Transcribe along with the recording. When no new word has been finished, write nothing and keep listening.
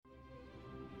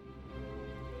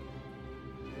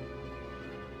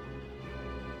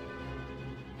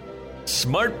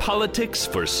Smart politics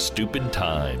for stupid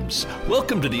times.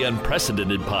 Welcome to the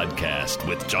Unprecedented Podcast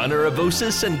with John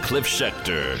Aravosis and Cliff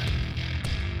Schechter.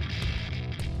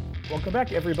 Welcome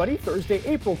back, everybody. Thursday,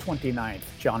 April 29th.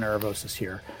 John Aravosis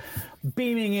here,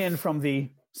 beaming in from the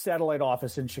satellite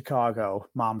office in Chicago,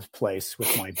 Mom's place,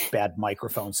 with my bad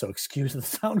microphone. So excuse the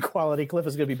sound quality. Cliff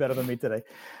is going to be better than me today.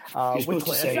 With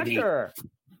Cliff Schechter.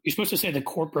 You're supposed to say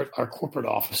our corporate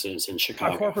offices in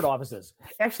Chicago. Our corporate offices.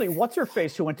 Actually, what's her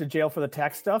face who went to jail for the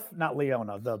tax stuff? Not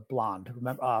Leona, the blonde.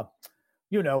 Remember,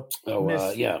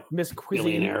 Miss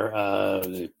Cuisine.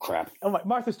 Billionaire. Crap. Oh,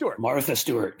 Martha Stewart. Martha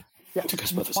Stewart. Yeah.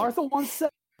 Martha once said,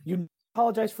 "You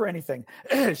apologize for anything."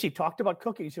 She talked about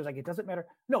cooking. She was like, "It doesn't matter."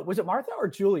 No, was it Martha or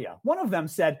Julia? One of them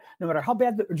said, "No matter how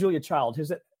bad Julia Child is,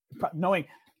 it knowing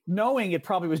it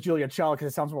probably was Julia Child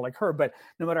because it sounds more like her. But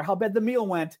no matter how bad the meal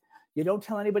went, you don't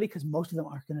tell anybody because most of them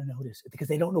aren't going to notice it because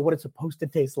they don't know what it's supposed to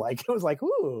taste like." It was like,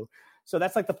 ooh. So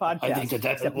that's like the podcast. I think I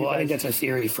think that's a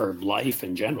theory for life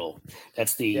in general.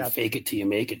 That's the fake it till you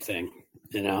make it thing.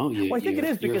 You know? I think it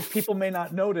is because people may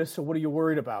not notice. So what are you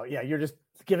worried about? Yeah, you're just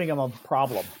giving them a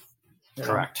problem.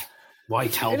 Correct. Why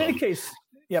tell them? In any case,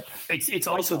 yep. It's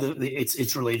also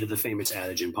it's related to the famous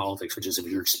adage in politics, which is if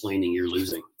you're explaining, you're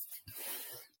losing.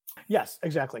 Yes,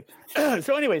 exactly.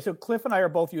 So anyway, so Cliff and I are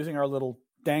both using our little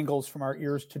dangles from our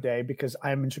ears today because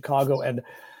I'm in Chicago and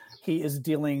he is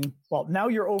dealing. Well, now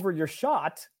you're over your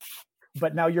shot,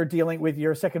 but now you're dealing with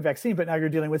your second vaccine, but now you're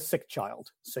dealing with sick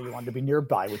child. So you wanted to be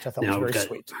nearby, which I thought was very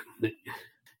sweet.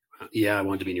 Yeah, I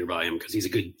wanted to be nearby him because he's a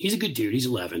good dude. He's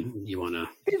 11. He's one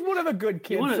of the good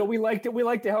kids, so we like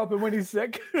to help him when he's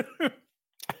sick.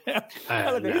 I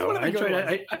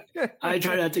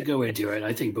try not to go into it.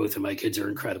 I think both of my kids are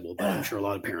incredible, but I'm sure a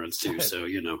lot of parents do. So,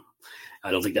 I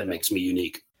don't think that makes me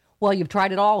unique. Well, you've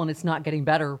tried it all and it's not getting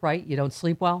better, right? You don't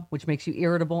sleep well, which makes you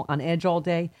irritable, on edge all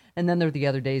day. And then there are the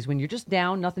other days when you're just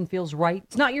down, nothing feels right.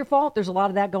 It's not your fault. There's a lot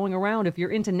of that going around. If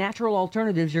you're into natural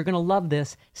alternatives, you're going to love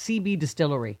this. CB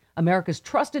Distillery, America's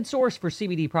trusted source for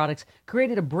CBD products,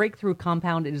 created a breakthrough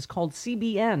compound. It is called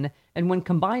CBN. And when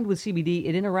combined with CBD,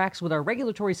 it interacts with our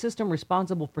regulatory system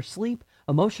responsible for sleep,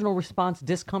 emotional response,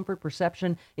 discomfort,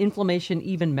 perception, inflammation,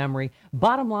 even memory.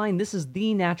 Bottom line, this is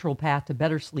the natural path to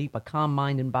better sleep, a calm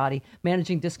mind and body,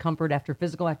 managing discomfort after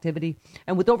physical activity.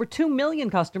 And with over 2 million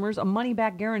customers, a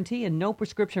money-back guarantee, and no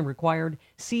prescription required,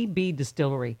 CB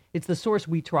Distillery. It's the source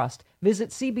we trust.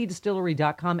 Visit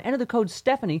cbdistillery.com. Enter the code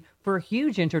Stephanie for a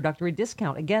huge introductory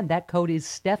discount. Again, that code is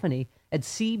Stephanie at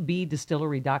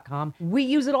cbdistillery.com. We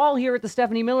use it all here at the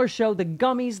Stephanie Miller Show, the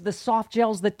gummies, the soft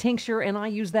gels, the tincture, and I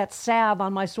use that salve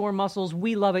on my sore muscles.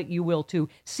 We love it. You will too.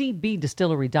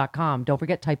 cbdistillery.com. Don't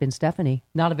forget, type in Stephanie.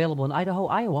 Not available in Idaho,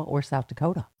 Iowa, or South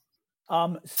Dakota.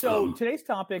 Today's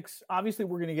topics, obviously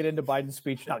we're going to get into Biden's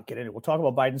speech. We'll talk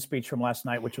about Biden's speech from last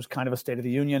night, which was kind of a State of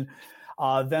the Union.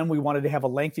 Then we wanted to have a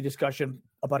lengthy discussion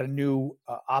about a new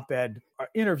op-ed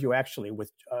interview, actually, with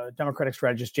Democratic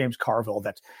strategist James Carville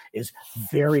that is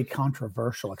very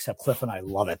controversial, except Cliff and I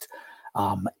love it.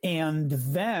 And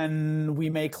then we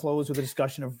may close with a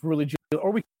discussion of Rudy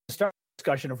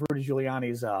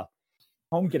Giuliani's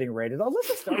home getting raided. Let's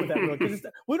just start with that real quick.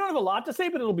 We don't have a lot to say,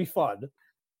 but it'll be fun.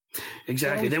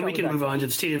 Exactly. Then we can move on to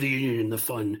the State of the Union and the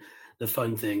fun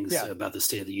things about the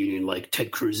State of the Union, like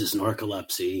Ted Cruz's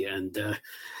narcolepsy and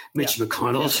Mitch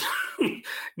McConnell's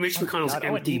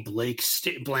empty blank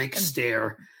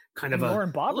stare, kind of a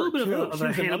little bit of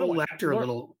a Hannibal Lecter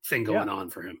little thing going on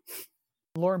for him.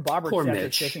 Lauren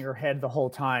Boebert shaking her head the whole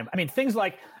time. I mean, things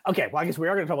like, I guess we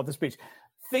are going to talk about the speech.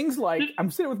 Things like,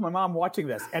 I'm sitting with my mom watching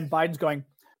this, and Biden's going,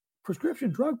 "Prescription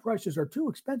drug prices are too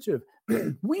expensive.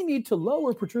 We need to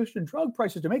lower prescription drug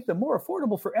prices to make them more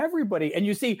affordable for everybody." And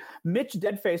you see Mitch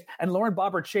dead-faced and Lauren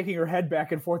Boebert shaking her head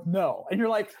back and forth, no. And you're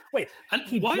like, wait.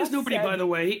 Why is nobody, by the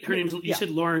way, her name, you said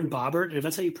Lauren Boebert, if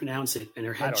that's how you pronounce it, and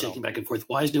her head shaking back and forth,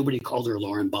 why has nobody called her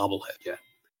Lauren Bobblehead yet?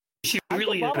 She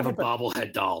really is kind of a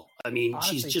bobblehead doll. I mean,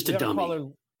 honestly, she's just a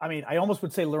dummy. I almost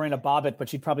would say Lorena Bobbitt, but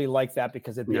she'd probably like that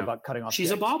because it'd be about cutting off. She's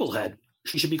a bobblehead.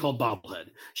 She should be called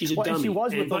bobblehead. She's a dummy. She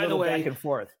was with by the way, back and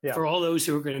forth. Yeah. For all those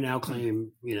who are going to now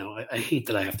claim, I hate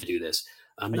that I have to do this.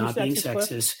 I'm not being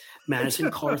sexist.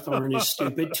 Madison Cawthorn is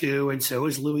stupid too, and so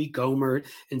is Louis Gohmert,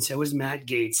 and so is Matt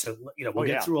Gaetz. So we'll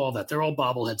get through all that. They're all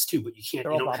bobbleheads too, but you can't.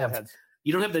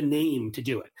 You don't have the name to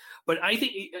do it. But I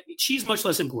think she's much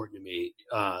less important to me,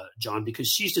 John, because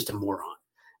she's just a moron.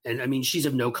 And I mean, she's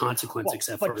of no consequence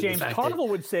except for James the fact Carville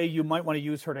would say you might want to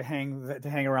use her to hang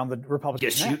around the Republican.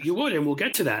 Yes, you would, and we'll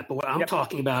get to that. But what I'm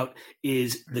talking about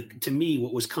is to me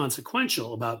what was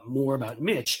consequential about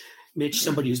Mitch. Mitch,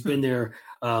 somebody who's been there.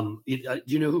 Do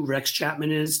you know who Rex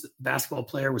Chapman is? The basketball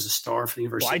player, was a star for the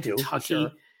University of Kentucky.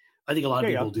 Sure. I think a lot of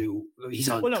people do. He's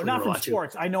on Twitter not from a lot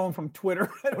sports. Too. I know him from Twitter.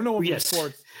 I don't know him from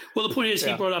sports. Well, the point is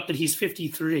he brought up that he's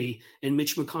 53 and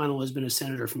Mitch McConnell has been a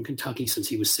senator from Kentucky since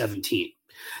he was 17.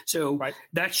 So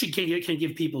that can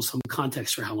give people some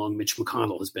context for how long Mitch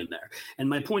McConnell has been there. And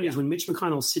my point is when Mitch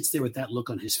McConnell sits there with that look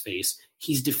on his face,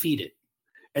 he's defeated.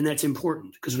 And that's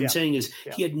important because what I'm saying is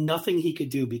he had nothing he could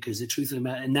do because the truth of the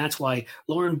matter, and that's why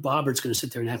Lauren Bobbert's going to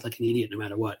sit there and act like an idiot no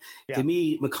matter what. Yeah. To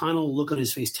me, McConnell look on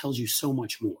his face tells you so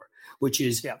much more, which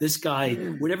is this guy,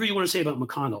 whatever you want to say about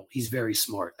McConnell, he's very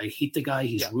smart. I hate the guy.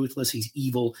 He's ruthless. He's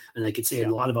evil. And I could say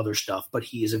a lot of other stuff, but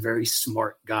he is a very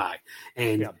smart guy.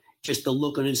 And just the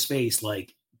look on his face,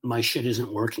 like, my shit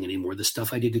isn't working anymore. The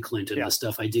stuff I did to Clinton, the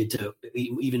stuff I did to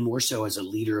even more so as a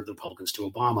leader of the Republicans to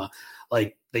Obama,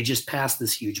 like they just passed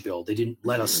this huge bill. They didn't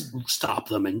let us stop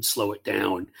them and slow it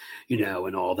down,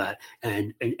 and all that.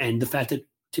 And the fact that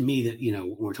to me that,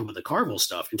 when we're talking about the Carville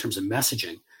stuff in terms of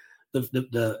messaging,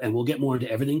 and we'll get more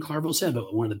into everything Carville said,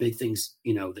 but one of the big things,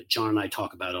 that John and I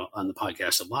talk about on the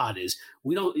podcast a lot is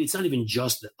it's not even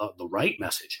just the right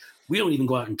message. We don't even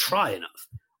go out and try enough.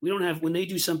 We don't have, when they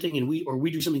do something and we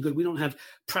do something good, we don't have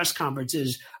press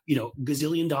conferences,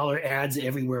 gazillion-dollar ads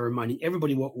everywhere reminding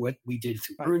everybody what we did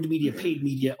through earned media, paid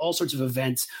media, all sorts of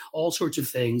events, all sorts of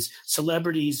things,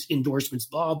 celebrities, endorsements,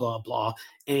 blah, blah, blah.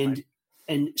 And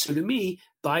so to me,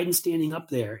 Biden standing up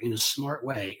there in a smart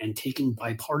way and taking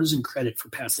bipartisan credit for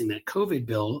passing that COVID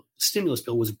bill, stimulus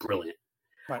bill, was brilliant.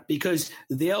 Right. Because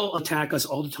they'll attack us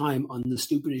all the time on the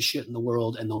stupidest shit in the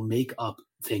world, and they'll make up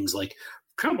things like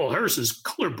Kamala Harris's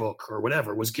color book or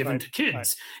whatever was given to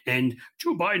kids. And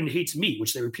Joe Biden hates meat,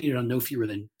 which they repeated on no fewer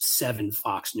than 7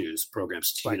 Fox News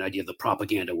programs to give you an idea of the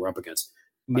propaganda we're up against.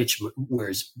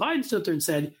 Whereas Biden stood there and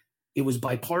said it was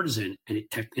bipartisan, and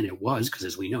it was, because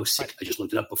as we know, I just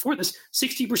looked it up before this,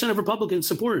 60% of Republicans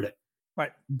supported it.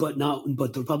 Right. But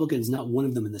the Republicans, not one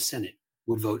of them in the Senate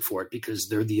would vote for it because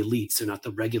they're the elites. They're not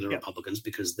the regular Republicans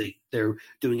because they're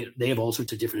doing it. They have all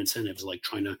sorts of different incentives, like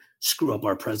trying to screw up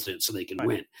our president so they can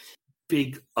win.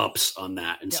 Big ups on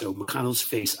that. And so McConnell's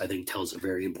face, I think, tells a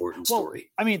very important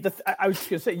story. I mean, I was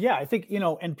going to say, I think,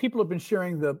 and people have been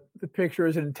sharing the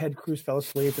pictures and Ted Cruz fell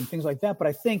asleep and things like that. But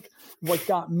I think what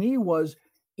got me was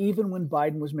even when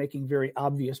Biden was making very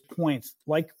obvious points,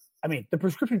 the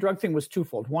prescription drug thing was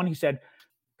twofold. One, he said,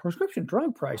 prescription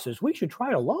drug prices, we should try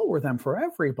to lower them for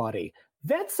everybody.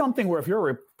 That's something where if you're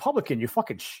a Republican, you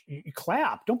fucking you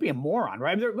clap. Don't be a moron,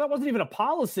 right? That wasn't even a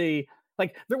policy.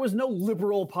 Like, there was no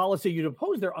liberal policy you'd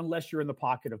oppose there unless you're in the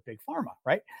pocket of big pharma,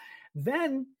 right?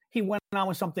 Then he went on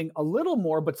with something a little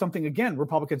more, but something, again,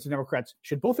 Republicans and Democrats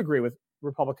should both agree with,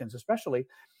 Republicans especially.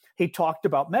 He talked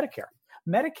about Medicare.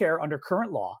 Medicare, under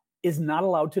current law, is not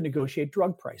allowed to negotiate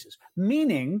drug prices,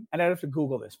 meaning, and I'd have to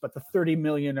Google this, but the 30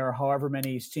 million or however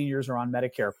many seniors are on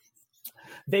Medicare,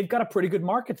 they've got a pretty good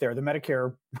market there, the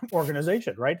Medicare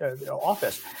organization, right?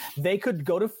 Office. They could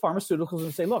go to pharmaceuticals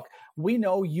and say, look, we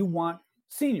know you want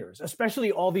seniors,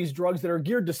 especially all these drugs that are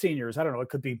geared to seniors. I don't know, it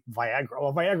could be Viagra.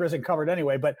 Well, Viagra isn't covered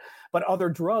anyway, but other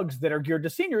drugs that are geared to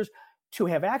seniors. To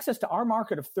have access to our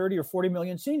market of 30 or 40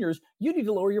 million seniors, you need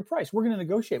to lower your price. We're going to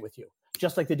negotiate with you,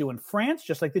 just like they do in France,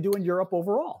 just like they do in Europe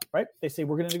overall, right? They say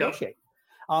we're going to negotiate.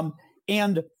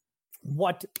 And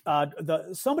what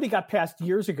somebody got passed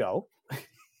years ago,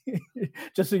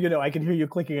 just so you know, I can hear you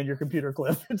clicking on your computer,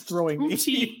 Cliff. It's throwing me.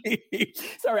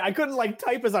 Sorry, I couldn't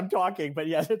type as I'm talking, but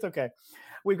yes, it's okay.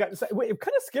 We've got it's kind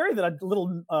of scary that a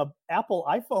little Apple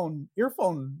iPhone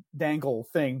earphone dangle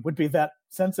thing would be that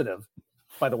sensitive.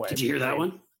 By the way, did you hear that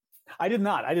one? I did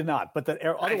not. But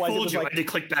otherwise, I it was I had to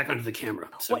click back onto the camera.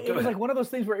 So it was like one of those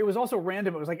things where it was also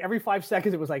random. It was like every 5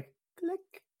 seconds, it was like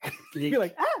click. You're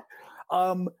like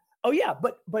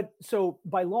but so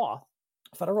by law,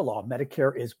 federal law,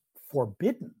 Medicare is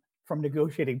forbidden from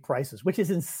negotiating prices, which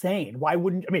is insane. Why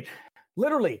wouldn't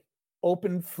literally?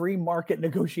 Open free market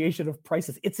negotiation of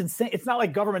prices. It's insane. It's not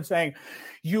like government saying,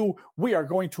 we are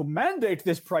going to mandate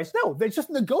this price. No, they're just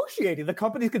negotiating. The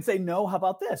companies can say, no, how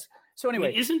about this? So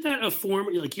anyway. Isn't that a form,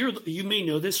 you may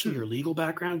know this from your legal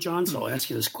background, John, so I'll ask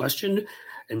you this question,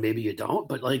 and maybe you don't,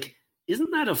 but isn't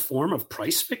that a form of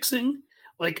price fixing?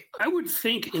 I would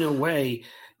think in a way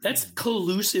that's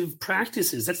collusive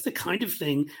practices. That's the kind of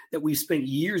thing that we've spent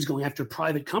years going after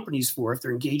private companies for if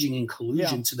they're engaging in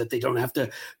collusion so that they don't have to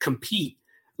compete.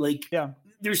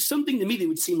 There's something to me that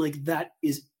would seem like that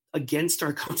is against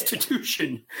our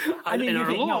Constitution and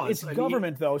our laws. No, it's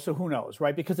government, though, so who knows,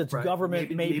 right? Because it's government,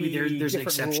 maybe there's an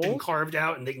exception rules carved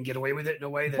out and they can get away with it in a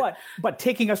way that... But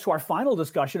taking us to our final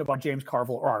discussion about James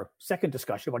Carville, or our second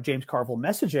discussion about James Carville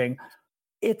messaging,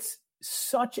 it's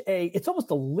it's almost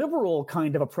a liberal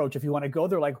kind of approach. If you want to go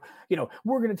there, like,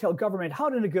 we're going to tell government how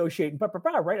to negotiate,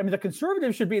 right? I mean, the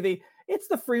conservative should be it's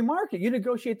the free market. You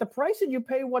negotiate the price and you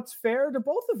pay what's fair to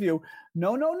both of you.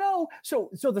 No. So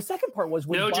the second part was,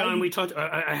 no, John, we talked,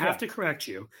 I have to correct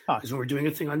you because when we're doing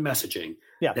a thing on messaging,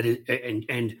 that is,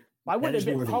 and I wouldn't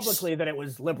admit publicly that it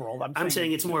was liberal. I'm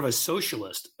saying it's more of a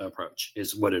socialist approach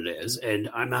is what it is. And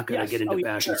I'm not going to get into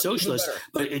bashing socialists,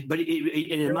 but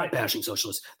I'm not bashing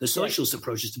socialists. The socialist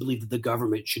approach is to believe that the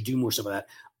government should do more stuff like that.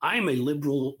 I'm a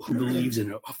liberal who believes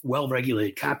in a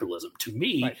well-regulated capitalism. To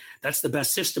me, that's the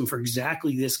best system for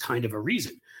exactly this kind of a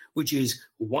reason, which is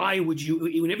why would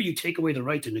you, whenever you take away the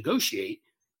right to negotiate,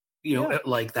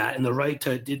 like that, and the right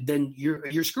to, then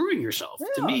you're screwing yourself. Yeah.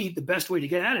 To me, the best way to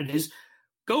get at it is,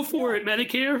 go for it,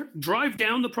 Medicare. Drive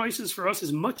down the prices for us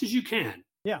as much as you can.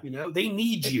 Yeah. They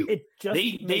need you.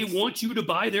 They want you to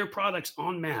buy their products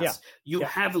en masse. Yeah. You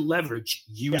have leverage.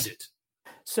 Use it.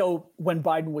 So when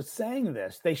Biden was saying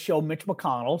this, they show Mitch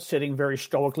McConnell sitting very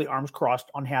stoically, arms crossed,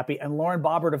 unhappy, and Lauren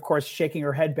Boebert, of course, shaking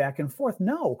her head back and forth.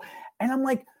 No. And I'm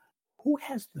like, who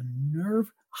has the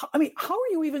nerve? I mean, how are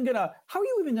you even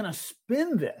gonna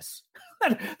spin this?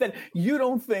 that you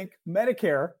don't think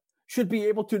Medicare should be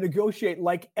able to negotiate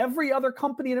like every other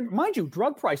company. And mind you,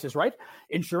 drug prices, right?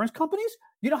 Insurance companies,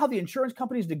 you know how the insurance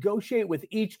companies negotiate with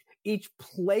each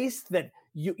place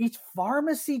each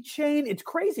pharmacy chain? It's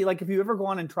crazy. Like if you've ever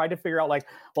gone and tried to figure out like,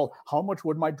 well, how much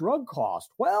would my drug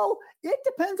cost? Well, it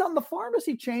depends on the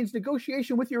pharmacy chain's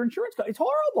negotiation with your insurance company. It's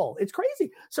horrible. It's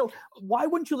crazy. So why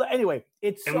wouldn't you anyway,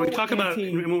 it's and so when we talk about,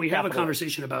 when we have a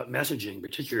conversation about messaging,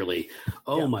 particularly,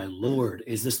 my Lord,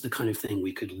 is this the kind of thing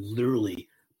we could literally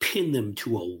pin them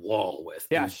to a wall with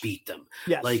and beat them?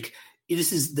 Yes. Like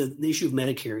this is the issue of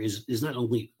Medicare is not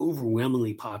only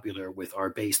overwhelmingly popular with our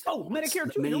base.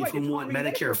 Medicare too. Many of whom want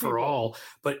Medicare for all,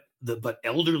 but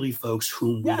elderly folks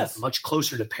whom we got much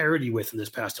closer to parity with in this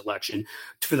past election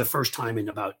for the first time in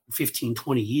about 15,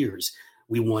 20 years,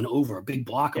 we won over a big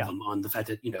block of them on the fact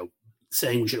that,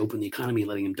 saying we should open the economy and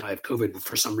letting them die of COVID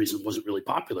for some reason wasn't really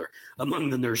popular among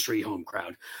the nursery home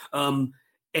crowd.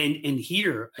 And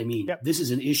here, I mean, this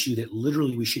is an issue that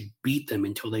literally we should beat them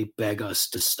until they beg us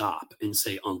to stop and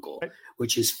say, uncle,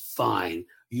 which is fine.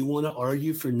 You want to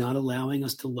argue for not allowing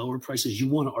us to lower prices? You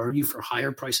want to argue for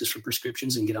higher prices for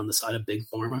prescriptions and get on the side of big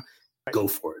pharma? Go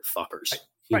for it, fuckers.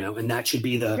 And that should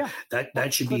be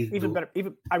that should be even better.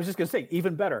 Even I was just going to say,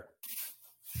 even better.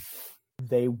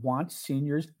 They want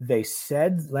seniors. They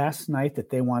said last night that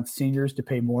they want seniors to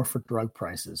pay more for drug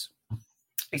prices.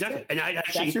 Exactly. And I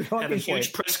actually have a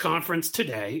huge press conference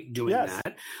today doing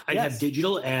that. I have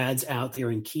digital ads out there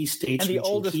in key states. And the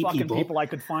oldest fucking people I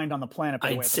could find on the planet.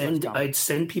 I'd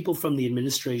send people from the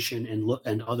administration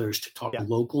and others to talk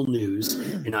local news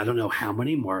in I don't know how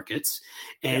many markets.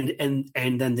 And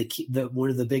then the one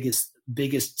of the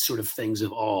biggest sort of things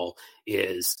of all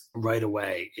is right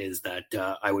away is that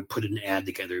I would put an ad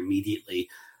together immediately.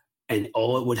 And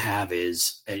all it would have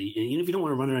is, and even if you don't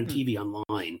want to run it on TV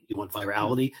online, you want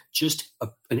virality, just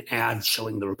an ad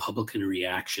showing the Republican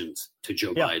reactions to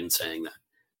Joe Biden saying that.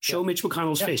 Show Mitch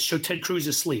McConnell's face. Show Ted Cruz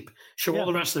asleep. Show all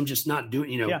the rest of them just not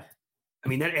doing, I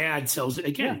mean, that ad sells it.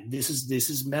 Again, this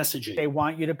is messaging. They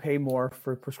want you to pay more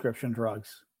for prescription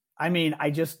drugs. I mean, I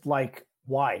just like,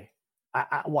 why?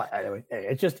 I'd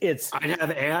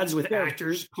have ads with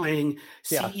actors playing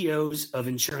CEOs of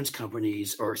insurance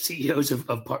companies or CEOs of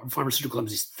pharmaceutical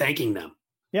companies thanking them.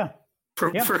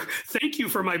 For thank you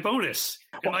for my bonus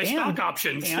and my stock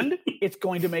options. And it's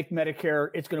going to make Medicare,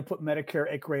 it's going to put Medicare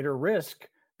at greater risk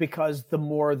because the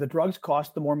more the drugs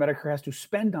cost, the more Medicare has to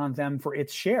spend on them for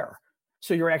its share.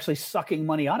 So you're actually sucking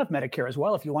money out of Medicare as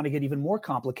well if you want to get even more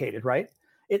complicated, right?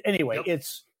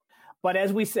 But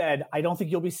as we said, I don't think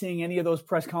you'll be seeing any of those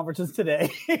press conferences today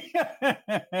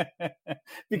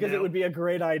because it would be a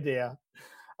great idea.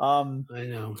 I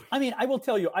know. I mean, I will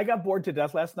tell you, I got bored to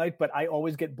death last night, but I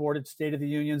always get bored at State of the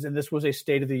Unions, and this was a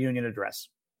State of the Union address.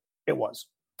 It was.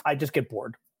 I just get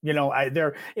bored.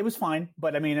 It was fine,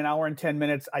 but I mean, an hour and 10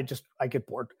 minutes, I get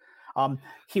bored.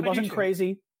 He wasn't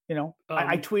crazy.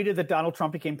 I tweeted that Donald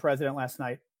Trump became president last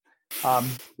night.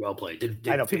 Well played. Did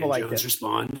I know people like Jones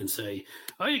respond and say,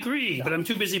 "I agree, but I'm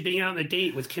too busy being out on a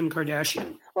date with Kim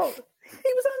Kardashian"? Well, he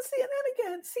was on CNN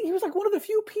again. See, he was like one of the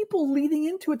few people leading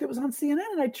into it that was on CNN,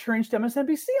 and I changed to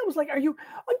MSNBC. I was like, "Are you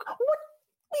like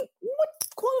what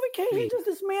qualifications does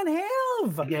this man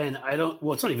have?" Again, I don't.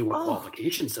 Well, it's not even what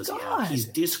qualifications does he have. He's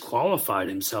disqualified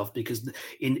himself because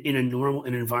in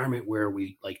an environment where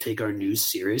we like take our news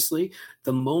seriously,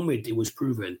 the moment it was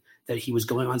proven that he was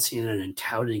going on CNN and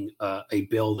touting a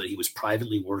bill that he was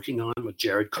privately working on with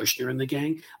Jared Kushner and the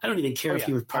gang. I don't even care if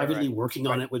he was privately working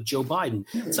on it with Joe Biden.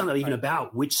 It's not even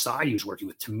about which side he was working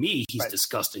with. To me, he's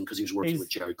disgusting because he was working with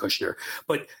Jared Kushner.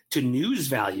 But to news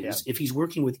values, if he's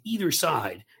working with either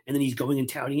side and then he's going and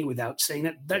touting it without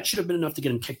saying that should have been enough to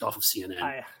get him kicked off of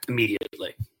CNN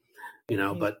immediately.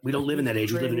 But we don't live in that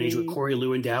age. We live in an age where Corey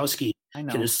Lewandowski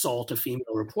can assault a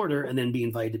female reporter and then be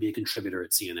invited to be a contributor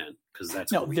at CNN because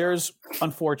that's there's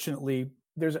unfortunately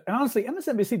and honestly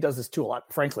MSNBC does this too a lot.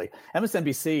 Frankly,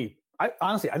 MSNBC.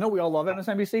 I know we all love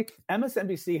MSNBC.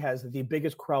 MSNBC has the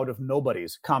biggest crowd of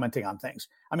nobodies commenting on things.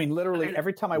 I mean, literally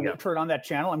every time I turn on that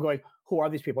channel, I'm going, "Who are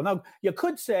these people?" Now you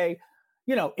could say,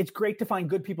 it's great to find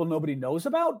good people nobody knows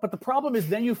about, but the problem is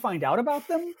then you find out about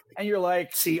them and you're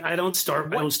like, see, I don't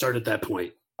start at that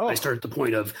point. I start at the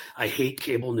point of I hate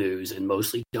cable news and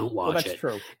mostly don't watch it.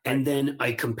 True. And then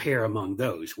I compare among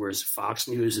those, whereas Fox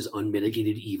News is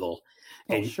unmitigated evil.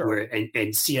 And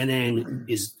CNN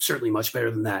is certainly much better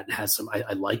than that. And has some,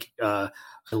 I like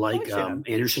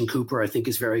Anderson Cooper, I think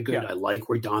is very good. Yeah. I like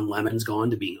where Don Lemon's gone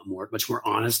to being much more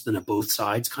honest than a both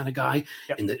sides kind of guy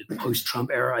in the post-Trump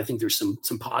era. I think there's some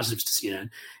positives to CNN.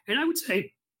 And I would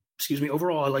say,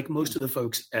 overall, I like most of the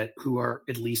folks who are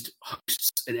at least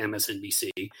hosts at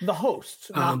MSNBC. The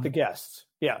hosts, not the guests.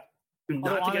 Yeah.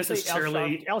 Not the guests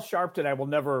necessarily. Al Sharpton, I will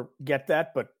never get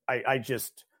that, but I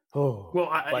just... Al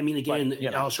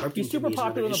Sharpton, he's super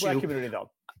popular in the Black community,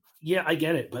 though. Yeah, I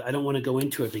get it, but I don't want to go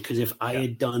into it because if I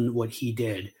had done what he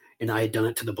did and I had done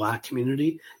it to the Black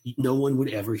community, no one would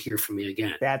ever hear from me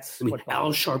again.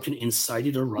 Al Sharpton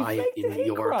incited a riot in New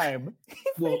York.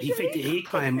 He faked a hate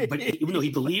crime, but even though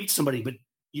he believed somebody, but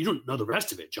you don't know the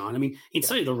rest of it, John. I mean, he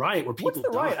incited a riot where people died.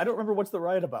 What's the riot? I don't remember what's the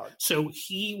riot about. So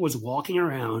he was walking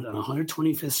around on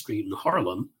 125th Street in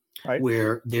Harlem,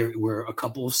 where there were a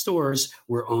couple of stores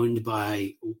were owned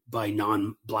by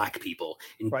non-Black people,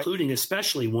 including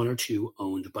especially one or two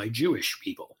owned by Jewish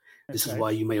people. This is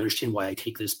why you may understand why I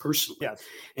take this personally. Yes.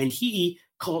 And he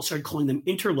started calling them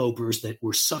interlopers that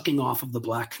were sucking off of the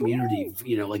Black community,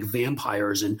 like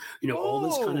vampires and, all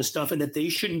this kind of stuff, and that they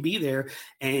shouldn't be there.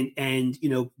 And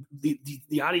the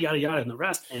yada, yada, yada, and the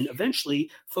rest. And eventually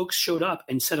folks showed up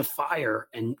and set a fire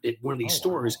at one of these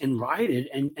stores and rioted.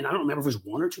 And I don't remember if it was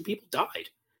one or two people died.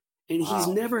 And he's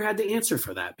never had the answer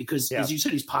for that because, as you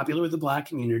said, he's popular with the Black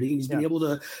community and he's been able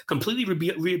to completely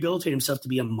rehabilitate himself to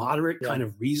be a moderate, kind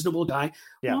of reasonable guy.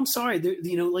 Yeah. Well, I'm sorry.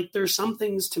 There's some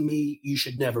things to me you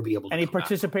should never be able to. And he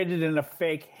participated in a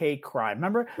fake hate crime.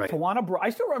 Remember? Tawana Brawley. I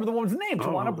still remember the woman's name.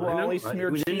 Tawana Brawley smeared.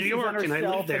 It was in New York and I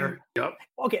lived there. Yep.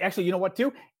 Okay. Actually, you know what,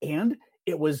 too? And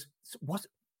it was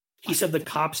he said the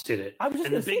cops did it. And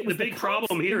the big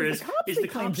problem here is the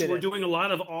cops were doing a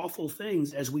lot of awful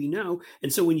things, as we know.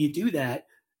 And so when you do that,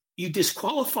 you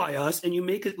disqualify us and you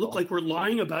make it look like we're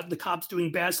lying about the cops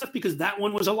doing bad stuff because that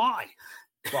one was a lie.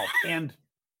 Let's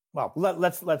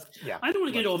I don't want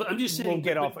to get over. I'm just saying. We'll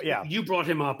get off. Yeah, you brought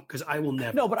him up because I will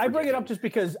never. No, but I bring it up just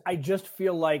because I just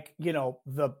feel like he's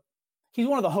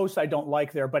one of the hosts I don't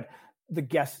like there, but. The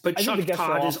guests, but Chuck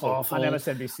Todd is awful on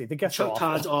MSNBC. The guests Chuck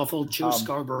Todd's awful. Joe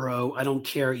Scarborough, I don't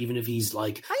care even if he's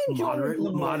like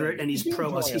moderate and he's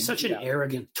pro us. He's such an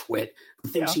arrogant twit who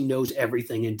thinks he knows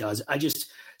everything and does. I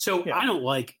don't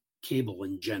like cable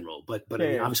in general, but I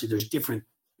mean, obviously there's different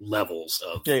levels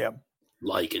of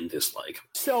like and dislike.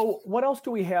 So what else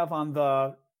do we have on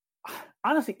the?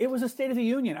 Honestly, it was a State of the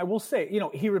Union. I will say,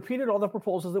 he repeated all the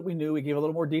proposals that we knew. He gave a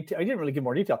little more detail. He didn't really give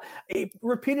more detail. He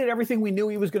repeated everything we knew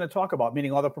he was going to talk about,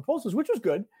 meaning all the proposals, which was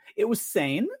good. It was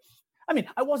sane. I mean,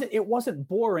 it wasn't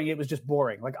boring. It was just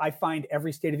boring. Like I find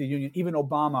every State of the Union, even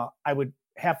Obama,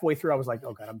 halfway through, I was like,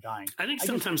 oh God, I'm dying. I think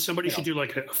sometimes somebody should do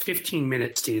like a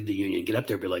 15-minute State of the Union, get up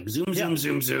there, be like, zoom,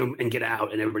 zoom, zoom, and get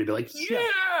out. And everybody be like,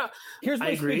 yeah. Here's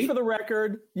my speech for the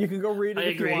record. You can go read it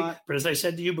if you want. But as I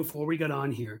said to you before we got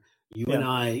on here, you and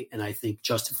I think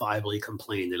justifiably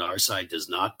complain that our side does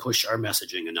not push our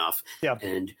messaging enough. Yeah.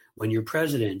 And when you're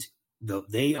president,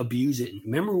 they abuse it.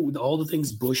 Remember all the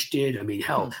things Bush did? I mean,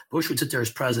 hell, Bush would sit there as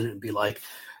president and be like,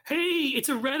 hey, it's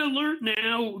a red alert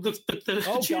now.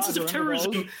 The chances of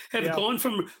terrorism have gone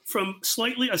from a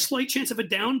slight chance of a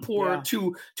downpour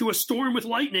to a storm with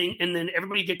lightning, and then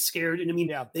everybody gets scared. And I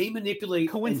mean, they manipulate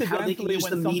how they can use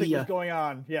the media going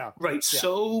on.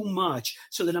 So much.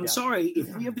 So that I'm sorry,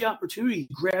 if we have the opportunity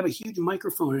to grab a huge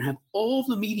microphone and have all of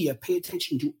the media pay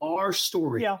attention to our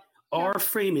story, our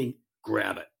framing,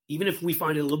 grab it. Even if we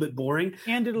find it a little bit boring,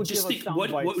 and it'll just think, what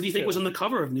do you think was on the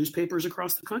cover of newspapers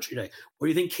across the country today? What do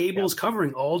you think cable is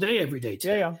covering all day, every day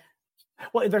today?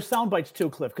 Well, there's sound bites too,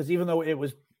 Cliff, because even though it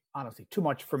was honestly too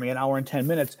much for me, an hour and 10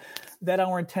 minutes. That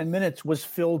hour and 10 minutes was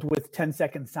filled with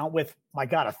 10-second sound, with, my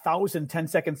God, 1,000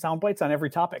 10-second sound bites on every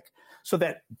topic, so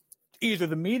that either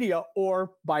the media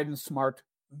or Biden's smart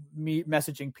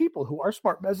messaging people, who are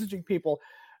smart messaging people,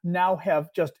 now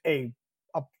have just a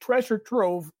treasure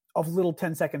trove of little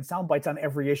 10-second sound bites on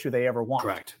every issue they ever want.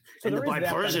 Correct. So and the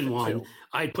bipartisan one,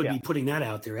 I'd be putting that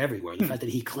out there everywhere. The fact that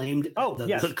he claimed the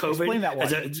COVID. Explain that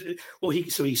one.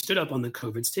 He stood up on the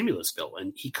COVID stimulus bill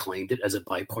and he claimed it as a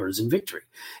bipartisan victory.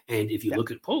 And if you look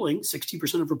at polling,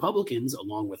 60% of Republicans,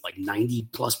 along with like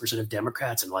 90+% of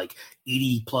Democrats and like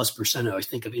 80+%, I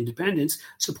think, of independents,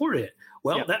 supported it.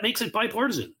 Well, that makes it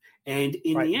bipartisan. And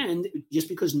in the end, just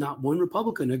because not one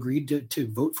Republican agreed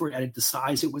to vote for it at the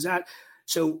size it was at.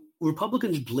 So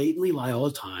Republicans blatantly lie all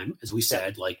the time, as we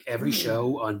said, like every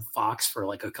show on Fox for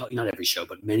like not every show,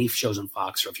 but many shows on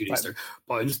Fox for a few days. They're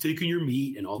Biden's taking your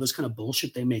meat and all this kind of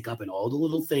bullshit they make up and all the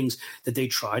little things that they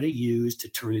try to use to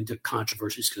turn into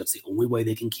controversies because that's the only way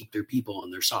they can keep their people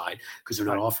on their side because they're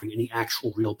not offering any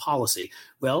actual real policy.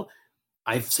 Well,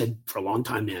 I've said for a long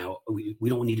time now, we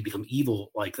don't need to become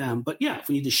evil like them. But if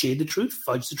we need to shade the truth,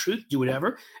 fudge the truth, do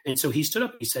whatever. And so he stood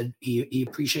up. He said he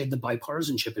appreciated the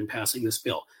bipartisanship in passing this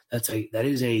bill. That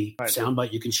is a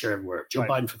soundbite you can share everywhere. Joe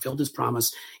Biden fulfilled his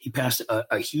promise. He passed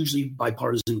a hugely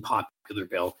bipartisan popular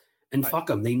bill. And fuck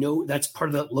them. They know that's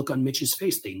part of the look on Mitch's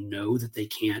face. They know that they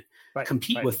can't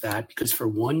compete with that because for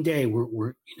one day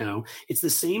we're it's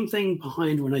the same thing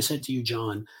behind when I said to you,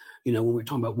 John, when we're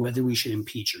talking about whether we should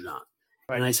impeach or not.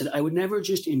 And I said, I would never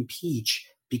just impeach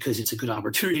because it's a good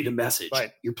opportunity to message.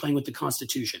 You're playing with the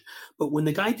Constitution. But when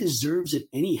the guy deserves it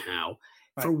anyhow,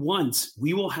 for once,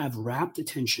 we will have rapt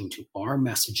attention to our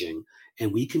messaging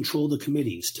and we control the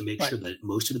committees to make sure that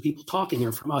most of the people talking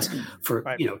are from us for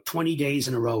 20 days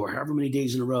in a row or however many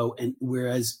days in a row. And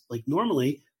whereas like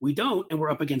normally we don't, and we're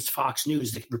up against Fox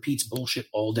News that repeats bullshit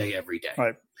all day, every day.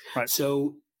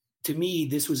 So to me,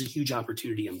 this was a huge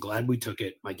opportunity. I'm glad we took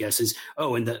it. My guess is,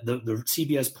 and the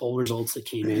CBS poll results that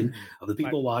came in of the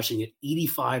people watching it,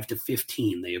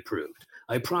 85-15 they approved.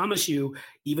 I promise you,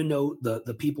 even though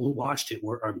the people who watched it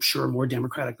were, I'm sure, more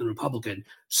Democratic than Republican,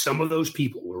 some of those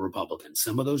people were Republicans.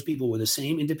 Some of those people were the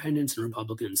same independents and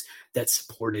Republicans that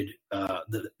supported,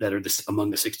 that are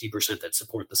among the 60% that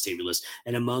support the stimulus.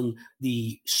 And among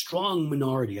the strong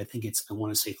minority, I think I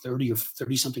want to say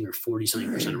 30-something or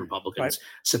 40-something% of Republicans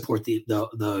support the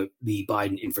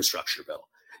Biden infrastructure bill.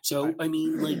 So, I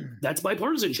mean, like, that's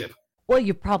bipartisanship. Well,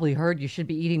 you've probably heard you should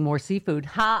be eating more seafood.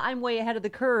 I'm way ahead of the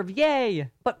curve. Yay!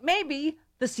 But maybe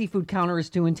the seafood counter is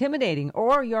too intimidating,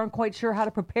 or you aren't quite sure how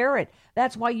to prepare it.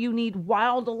 That's why you need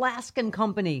Wild Alaskan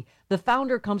Company. The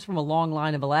founder comes from a long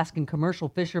line of Alaskan commercial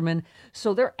fishermen,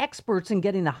 so they're experts in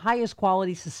getting the highest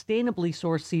quality, sustainably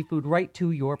sourced seafood right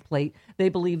to your plate. They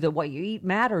believe that what you eat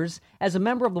matters. As a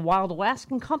member of the Wild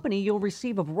Alaskan Company, you'll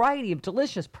receive a variety of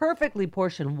delicious, perfectly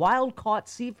portioned, wild-caught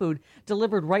seafood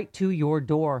delivered right to your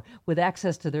door. With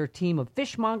access to their team of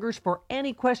fishmongers for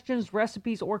any questions,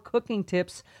 recipes, or cooking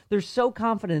tips, they're so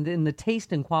confident in the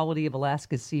taste and quality of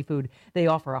Alaska's seafood. They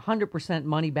offer a 100%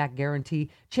 money-back guarantee.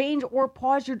 Change or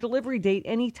pause your delivery date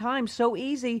anytime. So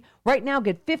easy. Right now,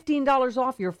 get $15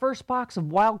 off your first box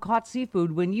of wild-caught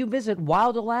seafood when you visit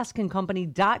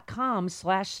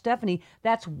wildalaskancompany.com/Stephanie.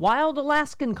 That's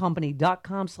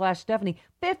wildalaskancompany.com/Stephanie.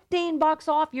 $15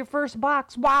 off your first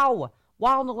box. Wow.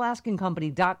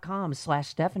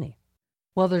 wildalaskancompany.com/Stephanie.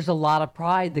 Well, there's a lot of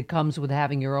pride that comes with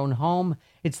having your own home.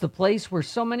 It's the place where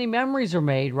so many memories are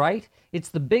made, right? It's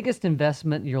the biggest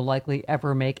investment you'll likely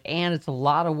ever make, and it's a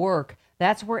lot of work.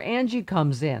 That's where Angie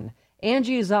comes in.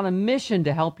 Angie is on a mission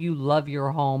to help you love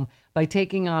your home by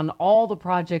taking on all the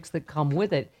projects that come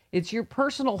with it. It's your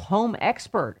personal home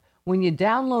expert. When you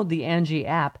download the Angie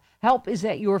app, help is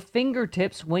at your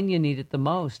fingertips when you need it the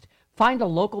most. Find a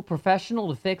local professional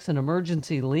to fix an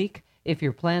emergency leak. If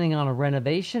you're planning on a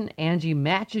renovation, Angie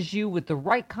matches you with the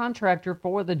right contractor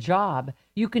for the job.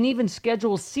 You can even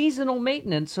schedule seasonal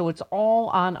maintenance so it's all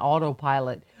on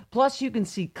autopilot. Plus, you can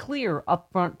see clear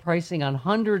upfront pricing on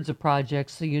hundreds of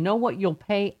projects so you know what you'll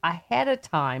pay ahead of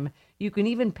time. You can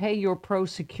even pay your pro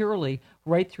securely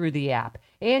right through the app.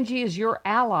 Angie is your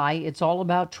ally. It's all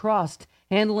about trust.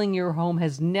 Handling your home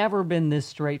has never been this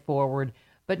straightforward.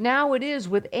 But now it is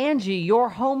with Angie, your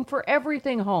home for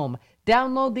everything home.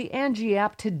 Download the Angie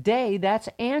app today. That's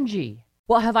Angie.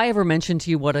 Well, have I ever mentioned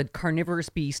to you what a carnivorous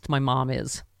beast my mom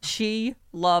is? She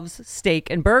loves steak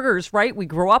and burgers, right? We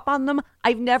grew up on them.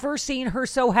 I've never seen her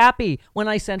so happy when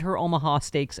I sent her Omaha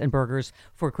steaks and burgers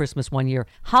for Christmas one year.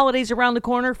 Holidays around the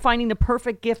corner. Finding the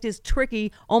perfect gift is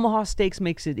tricky. Omaha Steaks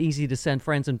makes it easy to send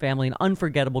friends and family an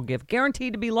unforgettable gift,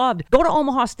 guaranteed to be loved. Go to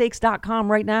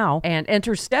omahasteaks.com right now and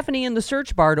enter Stephanie in the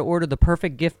search bar to order the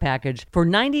perfect gift package. For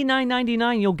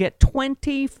 $99.99, you'll get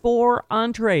 24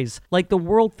 entrees, like the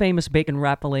world-famous bacon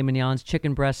wrap filet mignons,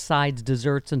 chicken breasts, sides,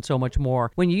 desserts, and so much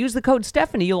more. When you use the code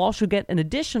Stephanie, you'll also get an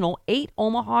additional 8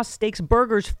 Omaha Steaks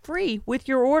burgers free with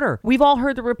your order. We've all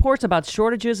heard the reports about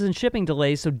shortages and shipping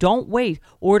delays, so don't wait.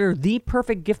 Order the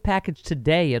perfect gift package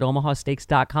today at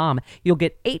omahasteaks.com. You'll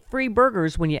get 8 free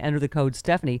burgers when you enter the code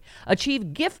Stephanie.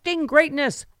 Achieve gifting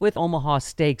greatness with Omaha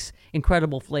Steaks.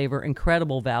 Incredible flavor,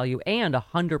 incredible value, and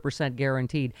 100%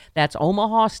 guaranteed. That's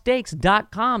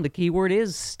omahasteaks.com. The keyword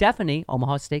is Stephanie,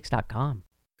 omahasteaks.com.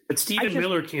 But Stephen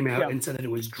Miller came out and said that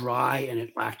it was dry and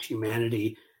it lacked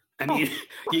humanity. I mean,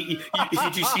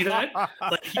 did you see that?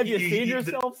 Like, have you seen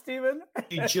yourself, Stephen?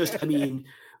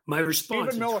 My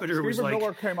response on Twitter was like...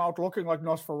 Miller came out looking like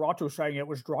Nosferatu, saying it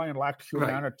was dry and lacked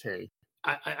humanity.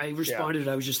 Right. I responded,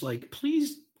 I was just like,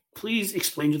 please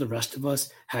explain to the rest of us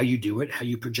how you do it, how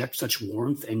you project such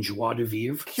warmth and joie de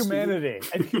vivre. Humanity.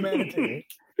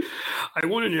 I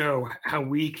want to know how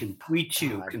we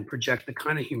too can project the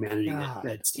kind of humanity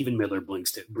that Stephen Miller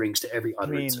brings to every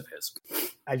utterance of his.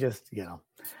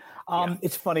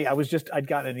 It's funny. I'd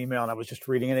gotten an email and I was just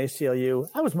reading an ACLU.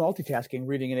 I was multitasking,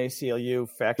 reading an ACLU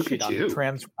fact sheet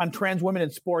on trans women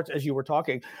in sports as you were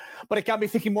talking, but it got me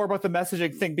thinking more about the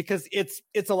messaging thing because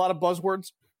it's a lot of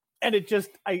buzzwords, and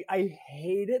I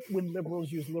hate it when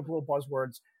liberals use liberal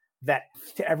buzzwords that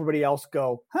to everybody else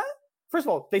go, huh? First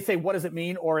of all, they say, what does it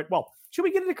mean? Or, should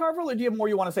we get into Carville, or do you have more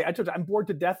you want to say? I'm bored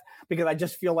to death because I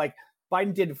just feel like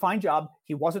Biden did a fine job.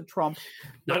 He wasn't Trump.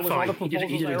 Not fine. He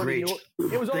did a great job.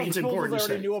 It was all the proposals I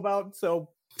already knew about. So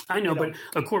I know, but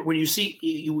of course, when you see,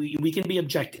 we can be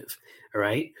objective, all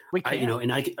right? We can.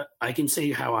 And I can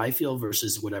say how I feel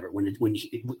versus whatever. When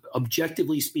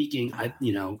objectively speaking,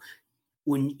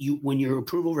 when your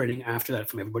approval rating after that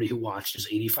from everybody who watched is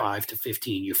 85 to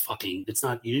 15, you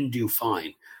didn't do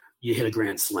fine. You hit a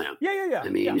grand slam. Yeah. I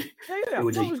mean, it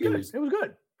was good. It was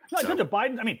good. No, good to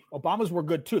Biden. I mean, Obama's were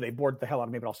good too. They bored the hell out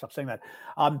of me, but I'll stop saying that.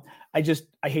 I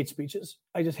hate speeches.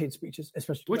 I just hate speeches,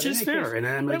 especially. Which is fair,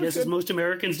 and I guess as most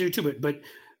Americans do too. But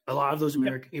a lot of those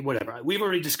American, whatever. We've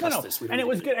already discussed this. And it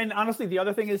was good. And honestly, the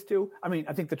other thing is too. I mean,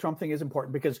 I think the Trump thing is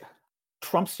important because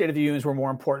Trump's State of the Unions were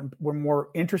more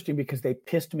interesting because they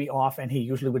pissed me off, and he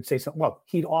usually would say something. Well,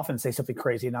 he'd often say something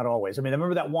crazy, not always. I mean, I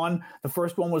remember that one. The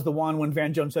first one was the one when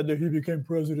Van Jones said that he became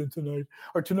president tonight,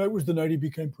 or tonight was the night he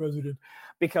became president,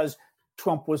 because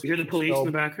Trump was. You hear the police in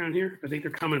the background here? I think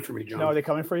they're coming for me, John. No, are they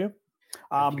coming for you?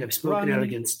 I've spoken out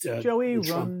against Joey.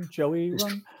 Trump. Joey,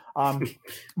 run.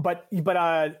 But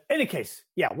in any case,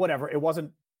 whatever. It was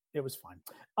fine.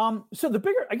 So the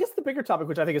bigger topic,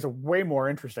 which I think is way more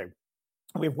interesting.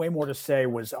 We have way more to say,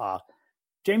 was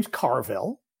James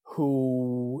Carville,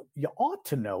 who you ought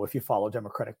to know if you follow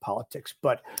Democratic politics,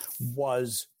 but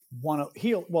was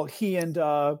he and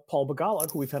Paul Begala,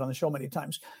 who we've had on the show many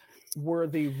times, were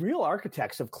the real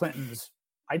architects of Clinton's.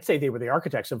 I'd say they were the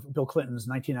architects of Bill Clinton's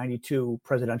 1992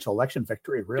 presidential election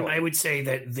victory, really. And I would say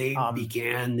that they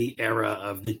began the era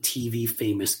of the TV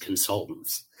famous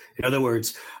consultants. In other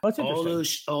words, all those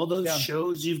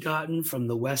shows you've gotten, from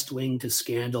The West Wing to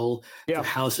Scandal to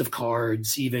House of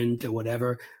Cards, even to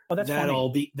whatever, that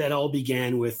all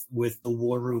began with The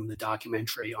War Room, the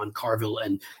documentary on Carville.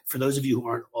 And for those of you who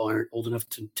aren't old enough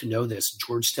to know this,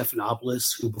 George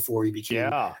Stephanopoulos, who before he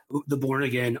became the born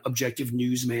again objective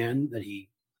newsman that he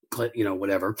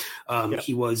whatever.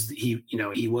 He was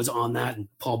on that, and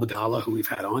Paul Begala, who we've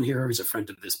had on here, is a friend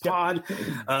of this pod.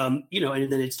 And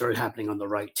then it started happening on the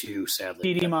right too,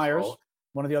 sadly. D.D. Myers,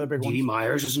 one of the other big ones. D.D.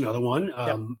 Myers is another one.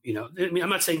 I'm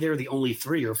not saying they're the only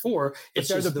 3 or 4. It's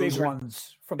they're the big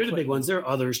ones. They're the big ones. There are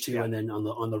others too. And then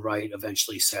on the right,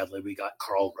 eventually, sadly, we got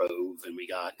Karl Rove, and we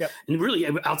got, and really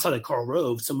outside of Karl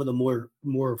Rove, some of the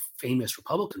more famous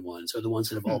Republican ones are the ones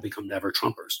that have all become never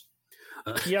Trumpers.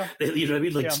 You know what I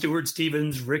mean? Like Stuart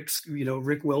Stevens, Rick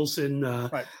Wilson,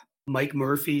 Mike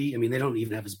Murphy. I mean, they don't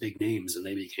even have as big names, and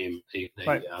they became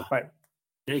right.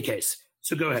 In any case,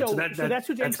 so go ahead. So that's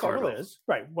who James Carville is.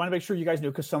 Right. Want to make sure you guys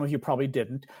knew, because some of you probably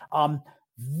didn't.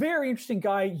 Very interesting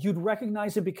guy. You'd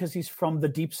recognize him because he's from the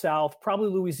Deep South, probably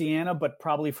Louisiana, but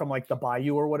probably from like the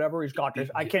Bayou or whatever. He's got this.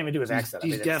 I can't even do his accent.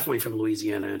 He's definitely from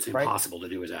Louisiana. It's impossible to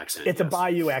do his accent. It's a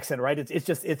Bayou accent, right?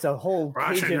 It's a whole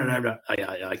Cajun.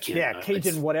 I can't. Yeah,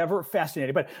 Cajun, whatever.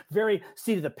 Fascinating, but very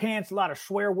seat of the pants. A lot of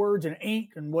swear words and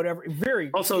ink and whatever.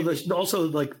 Very also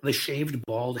like the shaved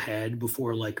bald head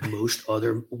before like most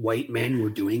other white men were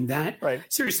doing that. Right.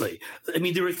 Seriously, I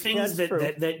mean there are things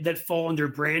that fall under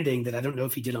branding that I don't know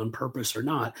if he did on purpose or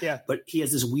not. Yeah. But he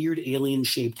has this weird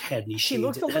alien-shaped head, and he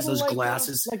looks has those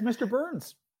glasses like Mr.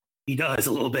 Burns. He does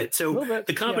a little bit. So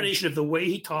the combination of the way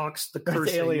he talks, the cursing,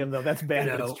 that's alien though. That's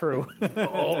bad. It's true.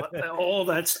 all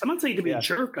that's. I'm not saying to be a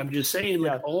jerk. I'm just saying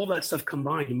all that stuff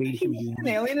combined made him unique. An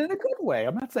alien in a good way.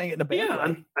 I'm not saying it in a bad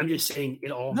way. I'm just saying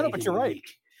it all. No, but you're unique. right.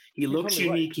 He looks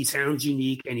unique. Right. He sounds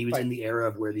unique, and he was in the era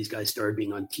of where these guys started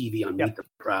being on TV, on Meet the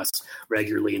Press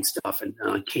regularly and stuff, and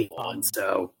on cable. And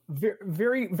so,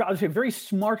 very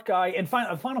smart guy. And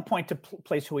a final point to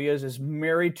place who he is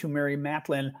married to Mary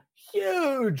Matlin,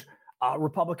 huge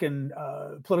Republican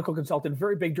political consultant,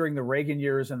 very big during the Reagan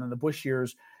years and then the Bush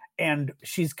years. And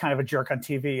she's kind of a jerk on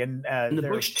TV. And in the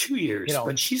Bush 2 years,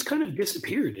 but she's kind of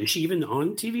disappeared. Is she even on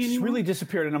TV anymore? She's really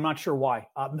disappeared, and I'm not sure why.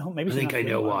 Maybe I think I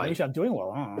know why. Maybe she's not doing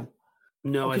well. I don't know.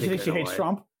 No, I think she hates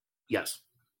Trump. Yes.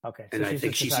 Okay. And I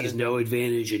think she sees no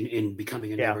advantage in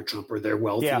becoming an ever-Trumper. They're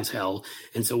wealthy as hell.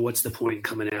 And so what's the point in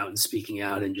coming out and speaking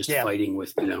out and just fighting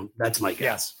with, that's my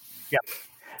guess. Yeah.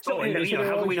 So,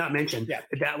 how can we not mention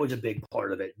that was a big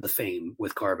part of it, the fame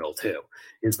with Carville, too,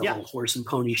 is the whole horse and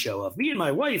pony show of me and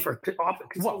my wife are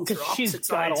because she's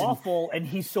god awful and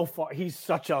he's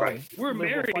such a we're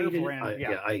married.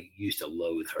 I used to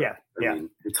loathe her. I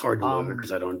mean, it's hard to loathe her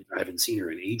because I haven't seen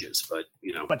her in ages, but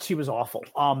But she was awful.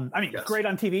 Great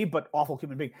on TV, but awful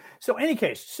human being. So any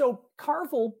case,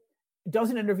 Carville does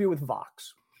an interview with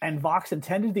Vox. And Vox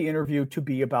intended the interview to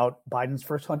be about Biden's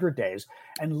first 100 days.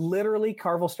 And literally,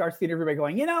 Carville starts the interview by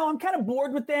going, I'm kind of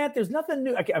bored with that. There's nothing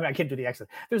new. I can't do the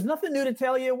accent. There's nothing new to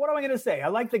tell you. What am I going to say? I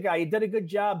like the guy. He did a good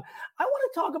job. I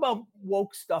want to talk about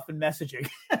woke stuff and messaging.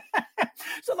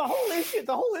 So the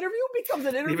whole interview becomes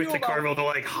an interview. Leave it to Carville to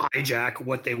hijack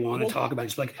what they want to talk about.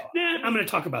 Just like, I'm going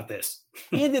to talk about this.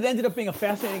 And it ended up being a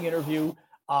fascinating interview.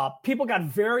 People got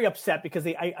very upset because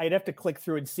I'd have to click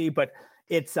through and see, but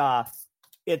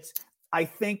I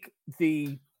think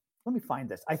let me find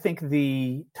this. I think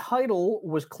the title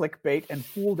was clickbait and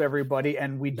fooled everybody,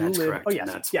 and we do live. Correct. Oh, yes.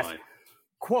 That's yes. Why.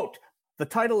 Quote. The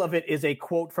title of it is a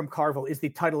quote from Carville, is the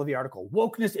title of the article.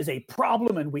 Wokeness is a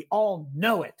problem, and we all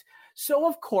know it. So,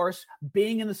 of course,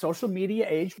 being in the social media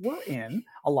age we're in,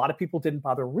 a lot of people didn't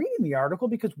bother reading the article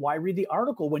because why read the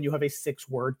article when you have a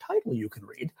 6-word title you can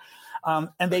read?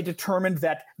 And they determined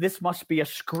that this must be a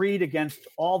screed against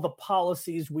all the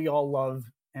policies we all love.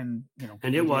 And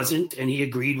it wasn't, and he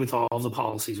agreed with all the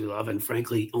policies we love, and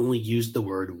frankly, only used the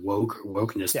word woke or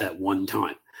wokeness that one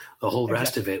time. The whole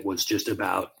rest of it was just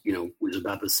about, was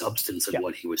about the substance of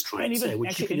what he was trying to say,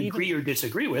 which you can agree or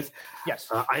disagree with. Yes,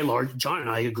 John and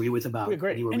I agree with about. We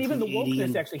agree, and even the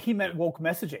wokeness. Actually, he meant woke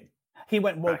messaging. He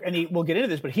went woke, and we'll get into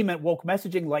this, but he meant woke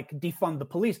messaging, like defund the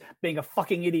police, being a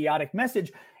fucking idiotic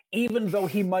message. Even though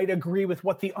he might agree with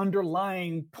what the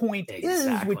underlying point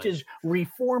is, which is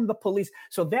reform the police.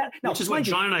 So which is what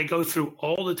John and I go through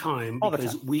all the time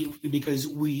because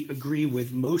we agree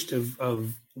with most of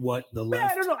what the left. Yeah,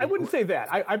 I don't know. I wouldn't say that.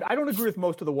 I don't agree with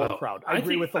most of the woke crowd. I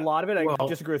agree with a lot of it. I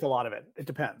disagree with a lot of it. It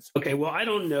depends. Okay, well, I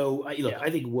don't know. I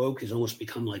think woke has almost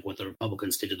become like what the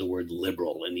Republicans did to the word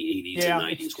liberal in the 80s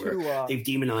and 90s, where they've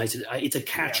demonized it. It's a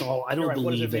catch-all. I don't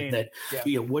believe that.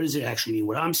 What does it actually mean?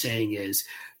 What I'm saying is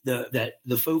that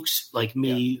the folks like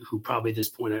me, who probably at this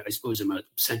point, I suppose I'm a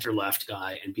center-left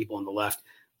guy, and people on the left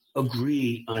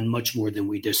agree on much more than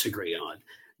we disagree on.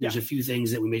 There's a few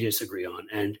things that we may disagree on,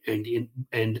 and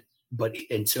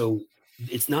so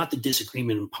it's not the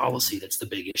disagreement in policy that's the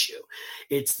big issue.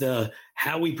 It's the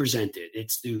how we present it.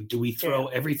 It's do we throw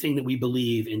everything that we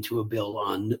believe into a bill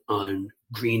on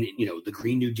green, the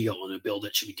Green New Deal, on a bill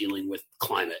that should be dealing with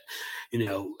climate, and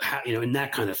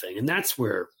that kind of thing. And that's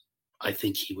where I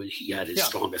think he had his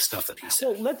strongest stuff that he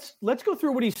said. Well, let's go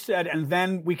through what he said, and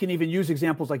then we can even use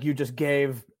examples like you just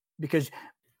gave, because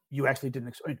you actually didn't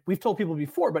explain. We've told people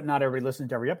before, but not everybody listens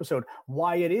to every episode,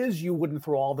 why it is you wouldn't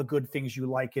throw all the good things you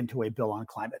like into a bill on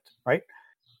climate, right?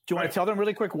 Do you want to tell them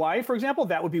really quick why, for example?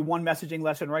 That would be one messaging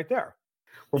lesson right there.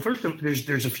 Well, first,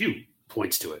 there's a few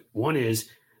points to it. One is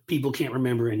people can't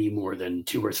remember any more than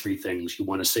 2 or 3 things. You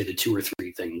want to say the 2 or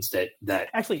 3 things that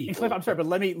actually, Cliff, I'm sorry, but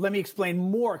let me explain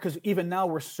more, because even now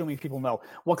we're assuming people know.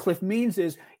 What Cliff means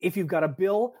is if you've got a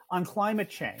bill on climate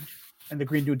change and the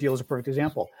Green New Deal is a perfect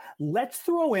example. Let's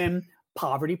throw in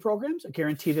poverty programs, a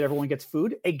guarantee that everyone gets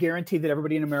food, a guarantee that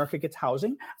everybody in America gets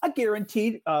housing, a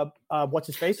guaranteed, what's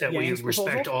his face? That we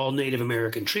respect all Native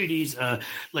American treaties, a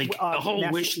whole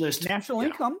wish list. National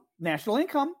income,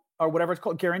 or whatever it's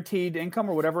called, guaranteed income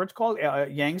or whatever it's called,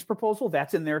 Yang's proposal,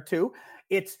 that's in there too.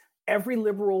 It's every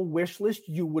liberal wish list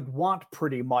you would want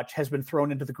pretty much has been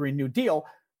thrown into the Green New Deal.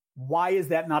 Why is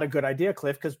that not a good idea,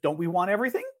 Cliff? Because don't we want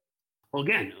everything? Well,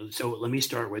 again, so let me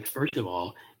start with, first of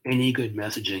all, any good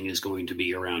messaging is going to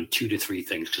be around 2 to 3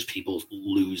 things because people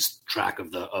lose track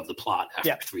of the plot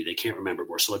after 3. They can't remember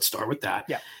more. So let's start with that.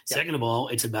 Second of all,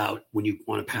 it's about when you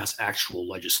want to pass actual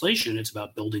legislation, it's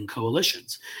about building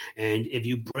coalitions. And if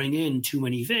you bring in too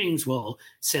many things, well,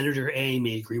 Senator A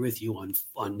may agree with you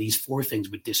on these 4 things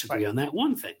but disagree on that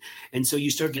one thing. And so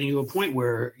you start getting to a point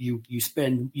where you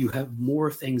have more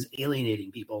things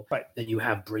alienating people than you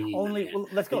have bringing them in. Well,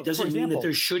 let's go. It doesn't mean that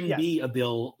there shouldn't be a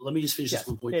bill. Let me just finish this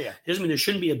one point. It doesn't mean there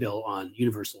shouldn't be a bill on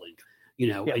universal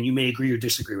income, and you may agree or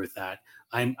disagree with that.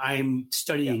 I'm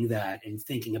studying that and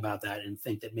thinking about that and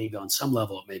think that maybe on some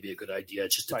level it may be a good idea.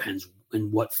 It just depends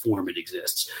in what form it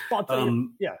exists. But I'll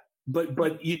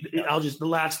just,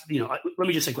 let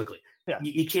me just say quickly,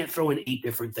 you can't throw in 8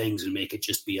 different things and make it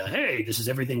just be hey, this is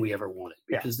everything we ever wanted,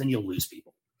 because then you'll lose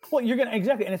people. Well, you're going to,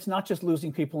 exactly. And it's not just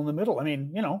losing people in the middle. I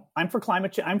mean, I'm for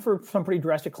climate change. I'm for some pretty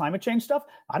drastic climate change stuff.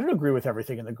 I don't agree with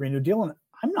everything in the Green New Deal. And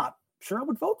I'm not sure I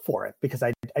would vote for it because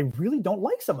I really don't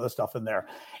like some of the stuff in there.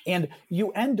 And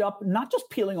you end up not just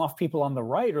peeling off people on the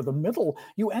right or the middle.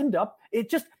 You end up,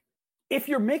 if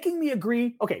you're making me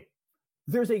agree, okay,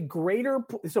 there's a greater,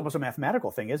 it's almost a mathematical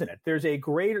thing, isn't it? There's a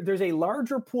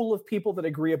larger pool of people that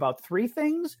agree about 3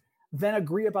 things than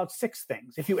agree about 6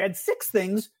 things. If you add 6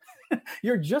 things,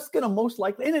 you're just going to most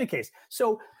likely, in any case.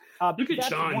 So look at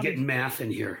John getting math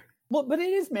in here. Well, but it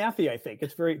is mathy, I think.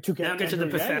 It's very... Now get to the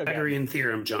Pythagorean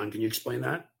theorem, John. Can you explain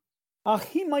that?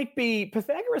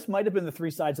 Pythagoras might have been the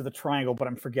 3 sides of the triangle, but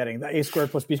I'm forgetting. The a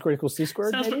squared plus b squared equals c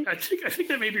squared, maybe? I think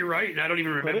that may be right, and I don't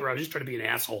even remember. I was just trying to be an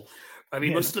asshole. I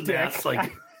mean, most of the math's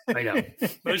like... I know.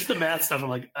 Most of the math stuff, I'm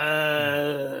like,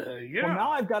 yeah. Well,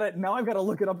 now I've got to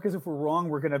look it up, because if we're wrong,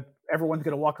 everyone's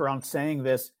going to walk around saying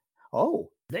this. Oh.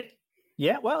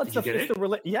 Yeah, well, it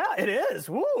is.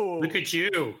 Woo. Look at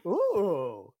you.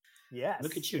 Ooh. Yes.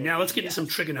 Look at you. Now let's get into some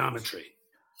trigonometry.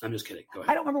 I'm just kidding. Go ahead.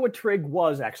 I don't remember what trig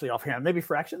was actually offhand. Maybe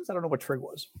fractions? I don't know what trig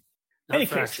was. Not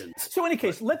fractions. So in any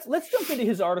case, let's jump into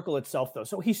his article itself, though.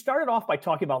 So he started off by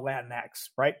talking about Latinx,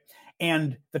 right?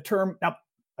 And the term, now,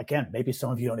 again, maybe some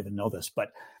of you don't even know this,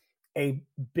 but a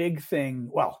big thing,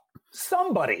 well,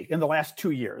 somebody in the last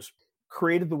 2 years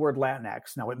created the word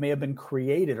Latinx. Now, it may have been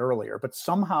created earlier, but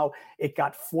somehow it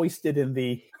got foisted in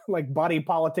the body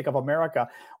politic of America,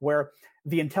 where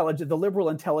the liberal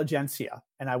intelligentsia,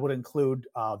 and I would include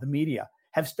the media,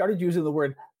 have started using the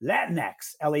word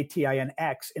Latinx,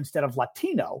 Latinx, instead of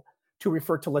Latino to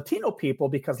refer to Latino people,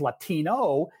 because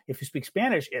Latino, if you speak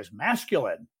Spanish, is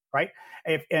masculine, right?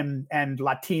 And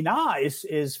Latina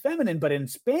is feminine, but in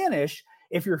Spanish,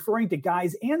 if you're referring to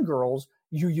guys and girls,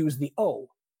 you use the O.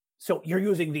 So you're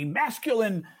using the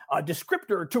masculine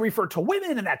descriptor to refer to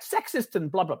women, and that's sexist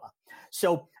and blah, blah, blah.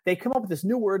 So they come up with this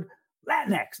new word,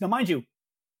 Latinx. Now, mind you,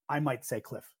 I might say,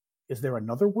 Cliff, is there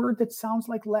another word that sounds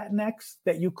like Latinx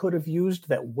that you could have used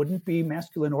that wouldn't be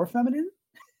masculine or feminine?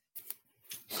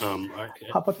 How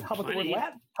about the word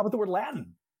Latin? How about the word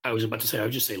Latin? I was about to say, I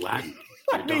would just say Latin.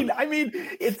 I mean,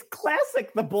 it's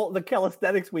classic, the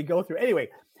calisthenics we go through. Anyway,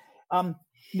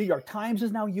 New York Times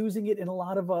is now using it in a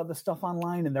lot of the stuff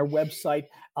online and their website,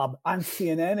 on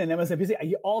CNN and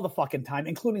MSNBC all the fucking time,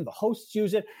 including the hosts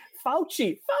use it.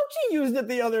 Fauci used it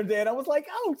the other day, and I was like,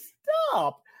 oh,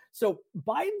 stop. So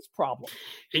Biden's problem.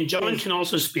 And John can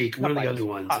also speak. One of the other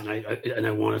ones, and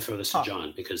I want to throw this to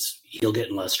John because he'll get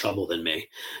in less trouble than me,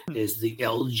 is the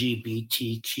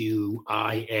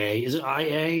LGBTQIA. Is it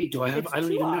IA? I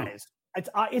don't even know.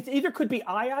 It's either could be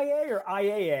IIA or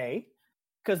IAA.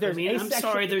 Because there's I'm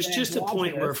sorry. There's just a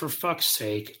point where, for fuck's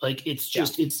sake, it's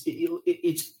just it's.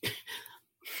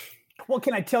 Well,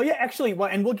 can I tell you actually? Well,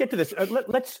 and we'll get to this.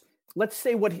 Let's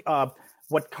say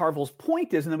what Carville's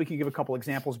point is, and then we can give a couple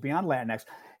examples beyond Latinx.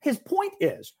 His point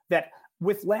is that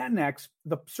with Latinx,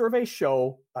 the surveys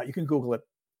show, you can Google it,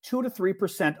 2 to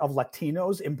 3% of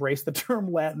Latinos embrace the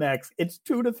term Latinx. It's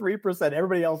 2 to 3%.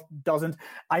 Everybody else doesn't.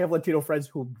 I have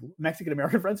Mexican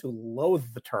American friends who loathe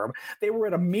the term. They were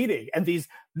at a meeting and these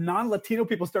non-Latino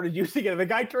people started using it. And the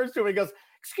guy turns to him and goes,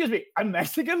 "Excuse me, I'm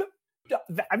Mexican.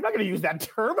 I'm not going to use that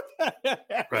term."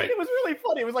 Right. It was really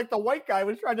funny. It was like the white guy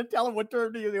was trying to tell him what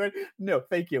term to use. He went, "No,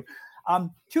 thank you." 2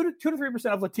 to 3%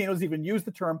 of Latinos even use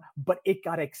the term, but it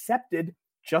got accepted,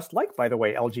 just like, by the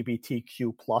way,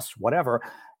 LGBTQ plus whatever.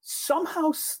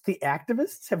 Somehow the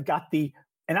activists have got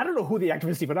and I don't know who the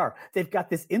activists even are. They've got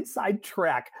this inside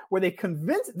track where they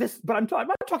convince this, but I'm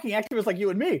not talking activists like you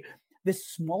and me. This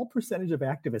small percentage of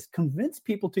activists convince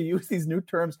people to use these new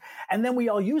terms, and then we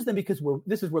all use them because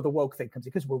this is where the woke thing comes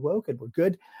in, because we're woke and we're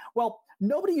good. Well,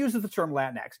 nobody uses the term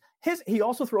Latinx. He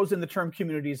also throws in the term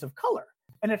communities of color.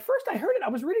 And at first I heard it, I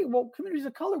was reading, well, communities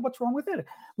of color, what's wrong with it?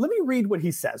 Let me read what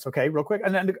he says, okay, real quick.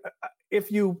 And then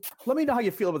let me know how you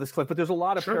feel about this clip, but there's a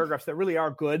lot of paragraphs that really are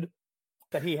good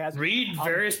that he has. Read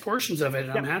various portions of it,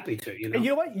 and I'm happy to. And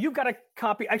you know what? You've got a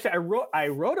copy. Actually, I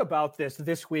wrote about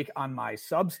this week on my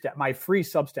Substack, my free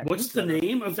Substack. What's the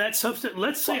name of that Substack?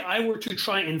 Let's say I were to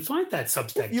try and find that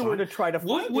Substack. If you were to try to find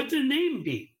what would the name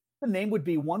be? The name would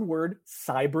be one word: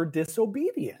 cyber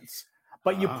disobedience.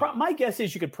 But my guess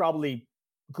is you could probably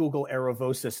Google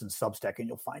Aravosis and Substack, and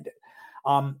you'll find it.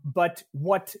 But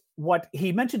what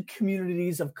he mentioned,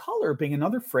 communities of color being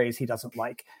another phrase he doesn't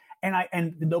like.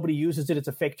 And nobody uses it. It's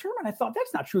a fake term. And I thought,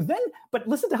 that's not true. But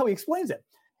listen to how he explains it.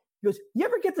 He goes, you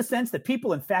ever get the sense that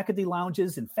people in faculty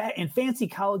lounges and fancy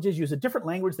colleges use a different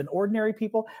language than ordinary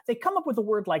people? They come up with a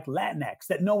word like Latinx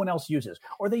that no one else uses,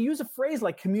 or they use a phrase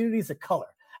like communities of color.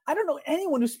 I don't know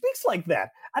anyone who speaks like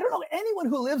that. I don't know anyone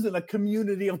who lives in a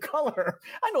community of color.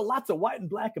 I know lots of white and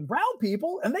black and brown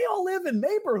people, and they all live in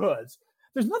neighborhoods.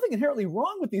 There's nothing inherently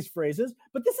wrong with these phrases,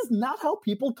 but this is not how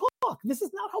people talk. This is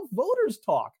not how voters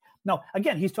talk. Now,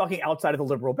 again, he's talking outside of the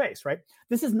liberal base, right?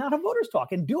 This is not how voters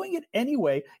talk. And doing it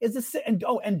anyway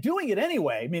doing it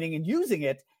anyway, meaning and using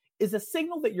it, is a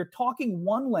signal that you're talking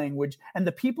one language and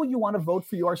the people you want to vote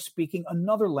for you are speaking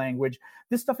another language.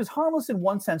 This stuff is harmless in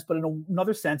one sense, but in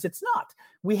another sense, it's not.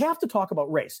 We have to talk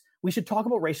about race. We should talk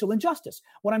about racial injustice.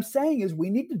 What I'm saying is we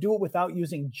need to do it without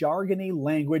using jargony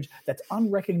language that's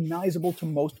unrecognizable to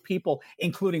most people,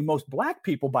 including most black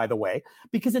people, by the way,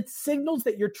 because it signals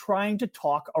that you're trying to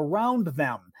talk around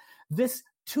them. This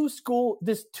too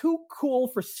cool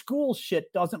for school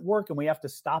shit doesn't work, and we have to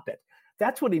stop it.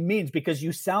 That's what he means, because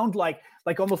you sound like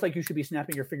almost like you should be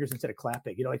snapping your fingers instead of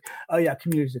clapping. You know, like, oh yeah,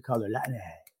 communities of color,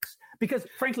 Latinx. Because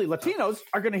frankly, Latinos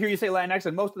are going to hear you say Latinx,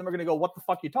 and most of them are going to go, "What the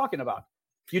fuck are you talking about?"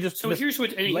 Here's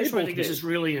what I think this is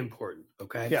really important.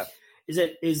 Okay, yeah,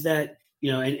 is that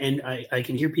and I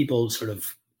can hear people sort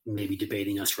of maybe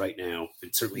debating us right now.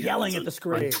 It certainly yelling at the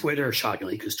screen on Twitter,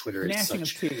 shockingly, because Twitter is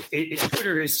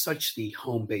Twitter is such the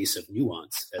home base of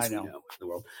nuance, as we know in the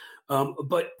world.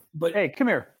 But hey, come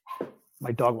here.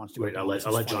 My dog wants to. Wait, I'll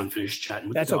let John finish chatting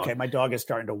with That's the dog. Okay. My dog is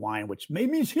starting to whine, which may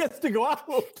mean she has to go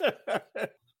out.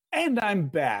 And I'm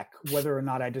back. Whether or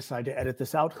not I decide to edit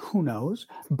this out, who knows?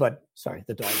 But sorry,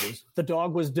 the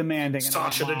dog was demanding.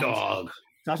 Sasha the dog.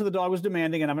 Sasha the dog was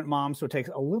demanding, and I'm at Mom's, so it takes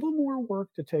a little more work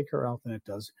to take her out than it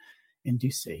does in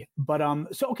DC. But we're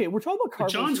talking about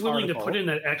Carver's John's willing article. to put in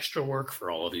that extra work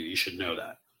for all of you. You should know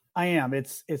that. I am.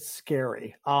 It's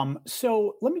scary.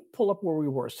 So let me pull up where we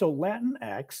were. So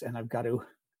Latinx, and I've got to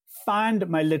find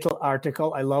my little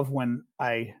article. I love when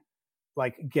I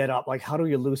get up, how do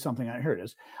you lose something? Here it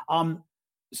is.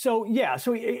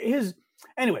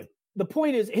 Anyway,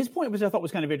 his point was, I thought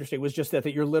was kind of interesting, was just that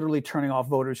you're literally turning off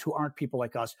voters who aren't people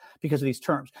like us because of these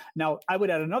terms. Now, I would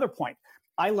add another point.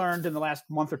 I learned in the last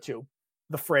month or two,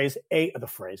 the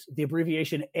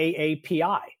abbreviation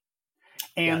AAPI.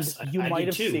 And yes, you might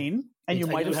have seen, and you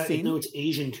might have seen. No, it's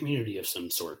Asian community of some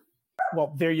sort.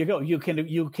 Well, there you go. You can't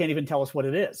even tell us what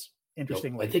it is.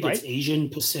 Interestingly, I think it's Asian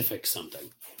Pacific something.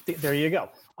 There you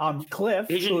go. Cliff,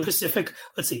 Asian Pacific.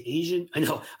 Let's see, Asian. I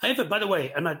know. I have by the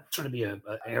way, I'm not trying to be a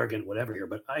arrogant whatever here,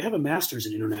 but I have a master's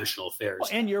in international affairs.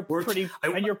 And you're pretty. I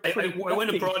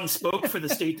went abroad and spoke for the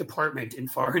State Department in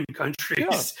foreign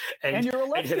countries, and you're a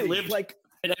lefty.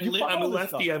 I'm a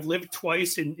lefty. I've lived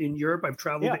twice in Europe. I've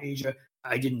traveled to Asia.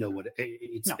 I didn't know what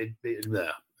it's. No.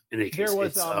 In any case,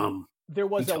 there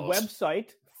was a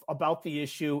website about the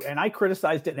issue, and I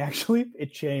criticized it, and actually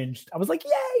it changed. I was like,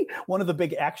 yay! One of the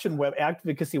big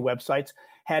advocacy websites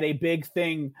had a big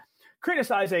thing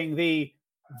criticizing the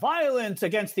violence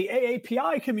against the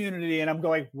AAPI community, and I'm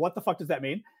going, what the fuck does that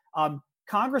mean?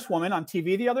 Congresswoman on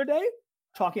TV the other day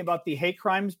talking about the hate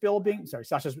crimes bill being. Sorry,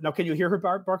 Sasha's. Now, can you hear her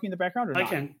barking in the background or not? I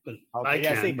can. But okay, I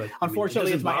can. See, but,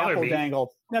 unfortunately, it's my Apple me.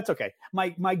 dangle. That's okay.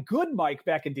 My good mic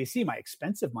back in DC, my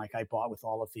expensive mic I bought with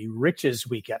all of the riches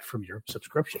we get from your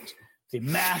subscriptions. The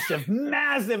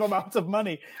massive amounts of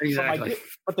money. Exactly.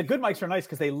 But the good mics are nice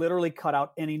because they literally cut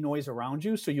out any noise around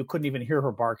you, so you couldn't even hear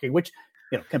her barking, which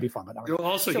can be fun. But you'll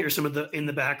also hear some of in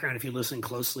the background, if you listen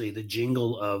closely, the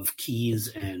jingle of keys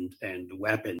and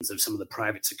weapons of some of the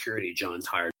private security John's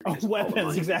hired.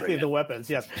 Weapons, exactly, the weapons.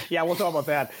 Yes, yeah, we'll talk about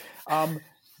that.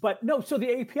 But no, so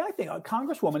the API thing, a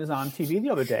Congresswoman is on TV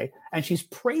the other day, and she's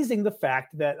praising the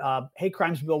fact that hate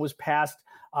crimes bill was passed.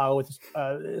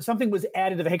 Something was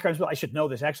added to the hate crimes bill. I should know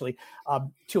this actually,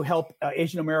 to help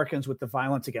Asian Americans with the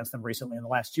violence against them recently in the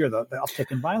last year, the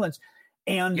uptick in violence.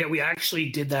 And yeah, we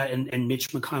actually did that. And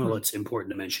Mitch McConnell, it's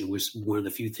important to mention, was one of the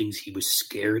few things he was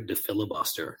scared to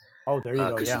filibuster. Oh, there you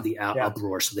go. Because of the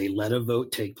uproar. So they let a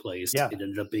vote take place. Yeah. It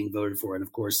ended up being voted for. And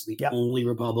of course, the only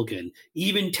Republican,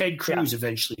 even Ted Cruz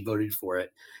eventually voted for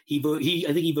it. I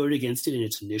think he voted against it in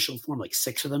its initial form, like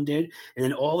 6 of them did. And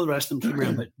then all the rest of them came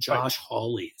around, but Josh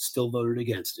Hawley still voted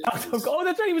against it. Oh,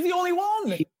 that's right. He was the only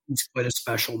one. He's quite a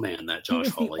special man, that Josh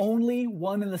Hawley. He was the only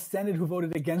one in the Senate who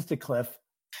voted against it, Cliff.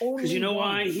 Because you know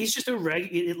why? He's just kind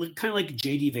of like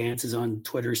J.D. Vance is on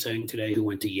Twitter saying today, who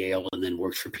went to Yale and then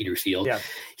works for Peter Thiel. Yeah.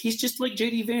 He's just like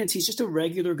J.D. Vance. He's just a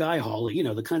regular guy, Hawley,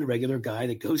 the kind of regular guy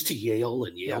that goes to Yale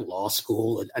and Yale Law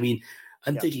School. And I mean,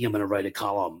 I'm thinking I'm going to write a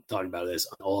column talking about this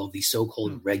on all of these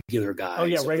so-called regular guys. Oh,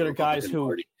 yeah, regular guys who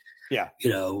Party. Yeah.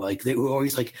 Like they were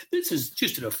always like, this is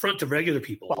just an affront to regular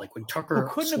people. Well, like when Tucker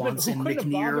Swanson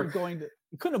McNear,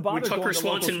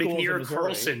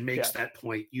 Carlson makes that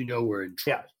point, we're in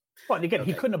trouble. Yeah. But again,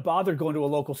 he couldn't have bothered going to a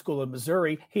local school in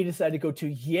Missouri. He decided to go to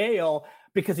Yale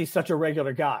because he's such a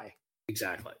regular guy.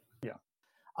 Exactly. Yeah.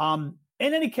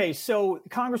 In any case, so the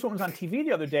Congresswoman was on TV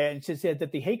the other day and she said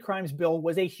that the hate crimes bill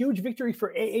was a huge victory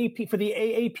for the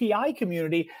AAPI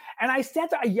community. And I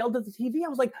yelled at the TV. I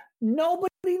was like, nobody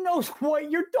knows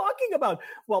what you're talking about.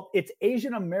 Well, it's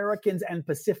Asian Americans and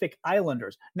Pacific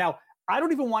Islanders. Now, I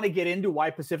don't even want to get into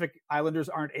why Pacific Islanders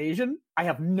aren't Asian. I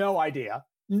have no idea.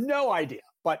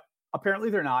 But apparently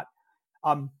they're not.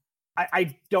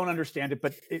 I don't understand it,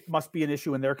 but it must be an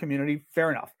issue in their community.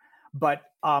 Fair enough. But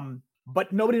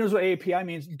nobody knows what AAPI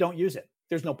means. Don't use it.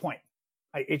 There's no point.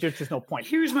 There's just no point.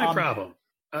 Here's my problem.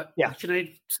 Can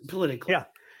I politically? Yeah.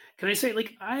 Can I say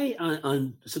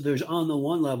so there's on the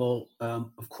one level,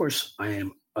 of course I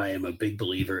am a big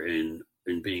believer in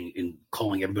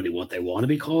calling everybody what they want to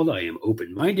be called. I am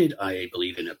open-minded. I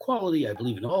believe in equality. I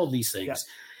believe in all of these things.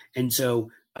 Yeah. And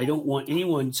so I don't want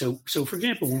anyone. So for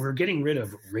example, when we're getting rid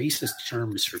of racist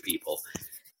terms for people,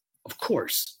 of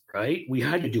course, right? We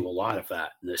had to do a lot of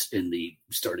that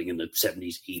starting in the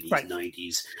 70s, 80s, right.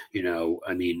 90s.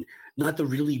 I mean, not the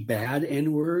really bad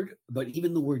N word, but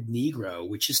even the word Negro,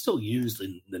 which is still used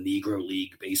in the Negro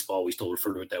League baseball. We still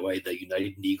refer to it that way. The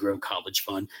United Negro College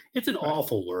Fund. It's an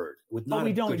awful word with not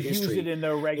a good history. We don't use it in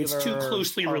the regular. It's too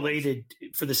closely related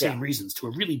for the same reasons to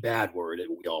a really bad word,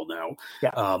 and we all know.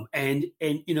 Yeah. And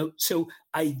so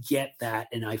I get that,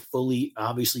 and I fully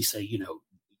obviously say,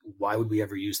 why would we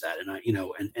ever use that? And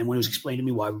and when it was explained to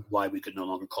me why we could no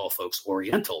longer call folks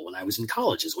Oriental when I was in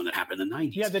college is when it happened in the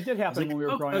 90s. Yeah, that did happen when we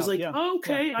were growing up. I was like,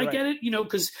 okay, I get it,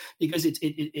 because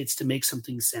it's to make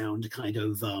something sound kind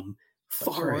of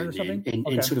foreign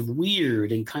and sort of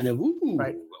weird and kind of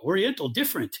Oriental,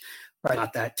 different. Right.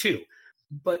 Got that too.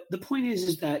 But the point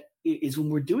is that when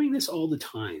we're doing this all the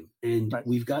time, and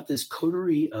we've got this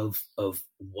coterie of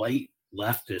white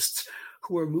leftists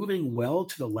who are moving well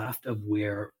to the left of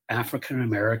where African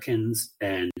Americans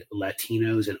and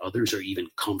Latinos and others are even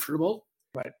comfortable,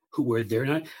 right? They're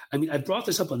not. I mean, I've brought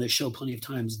this up on this show plenty of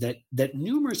times that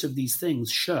numerous of these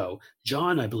things show.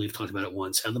 John, I believe, talked about it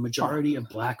once, how the majority of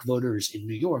Black voters in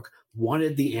New York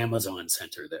wanted the Amazon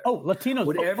Center there. Oh,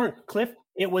 Latinos, Cliff,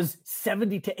 it was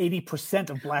 70 to 80%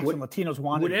 of Blacks and Latinos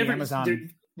wanted the Amazon.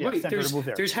 Right.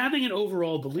 There's having an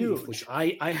overall belief, which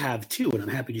I have too, and I'm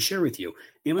happy to share with you.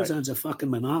 Amazon's a fucking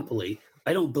monopoly.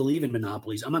 I don't believe in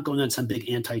monopolies. I'm not going on some big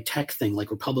anti-tech thing like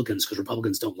Republicans, because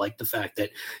Republicans don't like the fact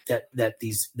that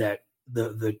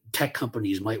the tech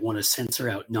companies might want to censor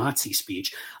out Nazi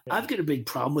speech. Yeah. I've got a big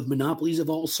problem with monopolies of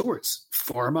all sorts.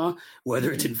 Pharma,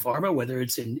 whether it's in pharma, whether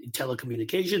it's in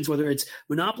telecommunications,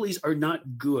 monopolies are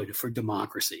not good for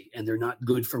democracy, and they're not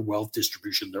good for wealth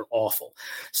distribution. They're awful.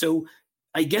 So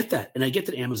I get that, and I get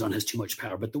that Amazon has too much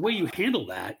power, but the way you handle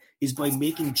that is by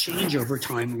making change over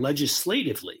time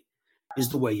legislatively is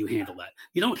the way you handle that.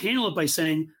 You don't handle it by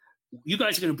saying, you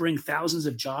guys are going to bring thousands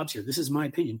of jobs here. This is my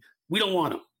opinion. We don't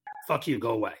want them. Fuck you, go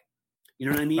away. You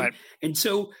know what I mean? Right. And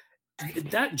so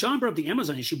that John brought up the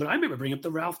Amazon issue, but I remember bringing up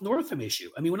the Ralph Northam issue.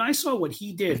 I mean, when I saw what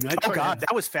he did, and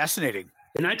that was fascinating.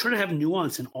 And I try to have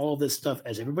nuance in all this stuff,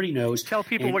 as everybody knows. Tell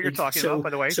people what you're talking about, by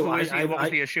the way. So what was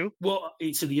the issue? Well,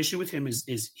 so the issue with him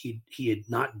is he had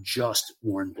not just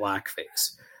worn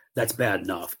blackface. That's bad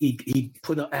enough. He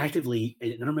put actively.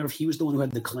 I don't remember if he was the one who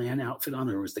had the Klan outfit on,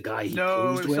 or was the guy he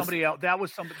posed with. Somebody else. That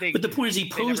was somebody. But the point is, he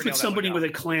posed with somebody with a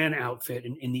Klan outfit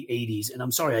in the '80s. And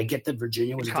I'm sorry, I get that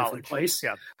Virginia was a different place.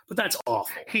 Yeah, but that's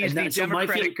awful. He's the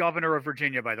Democratic governor of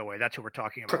Virginia, by the way. That's who we're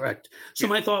talking about. Correct. So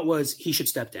my thought was he should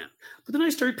step down. But then I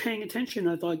started paying attention.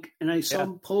 I saw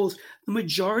polls. The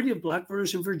majority of black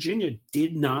voters in Virginia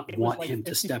did not want him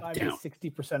to step down.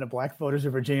 60% of black voters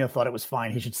in Virginia thought it was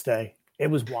fine. He should stay. It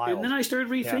was wild. And then I started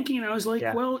rethinking, and I was like,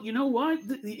 well, you know what?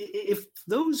 If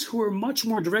those who are much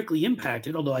more directly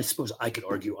impacted, although I suppose I could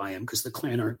argue I am, because the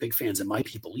Klan aren't big fans of my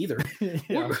people either,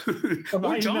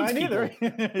 or John's people,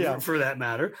 for that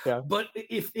matter. Yeah. But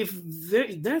if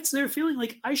that's their feeling,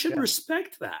 like, I should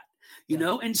respect that, you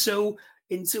know? And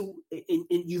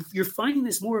you're finding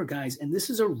this more, guys, and this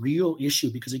is a real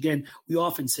issue because, again, we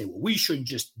often say, well, we shouldn't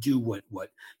just do what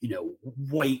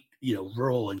white,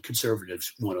 rural and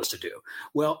conservatives want us to do.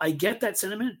 Well, I get that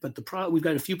sentiment, but we've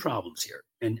got a few problems here,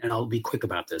 and I'll be quick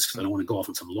about this because I don't want to go off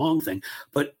on some long thing.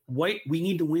 But we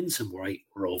need to win some white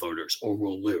rural voters, or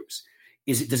we'll lose.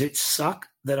 Does it suck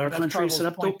that our country is set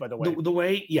up the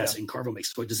way? Yes, and Carville makes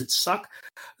the point. Does it suck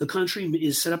the country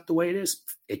is set up the way it is?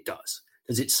 It does.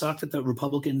 Does it suck that the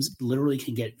Republicans literally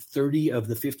can get 30 of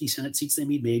the 50 Senate seats they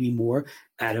need, maybe more,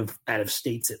 out of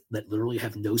states that literally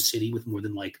have no city with more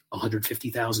than like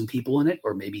 150,000 people in it,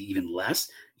 or maybe even less?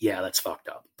 Yeah, that's fucked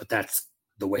up. But that's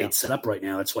the way it's set up right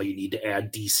now. That's why you need to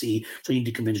add D.C. So you need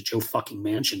to convince Joe fucking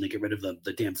Manchin to get rid of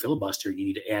the damn filibuster. You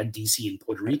need to add D.C. and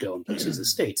Puerto Rico and pieces of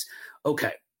states.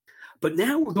 Okay. But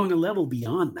now we're going a level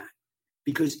beyond that.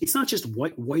 Because it's not just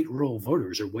white rural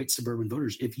voters or white suburban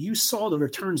voters. If you saw the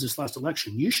returns this last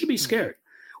election, you should be scared.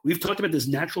 We've talked about this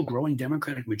natural growing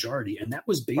Democratic majority, and that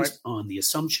was based on the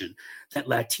assumption that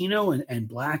Latino and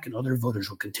Black and other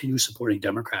voters will continue supporting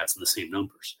Democrats in the same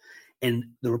numbers. And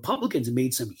the Republicans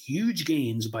made some huge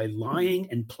gains by lying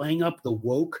and playing up the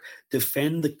woke,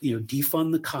 defund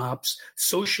the cops,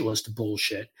 socialist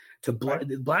bullshit. To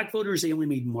black voters, they only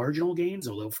made marginal gains,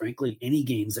 although, frankly, any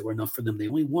gains that were enough for them. They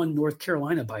only won North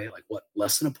Carolina by,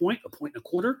 less than a point and a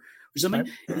quarter or something.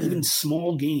 Right. Even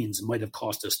small gains might have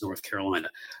cost us North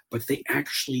Carolina. But they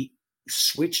actually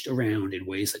switched around in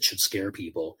ways that should scare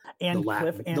people. And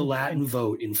the Latin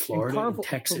vote in Florida and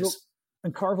Texas.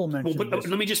 And Carville mentioned but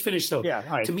let me just finish, though.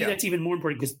 To me, that's even more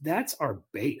important because that's our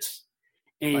base.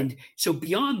 And so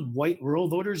beyond white rural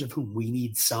voters, of whom we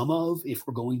need some of if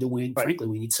we're going to win, frankly,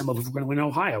 we need some of if we're going to win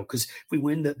Ohio, because if we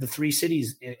win the three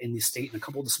cities in the state and a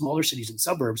couple of the smaller cities and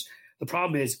suburbs, the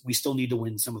problem is we still need to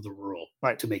win some of the rural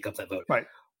to make up that vote. Right.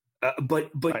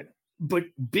 But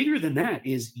bigger than that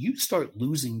is you start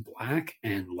losing Black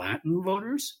and Latin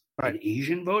voters and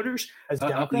Asian voters. As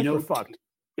Democrats, we're fucked.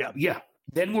 Yeah.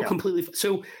 Then we're completely –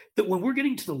 so that when we're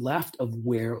getting to the left of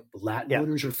where Latin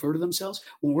voters refer to themselves,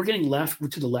 when we're getting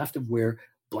to the left of where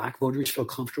Black voters feel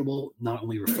comfortable not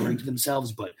only referring to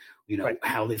themselves, but,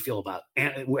 how they feel about –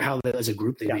 how as a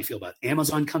group they may feel about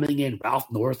Amazon coming in, Ralph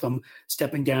Northam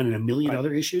stepping down, and a million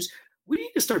other issues, we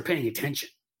need to start paying attention.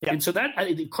 Yeah. And so that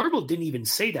Carville didn't even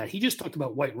say that. He just talked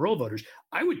about white rural voters.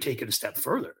 I would take it a step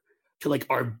further to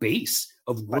our base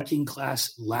of working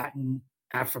class Latin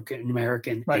African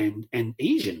American and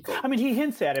Asian folks. I mean, he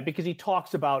hints at it because he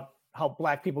talks about how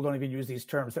Black people don't even use these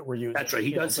terms that we're using. That's right.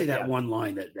 He does say that one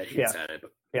line that hints at it.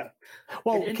 But,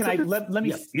 Well, let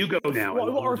me? You go now.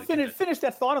 Or finish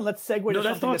that thought and let's segue to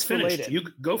something that's finished. related. You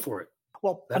go for it.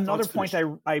 Well, another point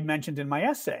I mentioned in my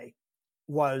essay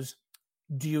was,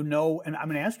 do you know? And I'm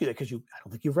going to ask you that because I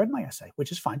don't think you've read my essay,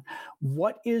 which is fine.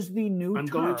 What is the new? I'm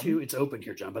going to. It's open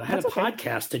here, John. But I had a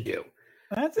podcast to do.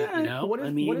 That's it. What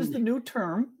is the new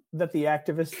term that the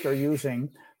activists are using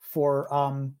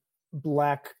for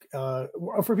Black,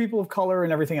 for people of color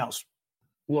and everything else?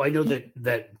 Well, I know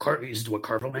that is what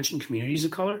Carville mentioned, communities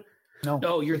of color.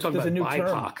 No, you're talking about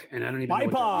BIPOC, and I don't even know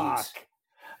what that means.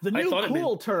 The new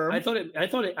cool term.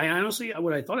 I honestly,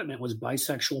 what I thought it meant was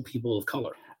bisexual people of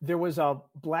color. There was a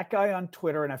Black guy on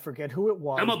Twitter, and I forget who it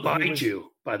was. I'm a bi-Jew,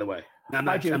 by the way. I'm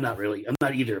not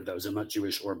either of those. I'm not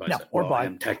Jewish or bisexual. I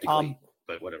am technically.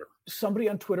 But whatever. Somebody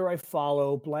on Twitter I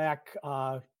follow, Black,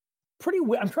 I'm trying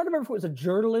to remember if it was a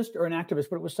journalist or an activist,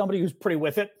 but it was somebody who's pretty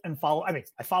with it and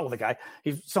I follow the guy.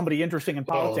 He's somebody interesting in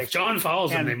politics. If John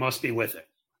follows him, they must be with it.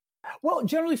 Well,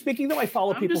 generally speaking, though, I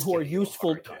follow people who are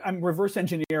useful. I'm reverse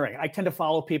engineering. I tend to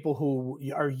follow people who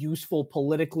are useful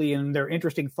politically and their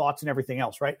interesting thoughts and everything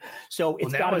else, right? So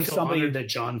it's got to be somebody that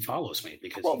John follows me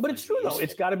because. Well, but it's true though.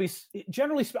 It's got to be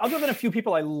generally, other than a few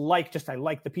people I like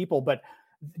the people, but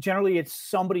generally it's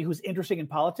somebody who's interesting in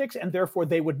politics, and therefore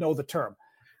they would know the term.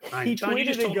 John, you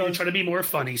just told me to try to be more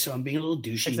funny, so I'm being a little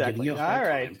douchey. Exactly. And giving you a hard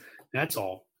time. That's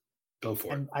all. Go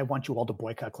for it. I want you all to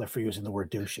boycott Cliff for using the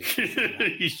word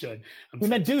douchey. You should. He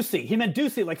meant Ducey. He meant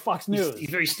Ducey like Fox News.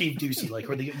 He's very Steve Ducey, like,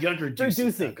 or the younger Ducey.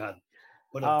 Ducey. Oh, God.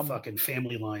 What a fucking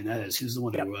family line that is. Who's the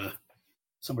one who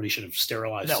somebody should have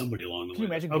sterilized somebody along the way? Can you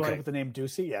imagine growing up with the name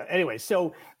Ducey? Yeah. Anyway,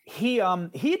 so he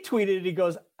tweeted, he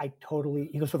goes, for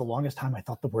the longest time, I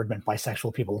thought the word meant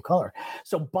bisexual people of color.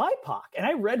 So BIPOC, and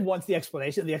I read once the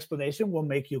explanation will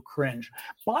make you cringe.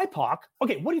 BIPOC,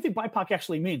 okay, what do you think BIPOC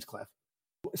actually means, Cliff?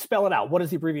 Spell it out. What does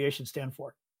the abbreviation stand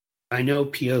for? I know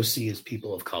POC is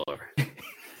people of color.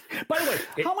 By the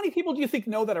way, how many people do you think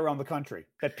know that around the country,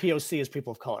 that POC is people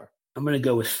of color? I'm going to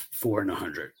go with 4 in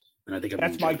 100. And I think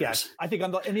that's my guess. I think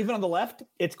even on the left,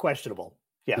 it's questionable.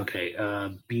 Yeah. Okay.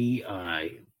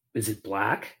 BI. Is it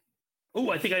black? Oh,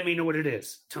 I think I may know what it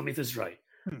is. Tell me if this is right.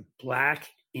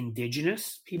 Black,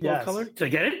 indigenous people of color. Did I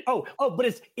get it? Oh,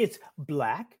 but it's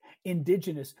black,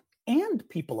 indigenous, and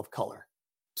people of color.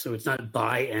 So it's not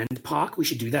bi and POC? We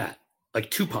should do that.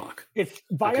 Like Tupac. It's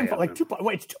bi and POC. Like Tupac.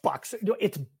 Wait, it's Tupac. So,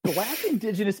 it's black,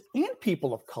 indigenous, and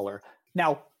people of color.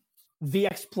 Now, the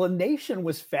explanation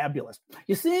was fabulous.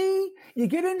 You see, you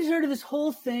get into sort of this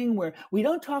whole thing where we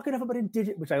don't talk enough about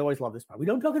indigenous, which I always love this part. We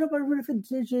don't talk enough about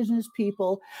indigenous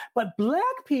people, but black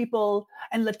people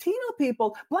and Latino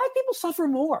people, black people suffer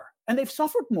more. And they've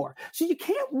suffered more. So you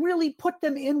can't really put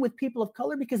them in with people of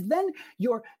color because then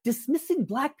you're dismissing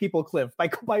black people, Cliff,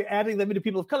 by adding them into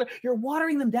people of color. You're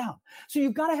watering them down. So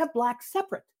you've got to have black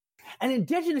separate. And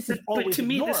indigenous is always But to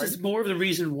me, ignored. this is more of the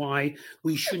reason why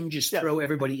we shouldn't just throw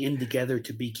everybody in together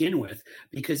to begin with,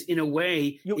 because in a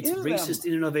way, it's racist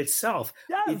in and of itself.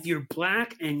 Yes. If you're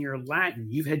black and you're Latin,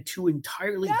 you've had two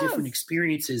entirely different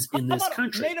experiences in this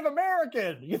country. Native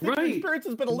American. You think the experience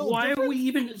has been a little different? Why are we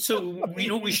even, so you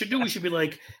know what we should do? We should be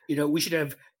like, we should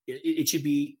have, it should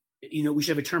be, we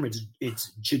should have a term.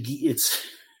 It's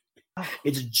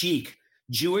Jeek.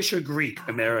 Jewish or Greek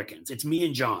Americans. It's me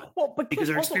and John. Well, but because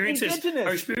our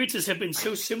experiences have been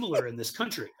so similar in this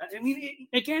country. I mean,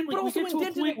 again, like we get to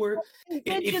a point where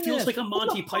it feels like a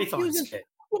Monty Python skit.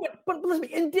 But listen,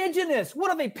 indigenous. What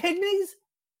are they, pygmies?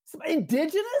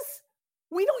 Indigenous?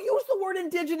 We don't use the word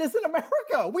indigenous in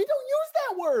America. We don't use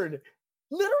that word.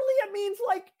 Literally, it means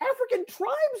like African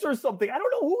tribes or something. I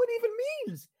don't know who it even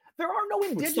means. There are no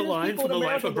indigenous people in America. The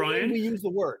Life of Brian? We use the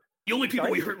word. The only people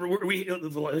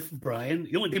the life of Brian.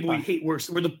 The only people we hate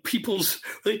worse were the people's,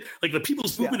 like the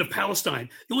People's Movement of Palestine.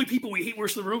 The only people we hate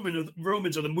worse than the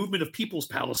Romans are the Movement of People's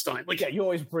Palestine. Like, you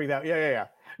always bring that. Yeah.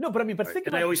 No, but I mean, think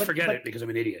about it. I always forget it because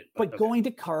I'm an idiot. But going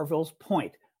to Carville's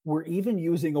point, we're even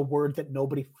using a word that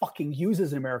nobody fucking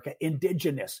uses in America: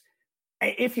 indigenous.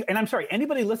 And I'm sorry,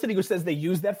 anybody listening who says they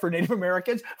use that for Native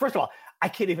Americans, first of all, I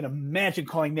can't even imagine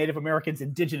calling Native Americans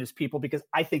indigenous people because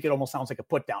I think it almost sounds like a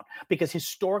put down. Because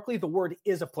historically, the word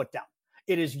is a put down.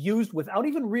 It is used without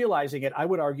even realizing it. I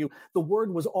would argue the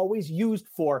word was always used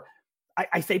for,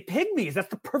 I say pygmies. That's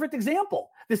the perfect example.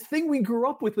 This thing we grew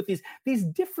up with these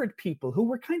different people who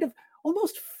were kind of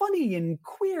almost funny and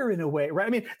queer in a way, right?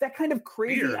 I mean, that kind of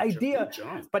crazy idea.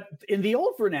 But in the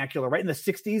old vernacular, right, in the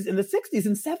 60s and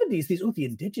 70s, the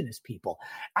indigenous people.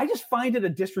 I just find it a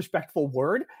disrespectful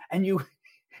word. And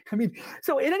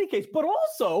so in any case, but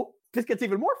also, this gets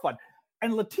even more fun.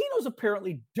 And Latinos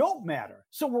apparently don't matter.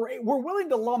 So we're willing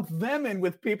to lump them in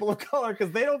with people of color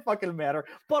because they don't fucking matter.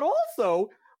 But also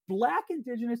black,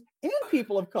 indigenous, and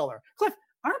people of color. Cliff,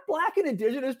 aren't black and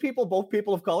indigenous people both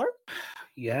people of color?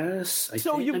 Yes.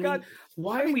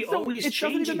 Why are we always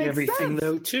changing everything,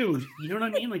 though, too? You know what I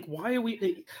mean? Like, why are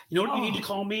we? You know what you need to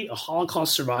call me? A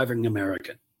Holocaust surviving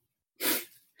American.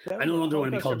 I no longer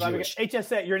want to be called Jewish.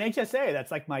 HSA. You're an HSA. That's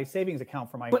like my savings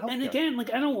account for my healthcare. And again,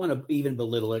 like, I don't want to even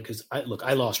belittle it because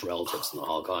I lost relatives in the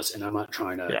Holocaust, and I'm not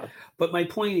trying to. Yeah. But my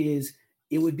point is,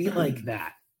 it would be like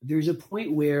that. There's a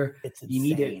point where you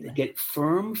need to get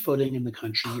firm footing in the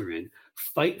country you're in,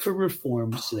 Fight for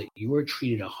reform so that you are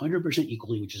treated 100%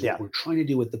 equally, which is what we're trying to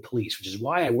do with the police, which is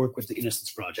why I work with the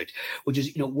Innocence Project, which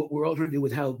is, what we're all trying to do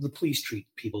with how the police treat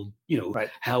people,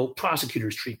 how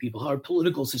prosecutors treat people, how our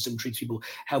political system treats people,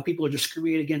 how people are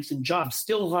discriminated against in jobs.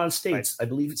 Still a lot of states, I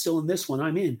believe it's still in this one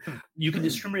I'm in, you can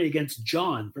discriminate against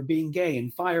John for being gay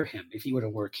and fire him if he were to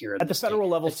work here. At the federal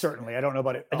level, certainly. I don't know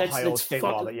about it. Ohio state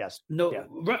law, but yes. No,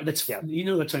 right. That's what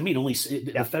I mean. Only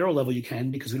the federal level you can,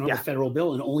 because we don't have a federal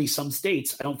bill, and only some states,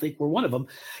 I don't think we're one of them.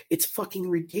 It's fucking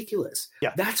ridiculous.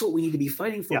 Yeah. That's what we need to be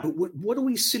fighting for. Yeah. But what are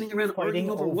we sitting around arguing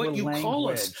over what you call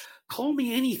us? Call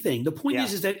me anything. The point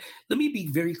is that, let me be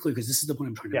very clear, because this is the point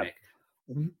I'm trying to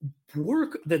make.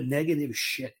 Work the negative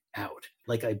shit out.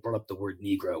 Like I brought up the word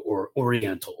Negro or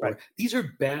Oriental. Or these are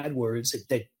bad words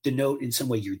that denote in some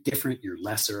way you're different, you're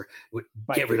lesser.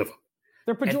 Get rid of them.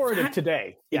 They're pejorative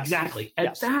today. Yes. Exactly.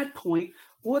 At that point,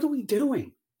 what are we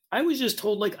doing? I was just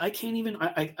told, I can't even,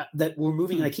 that we're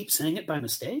moving, and I keep saying it by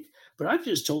mistake, but I've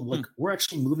just told, we're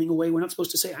actually moving away. We're not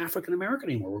supposed to say African American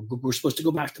anymore. We're supposed to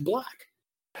go back to black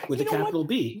with a capital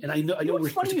B. And I know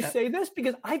it's funny you say this,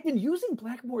 because I've been using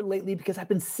black more lately because I've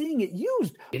been seeing it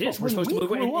used. It is. We're supposed to move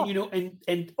away.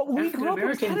 But when we grew up, it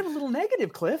was kind of a little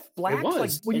negative, Cliff. Blacks,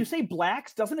 like when you say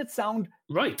blacks, doesn't it sound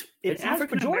right? It sounds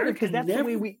pejorative, because that's the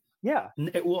way we. Yeah.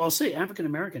 Well, I'll say African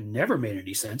American never made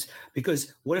any sense,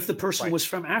 because what if the person was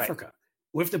from Africa? Right.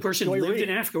 What if the person lived in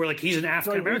Africa? We're like, he's an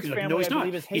African American. Like, no, he's not.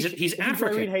 He's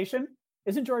African. Joy Reid Haitian?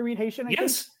 Isn't Joy Reid Haitian? I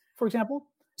think, for example.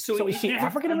 So is she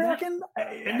African American?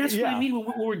 And that's what I mean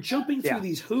when we're jumping through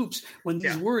these hoops, when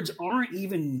these words aren't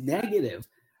even negative.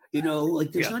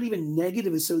 There's not even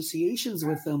negative associations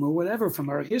with them or whatever from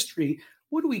our history.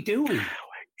 What are we doing?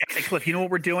 Hey, Cliff, you know what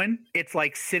we're doing? It's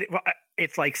like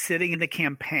sitting in the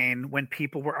campaign when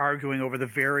people were arguing over the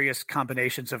various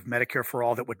combinations of Medicare for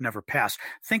all that would never pass.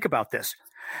 Think about this.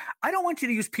 I don't want you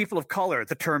to use people of color,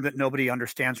 the term that nobody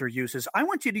understands or uses. I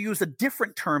want you to use a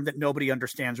different term that nobody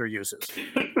understands or uses.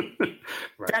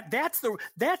 Right. That's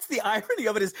the irony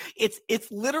of it. Is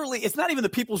it's literally, it's not even the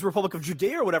People's Republic of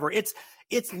Judea or whatever. It's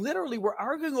literally, we're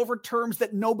arguing over terms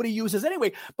that nobody uses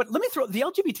anyway. But let me throw the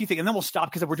LGBT thing, and then we'll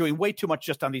stop, because we're doing way too much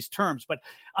just on these terms. But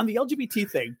on the LGBT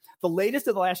thing, the latest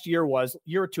of the last year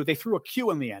or two, they threw a Q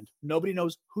in the end. Nobody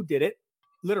knows who did it.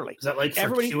 Literally, is that like for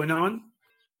QAnon?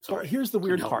 Sorry, well, here's the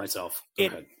weird part.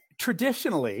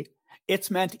 Traditionally, it's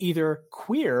meant either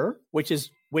queer, which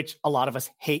a lot of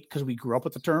us hate because we grew up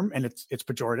with the term and it's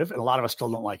pejorative, and a lot of us still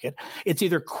don't like it. It's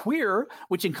either queer,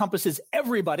 which encompasses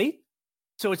everybody.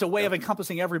 So it's a way of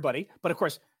encompassing everybody. But of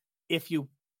course, if you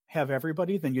have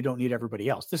everybody, then you don't need everybody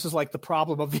else. This is like the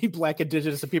problem of the Black,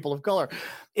 Indigenous, and people of color.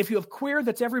 If you have queer,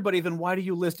 that's everybody, then why do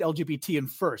you list LGBT in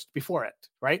first before it,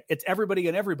 right? It's everybody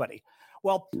and everybody.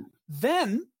 Well,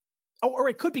 then, or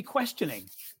it could be questioning.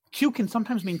 Q can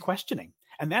sometimes mean questioning.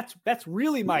 And that's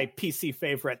really my PC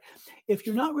favorite. If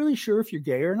you're not really sure if you're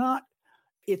gay or not,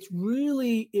 it's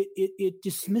really, it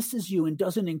dismisses you and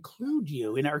doesn't include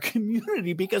you in our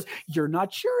community because you're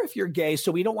not sure if you're gay.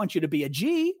 So we don't want you to be a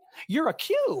G. You're a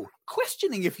Q,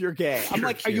 questioning if you're gay. I'm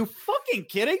like, are you fucking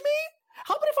kidding me?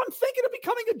 How about if I'm thinking of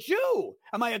becoming a Jew?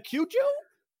 Am I a Q Jew?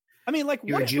 I mean, like,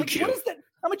 what is that?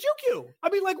 I'm a Jew Q. I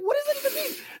mean, like, what does that even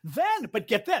mean? Then, but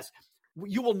get this.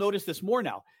 You will notice this more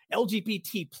now.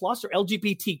 LGBT plus or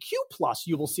LGBTQ plus,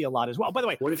 you will see a lot as well. By the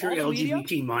way, what if you're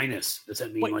LGBT minus? Does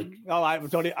that mean like? Oh, I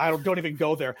don't even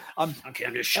go there. Okay,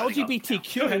 I'm just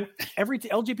LGBTQ.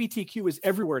 LGBTQ is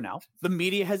everywhere now. The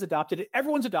media has adopted it.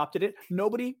 Everyone's adopted it.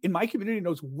 Nobody in my community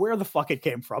knows where the fuck it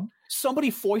came from. Somebody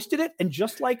foisted it, and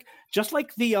just like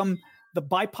the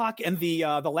BIPOC and the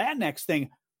Latinx thing.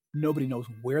 Nobody knows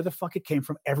where the fuck it came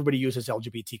from. Everybody uses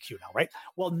LGBTQ now, right?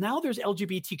 Well, now there's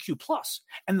LGBTQ plus.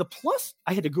 And the plus,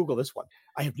 I had to Google this one.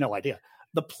 I have no idea.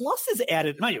 The plus is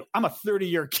added. Mind you, I'm a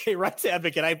 30-year gay rights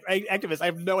advocate. Activist. I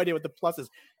have no idea what the plus is.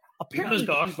 Apparently, those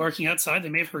dogs barking outside, they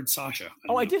may have heard Sasha.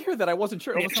 I did hear that. I wasn't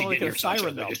sure. It was like a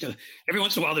siren, though. Every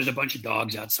once in a while, there's a bunch of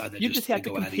dogs outside that you just have to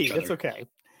compete. It's okay.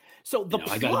 So the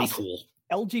plus, I gotta be cool.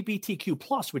 LGBTQ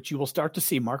plus, which you will start to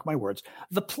see, mark my words,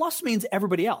 the plus means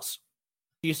everybody else.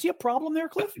 Do you see a problem there,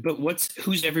 Cliff? But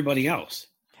who's everybody else?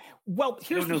 Well,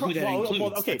 here's I don't know who that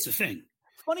includes. Okay. That's the thing.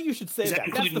 Funny you should say that.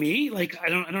 Does that include me? Like, I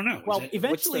don't know. Well,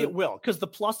 eventually it will, because the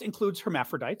plus includes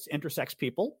hermaphrodites, intersex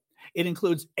people. It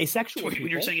includes asexual people.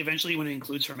 When you're saying eventually when it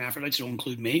includes hermaphrodites, it'll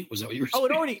include me? Was that what you were saying? Oh,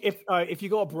 it already, if you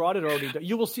go abroad, it already does.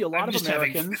 You will see a lot of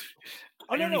Americans.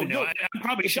 I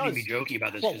probably shouldn't be joking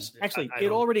about this. Well, actually,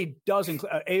 it already does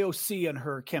include AOC, and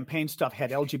her campaign stuff had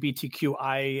LGBTQ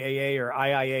IAA or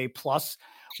IIA plus,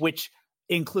 which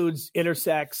includes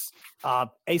intersex,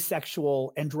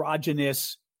 asexual,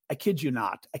 androgynous, I kid you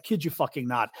not. I kid you fucking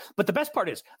not. But the best part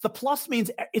is the plus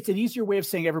means it's an easier way of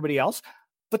saying everybody else,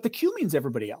 but the Q means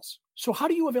everybody else. So how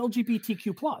do you have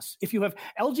LGBTQ plus if you have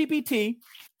LGBT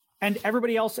and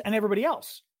everybody else and everybody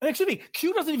else? And excuse me,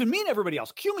 Q doesn't even mean everybody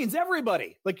else. Q means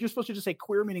everybody. Like you're supposed to just say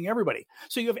queer meaning everybody.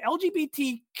 So you have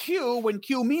LGBTQ when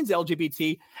Q means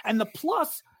LGBT, and the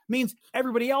plus means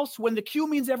everybody else when the Q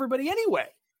means everybody anyway.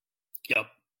 Yep.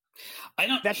 I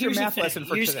don't. That's your math lesson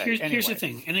for today. Here's the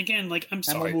thing. And again, like, I'm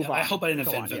sorry. I hope I didn't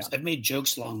offend folks. I've made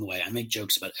jokes along the way. I make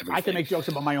jokes about everything. I can make jokes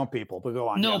about my own people, but go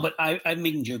on. No, but I'm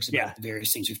making jokes about the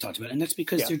various things we've talked about. And that's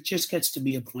because there just gets to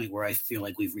be a point where I feel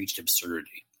like we've reached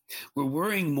absurdity. We're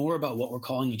worrying more about what we're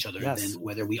calling each other than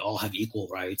whether we all have equal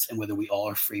rights and whether we all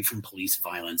are free from police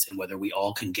violence and whether we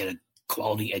all can get a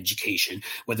quality education,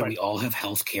 whether we all have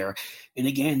health care. And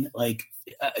again, like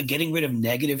getting rid of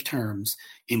negative terms,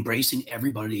 embracing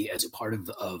everybody as a part of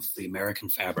the American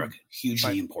fabric,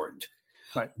 hugely important.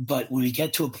 Right. But when we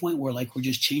get to a point where like we're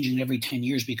just changing every 10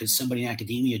 years because somebody in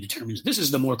academia determines this is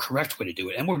the more correct way to do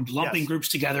it, and we're lumping groups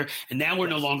together, and now we're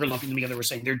no longer lumping them together. We're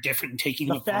saying they're different and taking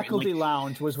them apart. The faculty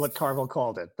lounge was what Carville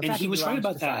called it. And he was right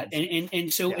about that.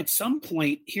 And so at some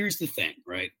point, here's the thing,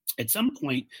 right? At some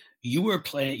point, you were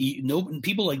playing.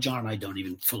 People like John and I don't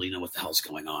even fully know what the hell's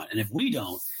going on, and if we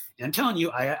don't, and I'm telling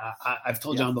you, I've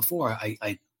told John before,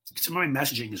 some of my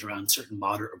messaging is around certain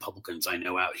moderate Republicans I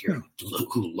know out here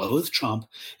who loathe Trump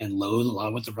and loathe a lot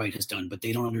of what the right has done, but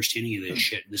they don't understand any of this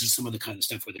shit. This is some of the kind of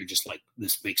stuff where they're just like,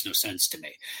 this makes no sense to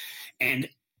me. And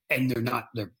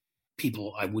they're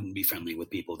people, I wouldn't be friendly with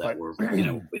people that were,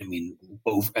 I'm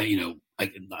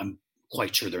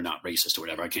quite sure they're not racist or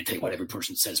whatever. I can't take what every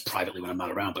person says privately when I'm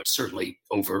not around, but certainly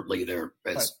overtly they're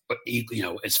as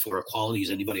for equality as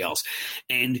anybody else.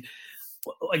 And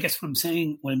I guess what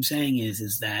I'm saying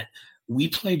is that we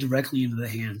play directly into the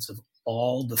hands of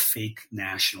all the fake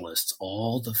nationalists,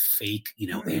 all the fake,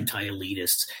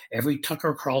 anti-elitists, every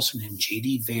Tucker Carlson and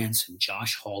J.D. Vance and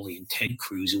Josh Hawley and Ted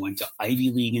Cruz who went to Ivy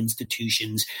League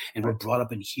institutions and were brought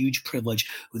up in huge privilege,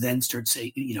 who then start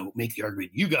saying, make the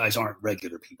argument, you guys aren't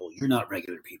regular people. You're not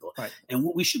regular people. Right. And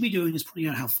what we should be doing is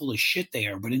pointing out how full of shit they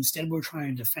are. But instead we're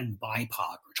trying to defend BIPOC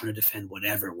or trying to defend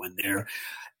whatever when they're,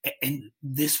 and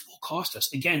this will cost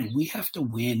us. Again, we have to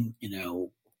win,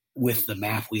 with the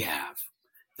map we have.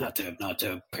 Not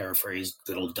to paraphrase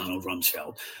good old Donald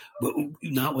Rumsfeld, but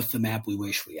not with the map we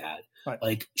wish we had. Right.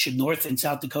 Like, should North and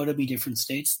South Dakota be different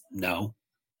states? No.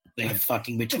 They have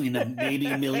fucking between them maybe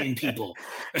 1 million people.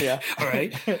 Yeah. All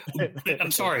right. I'm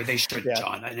sorry, they should,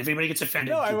 John. And if anybody gets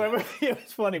offended,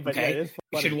 it's funny, but okay? It is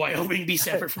funny. Should Wyoming be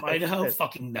separate from Idaho?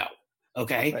 Fucking no.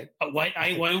 Okay.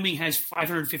 Right. Wyoming has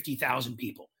 550,000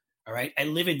 people. All right. I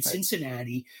live in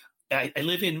Cincinnati. I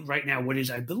live in right now what is,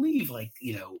 I believe, like,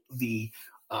 the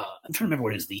I'm trying to remember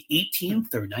what it is, the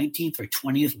 18th or 19th or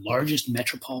 20th largest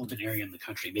metropolitan area in the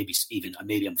country. Maybe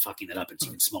I'm fucking that up. It's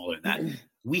even smaller than that.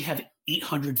 We have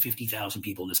 850,000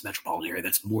 people in this metropolitan area.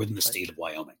 That's more than the state of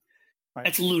Wyoming. Right.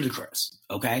 That's ludicrous.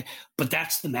 Okay. But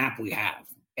that's the map we have.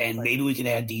 And maybe we can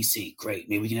add DC. Great.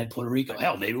 Maybe we can add Puerto Rico.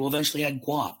 Hell, maybe we'll eventually add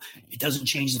Guam. It doesn't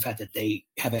change the fact that they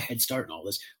have a head start in all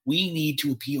this. We need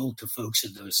to appeal to folks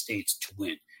in those states to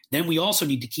win. Then we also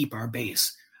need to keep our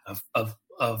base of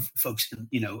folks, of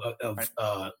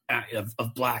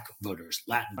Black voters,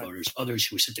 Latin voters, others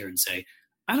who sit there and say,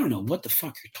 I don't know what the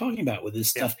fuck you're talking about with this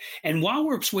stuff. And while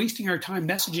we're wasting our time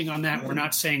messaging on that, we're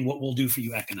not saying what we'll do for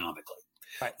you economically.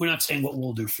 Right. We're not saying what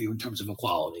we'll do for you in terms of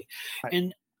equality. Right.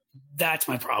 And that's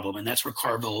my problem. And that's where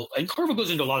Carville goes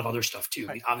into a lot of other stuff too.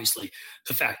 I mean, obviously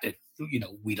the fact that,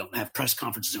 we don't have press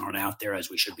conferences aren't out there as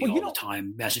we should be all the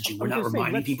time messaging. We're not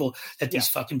reminding people that these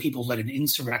fucking people led an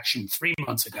insurrection 3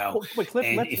 months ago. Wait,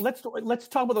 Cliff, let's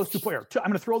talk about those 2 points. I'm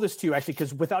going to throw this to you actually,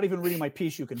 because without even reading my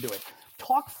piece, you can do it.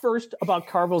 Talk first about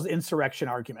Carville's insurrection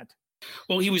argument.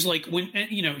 Well, he was like, when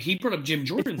he brought up Jim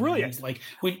Jordan. It's brilliant. Like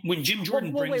when Jim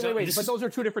Jordan brings up. But those are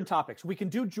 2 different topics. We can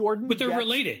do Jordan, but they're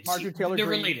related. Marjorie Taylor Greene. They're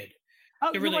related.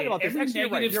 You're right about this. Every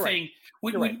negative thing.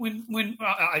 When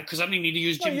because I don't even need to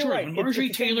use Jim Jordan. Right. When Marjorie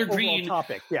Taylor Greene,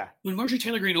 when Marjorie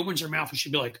Taylor Greene opens her mouth, it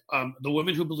should be like, the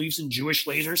woman who believes in Jewish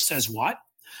lasers says what?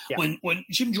 Yeah. When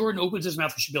Jim Jordan opens his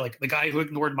mouth, it should be like the guy who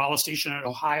ignored molestation at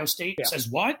Ohio State says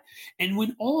what? And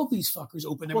when all of these fuckers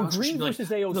open their mouths, Green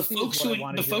versus like,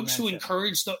 AOC the folks who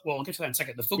encouraged I'll get to that in a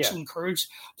second. The folks who encouraged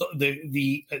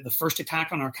the first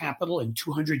attack on our Capitol in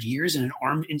 200 years in an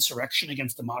armed insurrection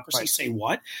against democracy say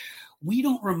what? we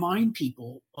don't remind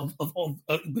people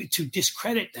to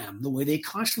discredit them the way they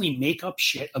constantly make up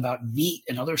shit about meat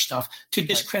and other stuff to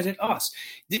discredit us.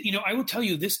 I will tell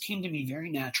you, this came to me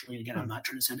very naturally. Again, I'm not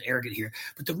trying to sound arrogant here,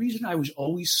 but the reason I was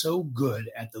always so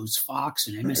good at those Fox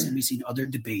and MSNBC and other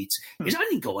debates is I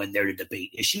didn't go in there to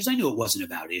debate issues. I knew it wasn't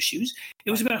about issues.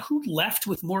 It was about who left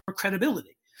with more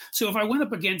credibility. So if I went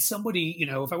up against somebody,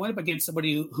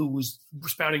 who was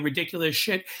spouting ridiculous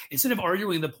shit, instead of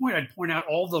arguing the point, I'd point out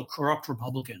all the corrupt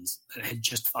Republicans that had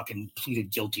just fucking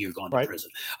pleaded guilty or gone to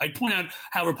prison. I'd point out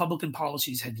how Republican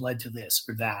policies had led to this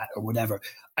or that or whatever.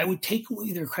 I would take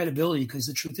away their credibility, because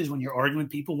the truth is, when you're arguing with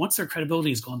people, once their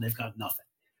credibility is gone, they've got nothing.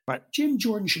 Right. Jim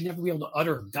Jordan should never be able to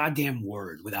utter a goddamn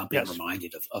word without being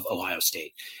reminded of Ohio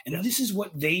State. And this is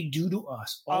what they do to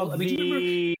us.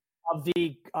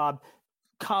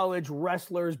 College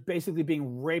wrestlers basically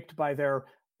being raped by their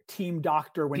team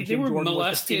doctor when they were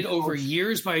molested over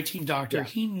years by a team doctor. Yeah.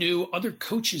 He knew. Other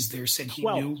coaches there said he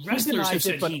knew. Wrestlers have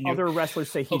said he knew. Other wrestlers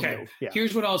say he knew. Yeah.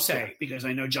 Here's what I'll say, because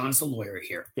I know John's the lawyer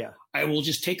here. Yeah. I will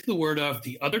just take the word of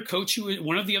the other coach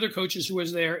one of the other coaches who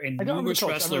was there, and numerous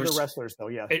wrestlers. I know the wrestlers, though.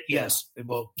 Yeah. Yes.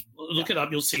 Well, look it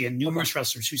up. You'll see. And numerous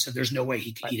wrestlers who said there's no way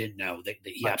he didn't know that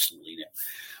he absolutely knew.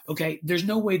 Okay, there's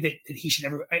no way that he should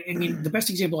ever. I mean, the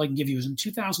best example I can give you is in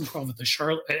 2012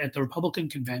 at the Republican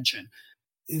convention.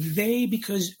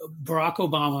 Because Barack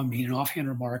Obama made an offhand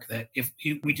remark that if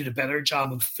we did a better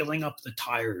job of filling up the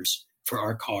tires for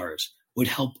our cars, would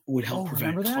help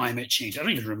prevent climate change. I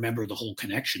don't even remember the whole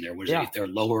connection there. If they're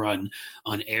lower on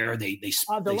air, they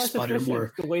sputter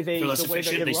more. They're less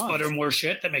efficient. They sputter more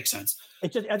shit. That makes sense. I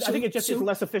think it just is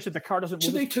less efficient. The car doesn't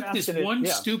move. So they took this one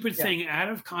stupid thing out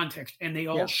of context, and they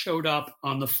all showed up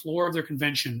on the floor of their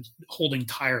convention holding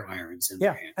tire irons in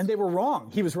their hands. And they were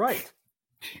wrong. He was right.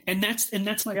 And that's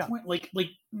my point. Like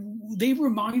they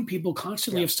remind people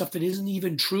constantly of stuff that isn't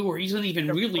even true or isn't even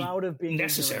really proud of being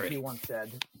necessary. Ignorant, he once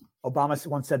said. Obama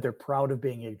once said they're proud of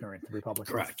being ignorant, the Republicans.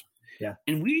 Correct. Yeah.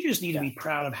 And we just need to be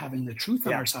proud of having the truth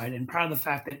on our side, and proud of the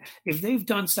fact that if they've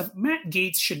done stuff, Matt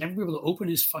Gaetz should never be able to open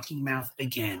his fucking mouth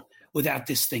again without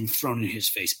this thing thrown in his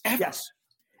face. Ever. Yes.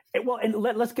 And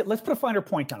let's put a finer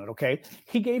point on it, okay?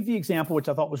 He gave the example, which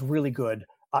I thought was really good.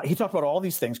 He talked about all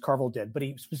these things, Carville did, but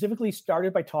he specifically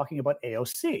started by talking about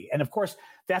AOC. And of course,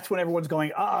 that's when everyone's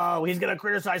going, oh, he's going to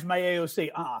criticize my AOC.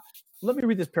 Let me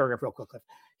read this paragraph real quick, Cliff.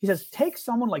 He says, take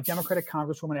someone like Democratic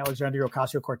Congresswoman Alexandria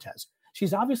Ocasio-Cortez.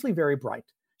 She's obviously very bright.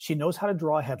 She knows how to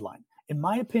draw a headline. In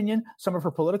my opinion, some of her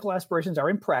political aspirations are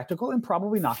impractical and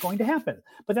probably not going to happen.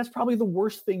 But that's probably the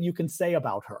worst thing you can say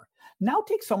about her. Now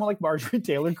take someone like Marjorie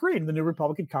Taylor Greene, the new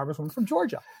Republican Congresswoman from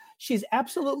Georgia. She's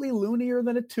absolutely loonier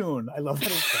than a tune. I love that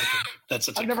expression. That's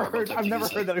such I've never heard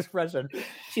that expression.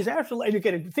 She's absolutely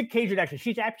educated. Think Cajun accent.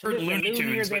 She's absolutely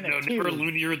loonier than a tune. Never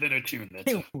loonier than a tune.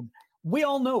 We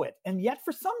all know it. And yet,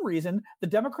 for some reason, the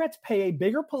Democrats pay a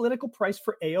bigger political price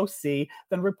for AOC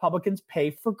than Republicans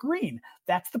pay for Greene.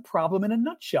 That's the problem in a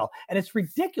nutshell. And it's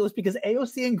ridiculous because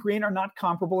AOC and Greene are not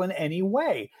comparable in any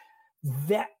way.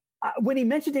 When he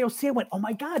mentioned AOC, I went, oh,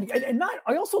 my God.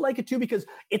 I also like it, too, because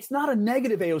it's not a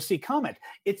negative AOC comment.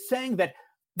 It's saying that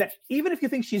even if you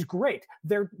think she's great,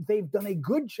 they've done a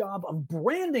good job of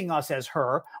branding us as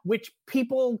her, which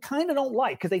people kind of don't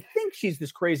like because they think she's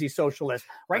this crazy socialist,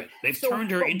 right? They've turned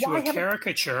her into a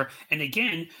caricature. And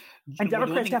again,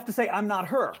 Democrats have to say, I'm not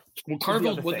her. Well,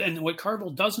 what Carville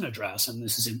doesn't address, and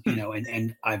this is,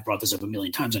 and I've brought this up a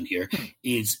million times on here,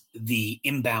 is the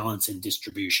imbalance in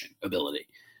distribution ability.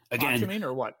 Again, Fox, you mean,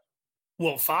 or what?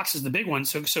 Well, Fox is the big one.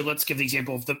 So let's give the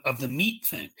example of the meat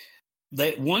thing.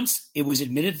 That once it was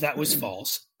admitted that was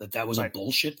false, that was a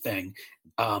bullshit thing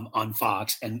on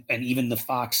Fox, and even the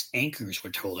Fox anchors were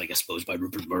told, I suppose, by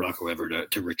Rupert Murdoch or whoever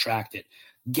to retract it.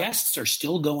 Guests are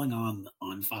still going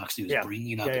on Fox News,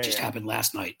 bringing it up. It just happened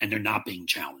last night, and they're not being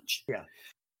challenged. Yeah.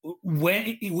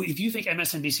 If you think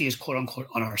MSNBC is quote unquote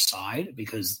on our side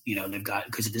because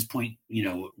because at this point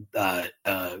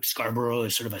Scarborough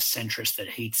is sort of a centrist that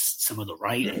hates some of the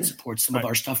right and supports some of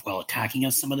our stuff while attacking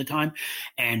us some of the time,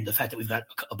 and the fact that we've got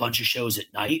a bunch of shows at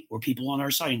night where people on our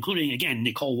side, including again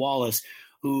Nicole Wallace,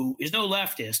 who is no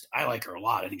leftist. I like her a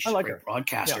lot. I think she's a great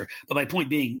broadcaster. Yeah. But my point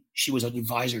being, she was an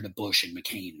advisor to Bush and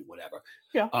McCain and whatever.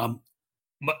 Yeah.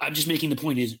 But I'm just making the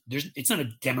point is it's not a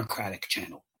Democratic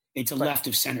channel. It's a left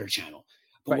of center channel.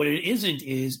 But what it isn't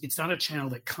is it's not a channel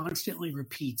that constantly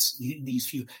repeats these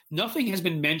few. Nothing has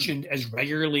been mentioned as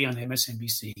regularly on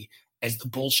MSNBC as the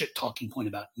bullshit talking point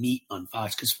about meat on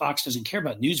Fox, because Fox doesn't care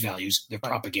about news values. They're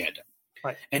propaganda.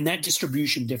 Right. And that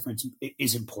distribution difference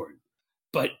is important.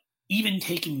 But even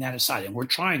taking that aside,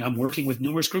 and I'm working with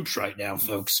numerous groups right now,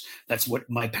 folks. That's what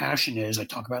my passion is. I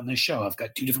talk about in this show. I've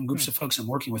got 2 different groups of folks I'm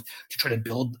working with to try to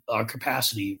build our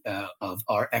capacity of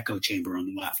our echo chamber on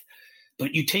the left.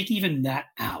 But you take even that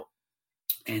out,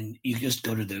 and you just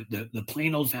go to the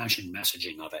plain old-fashioned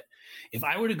messaging of it. If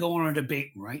I were to go on a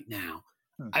debate right now,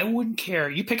 I wouldn't care.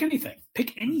 You pick anything.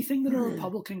 Pick anything that a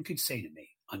Republican could say to me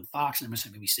on Fox and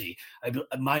MSNBC.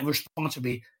 My response would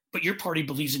be, but your party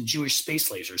believes in Jewish space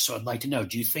lasers, so I'd like to know,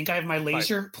 do you think I have my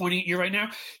laser pointing at you right now?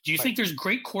 Do you think there's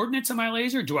great coordinates on my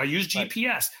laser? Do I use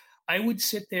GPS? I would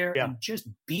sit there and just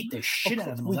beat the shit out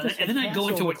of them. And then I'd go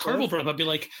into what Carville brought up. I'd be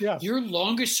like, your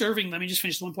longest serving, let me just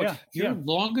finish one point. Your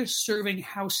longest serving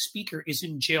House Speaker is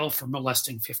in jail for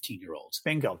molesting 15-year-olds.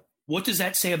 Bingo. What does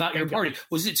that say about your party?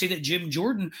 What does it say that Jim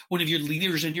Jordan, one of your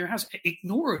leaders in your house,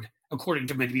 ignored, according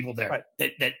to many people there,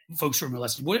 that folks were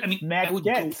molested? Matt I would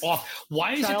Gaetz, go off.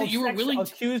 Why is it that you were willing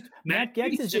to Matt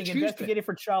Gaetz is being investigated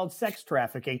for child sex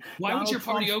trafficking. Why was your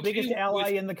party Trump's biggest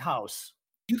ally in the House?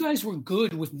 You guys were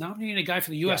good with nominating a guy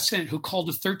for the U.S. Senate who called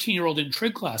a 13-year-old in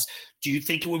trig class. Do you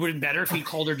think it would have been better if he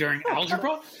called her during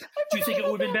algebra? Do you think it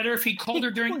would have been better if he called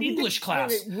her during English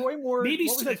class? Roy Moore. Maybe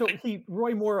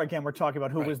Roy Moore again. We're talking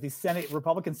about who was the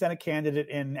Republican Senate candidate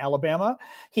in Alabama.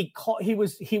 He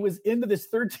was into this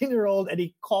 13-year-old, and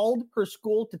he called her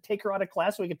school to take her out of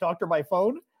class so he could talk to her by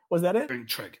phone. Was that it? During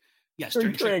trig. Yes,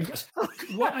 during trig.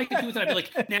 What I could do with that, I'd be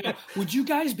like, now, would you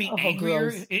guys be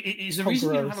angrier? Is the reason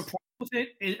you don't have a problem with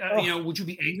it? Would you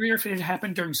be angrier if it had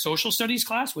happened during social studies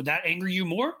class? Would that anger you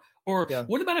more? Or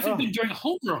what about if it had been during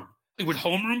homeroom? Would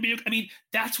homeroom be? I mean,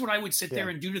 that's what I would sit there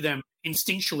and do to them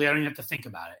instinctually. I don't even have to think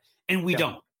about it, and we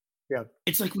don't. Yeah,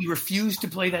 it's like we refuse to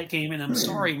play that game, and I'm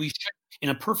sorry. We should. In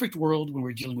a perfect world, when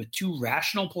we're dealing with 2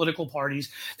 rational political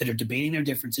parties that are debating their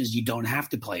differences, you don't have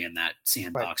to play in that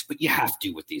sandbox, but you have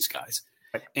to with these guys,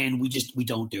 and we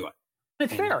don't do it.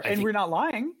 It's fair, and we're not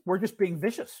lying. We're just being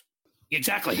vicious.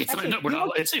 Exactly. We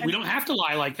don't have to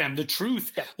lie like them. The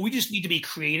truth. Yeah. We just need to be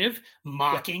creative,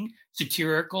 mocking,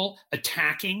 satirical,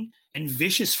 attacking, and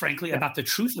vicious, frankly, about the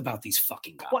truth about these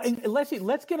fucking guys. Well, and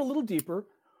let's get a little deeper,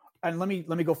 and let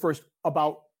me go first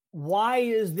about why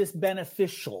is this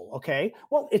beneficial. Okay.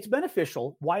 Well, it's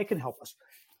beneficial. Why it can help us.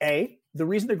 The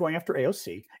reason they're going after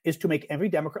AOC is to make every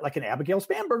Democrat, like an Abigail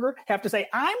Spanberger, have to say,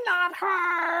 I'm not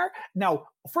her. Now,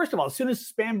 first of all, as soon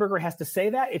as Spanberger has to say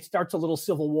that, it starts a little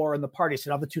civil war in the party. So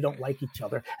now the 2 don't like each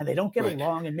other and they don't get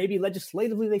along, and maybe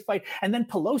legislatively they fight. And then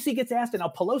Pelosi gets asked, and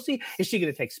now Pelosi, is she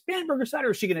going to take Spanberger's side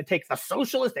or is she going to take the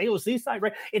socialist AOC side?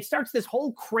 Right? It starts this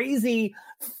whole crazy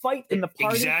fight in the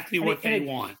party. Exactly what they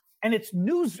want. And it's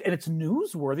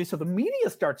newsworthy. So the media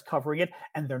starts covering it,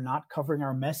 and they're not covering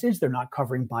our message. They're not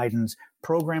covering Biden's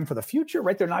program for the future,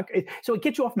 right? So it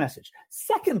gets you off message.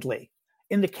 Secondly,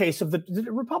 in the case of the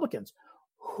Republicans,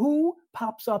 who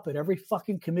pops up at every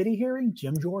fucking committee hearing?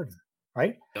 Jim Jordan,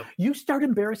 right? Yep. You start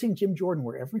embarrassing Jim Jordan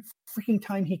where every freaking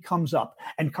time he comes up,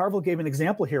 and Carville gave an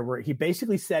example here where he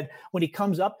basically said, when he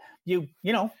comes up, you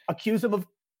accuse him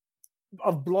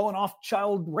of blowing off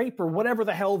child rape or whatever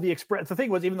the hell the thing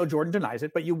was, even though Jordan denies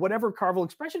it, but whatever Carville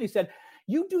expression he said,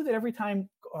 you do that every time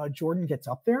Jordan gets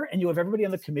up there, and you have everybody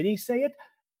on the committee say it.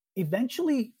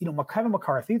 Eventually, Kevin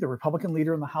McCarthy, the Republican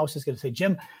leader in the House, is going to say,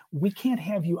 Jim, we can't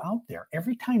have you out there.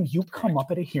 Every time you come up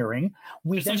at a hearing,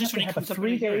 we then have to have a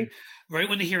 3-day. Right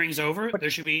when the hearing's over,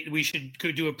 we should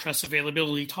do a press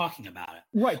availability talking about it.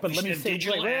 Right, but let me say,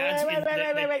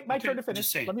 wait, my turn to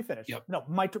finish. Let me finish. Yep. No,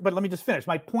 but let me just finish.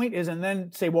 My point is, and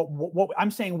then say what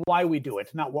I'm saying, why we do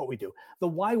it, not what we do. The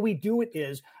why we do it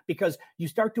is because you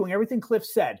start doing everything Cliff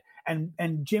said. And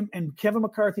Jim and Kevin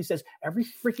McCarthy says, every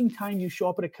freaking time you show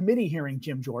up at a committee hearing,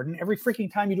 Jim Jordan, every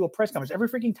freaking time you do a press conference, every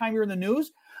freaking time you're in the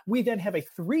news, we then have a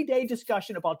 3-day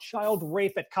discussion about child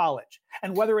rape at college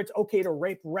and whether it's okay to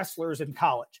rape wrestlers in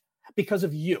college because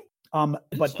of you.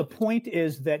 But the point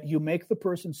is that you make the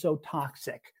person so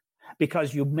toxic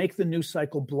because you make the news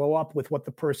cycle blow up with what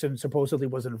the person supposedly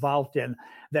was involved in,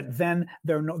 that then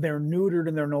they're neutered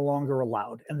and they're no longer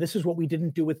allowed. And this is what we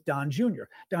didn't do with Don Jr.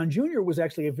 Don Jr. was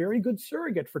actually a very good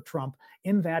surrogate for Trump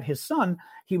in that his son,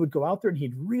 he would go out there and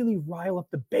he'd really rile up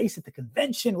the base at the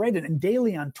convention, right? And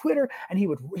daily on Twitter. And he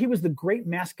was the great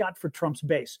mascot for Trump's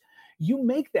base. You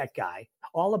make that guy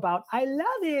all about, I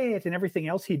love it, and everything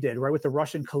else he did, right, with the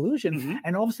Russian collusion. Mm-hmm.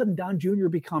 And all of a sudden, Don Jr.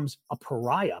 becomes a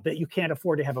pariah, but you can't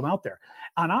afford to have him out there.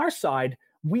 On our side,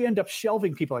 we end up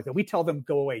shelving people like that. We tell them,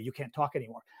 go away, you can't talk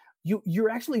anymore.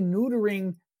 You're actually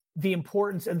neutering the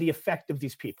importance and the effect of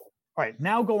these people. All right,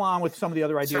 now go on with some of the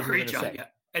other ideas we're going to say. Yeah.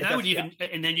 And I would even,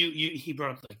 and then he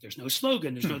brought up, like, there's no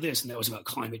slogan, there's no this, and that was about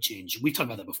climate change. We talked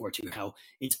about that before too, how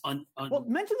it's well,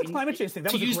 mention the climate change thing.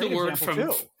 That was a great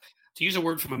example too. to use a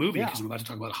word from a movie, because I'm about to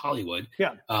talk about Hollywood,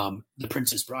 The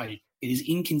Princess Bride, it is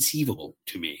inconceivable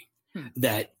to me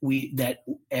that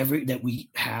we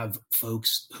have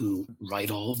folks who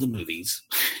write all of the movies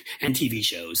and TV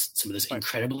shows, some of this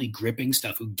incredibly gripping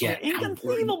stuff, who get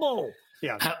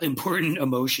how important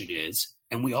emotion is.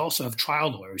 And we also have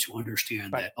trial lawyers who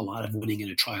understand that a lot of winning in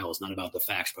a trial is not about the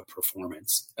facts, but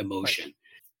performance, emotion. Right.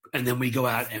 And then we go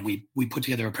out and we put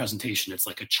together a presentation that's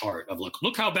like a chart of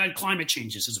look how bad climate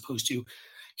change is, as opposed to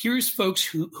here's folks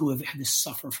who have had to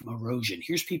suffer from erosion.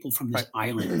 Here's people from this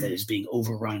island that is being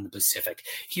overrun in the Pacific.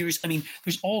 There's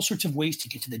all sorts of ways to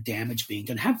get to the damage being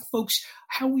done. Have folks,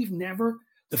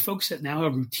 the folks that now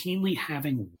are routinely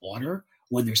having water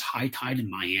when there's high tide in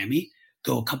Miami,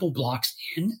 go a couple blocks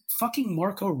in. Fucking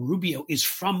Marco Rubio is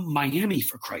from Miami,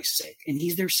 for Christ's sake, and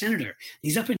he's their senator.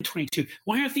 He's up in 22.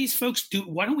 Why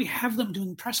don't we have them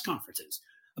doing press conferences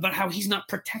about how he's not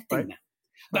protecting them,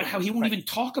 about how he won't even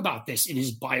talk about this in his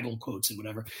Bible quotes and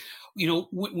whatever.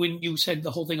 When you said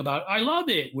the whole thing about "I love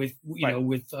it" with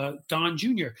Don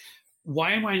Jr.,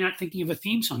 why am I not thinking of a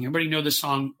theme song? Everybody know the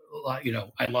song,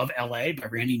 "I Love L.A." by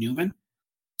Randy Newman.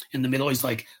 In the middle, he's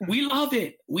like, "We love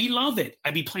it. We love it."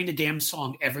 I'd be playing the damn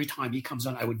song every time he comes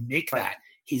on. I would make that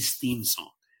his theme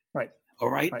song. Right. All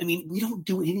right. I mean, we don't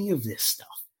do any of this stuff.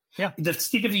 Yeah. The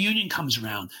State of the Union comes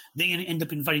around. They end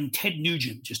up inviting Ted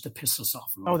Nugent just to piss us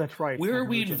off. Oh, that's right. Where are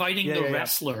we inviting the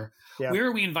wrestler? Yeah. Where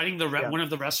are we inviting one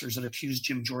of the wrestlers that accused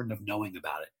Jim Jordan of knowing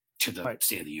about it to the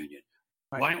State of the Union?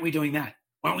 Why aren't we doing that?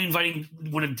 Why aren't we inviting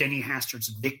one of Denny Hastert's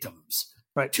victims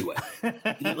to it?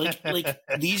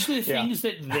 These are the things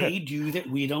that they do that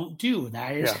we don't do.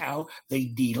 That is how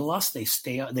they needle us. They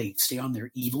stay on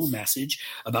their evil message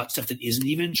about stuff that isn't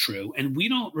even true, and we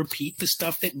don't repeat the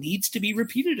stuff that needs to be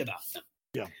repeated about them.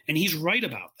 Yeah, and he's right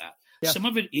about that. Yeah. Some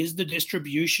of it is the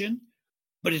distribution,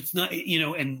 but it's not.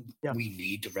 And we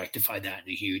need to rectify that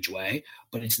in a huge way.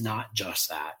 But it's not just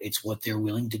that. It's what they're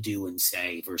willing to do and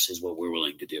say versus what we're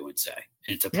willing to do and say,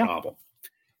 and it's a problem.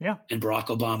 Yeah. And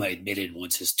Barack Obama admitted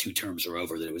once his 2 terms are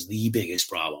over that it was the biggest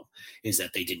problem is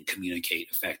that they didn't communicate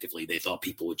effectively. They thought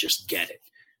people would just get it.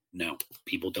 No,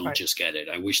 people don't just get it.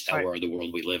 I wish that were the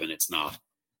world we live in. It's not.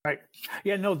 Right.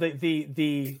 Yeah, no,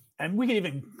 the and we can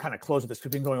even kind of close with this because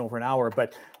we've been going over an hour,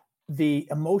 but the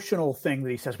emotional thing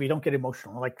that he says, we don't get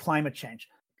emotional, like climate change.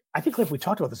 I think, Cliff, we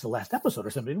talked about this in the last episode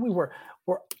or something.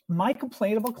 My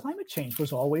complaint about climate change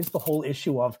was always the whole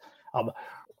issue of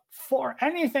for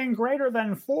anything greater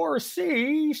than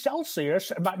 4°C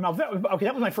Celsius. Okay,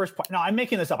 that was my first point. No, I'm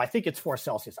making this up. I think it's 4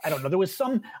 Celsius. I don't know. There was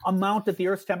some amount that the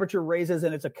Earth's temperature raises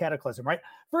and it's a cataclysm, right?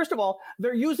 First of all,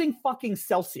 they're using fucking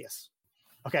Celsius,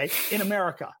 okay, in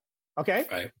America, okay?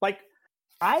 Right. Like,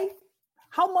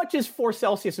 how much is 4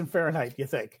 Celsius in Fahrenheit, you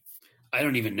think? I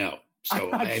don't even know.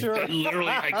 So I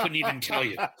couldn't even tell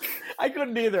you. I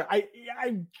couldn't either.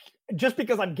 I just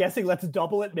because I'm guessing, let's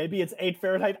double it. Maybe it's 8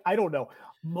 Fahrenheit. I don't know.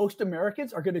 Most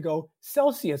Americans are going to go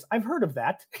Celsius. I've heard of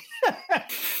that.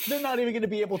 They're not even going to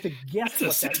be able to guess. It's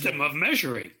a system of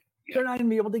measuring. Yeah. They're not going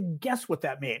to be able to guess what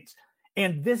that means.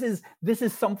 And this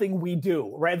is something we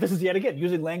do, right? This is yet again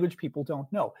using language people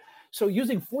don't know. So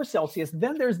using 4 Celsius,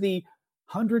 then there's the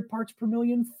 100 parts per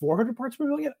million, 400 parts per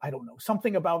million. I don't know,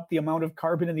 something about the amount of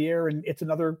carbon in the air, and it's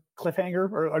another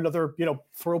cliffhanger or another,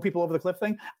 throw people over the cliff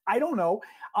thing. I don't know.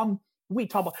 We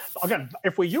talk about, again,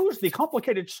 if we use the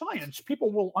complicated science,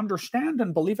 people will understand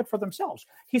and believe it for themselves.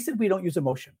 He said we don't use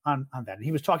emotion on that. And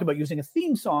he was talking about using a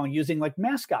theme song, using like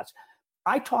mascots.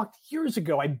 I talked years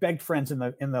ago. I begged friends in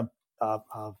the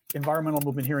environmental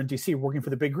movement here in DC, working for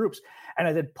the big groups. And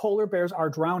I said, polar bears are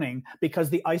drowning because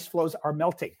the ice floes are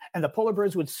melting. And the polar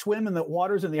bears would swim in the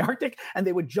waters in the Arctic, and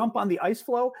they would jump on the ice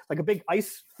floe, like a big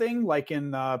ice thing, like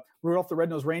in Rudolph the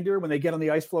Red-Nosed Reindeer, when they get on the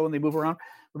ice floe and they move around.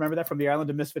 Remember that from the Island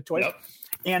of Misfit Toys?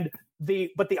 Yep.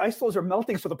 But the ice floes are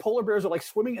melting, so the polar bears are like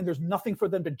swimming, and there's nothing for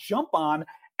them to jump on,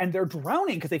 and they're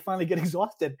drowning because they finally get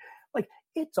exhausted. Like,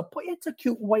 it's a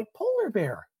cute white polar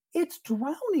bear. It's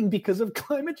drowning because of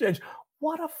climate change.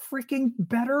 What a freaking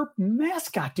better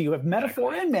mascot do you have?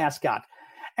 Metaphor and mascot.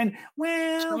 And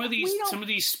some of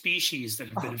these species that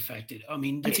have been affected. I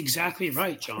mean, that's exactly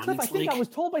right, John. Cliff, I think I was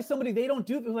told by somebody they don't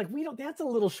do it. Like, we don't. That's a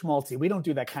little schmaltzy. We don't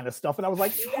do that kind of stuff. And I was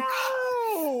like,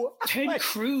 no. Ted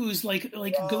Cruz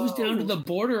goes down to the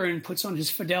border and puts on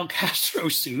his Fidel Castro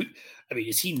suit. I mean,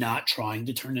 is he not trying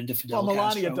to turn into Fidel Castro?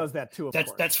 Melania does that too, of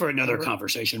course. That's for another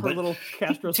conversation. Her little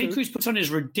Castro suit. Ted Cruz puts on his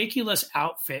ridiculous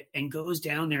outfit and goes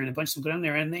down there, and a bunch of them go down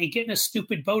there, and they get in a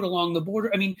stupid boat along the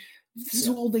border. I mean, this is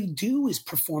all they do is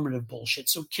performative bullshit.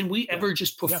 So can we ever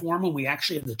just perform when we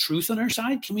actually have the truth on our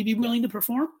side? Can we be willing to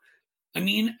perform? I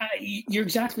mean, you're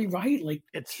exactly right. Like,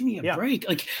 give me a break.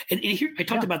 Like, and here I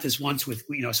talked about this once with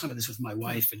some of this with my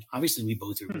wife, and obviously we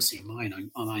both are in the same mind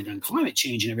on climate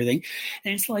change and everything.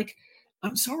 And it's like,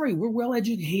 I'm sorry, we're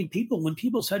well-educated people. When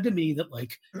people said to me that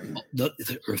like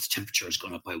the Earth's temperature has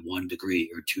gone up by 1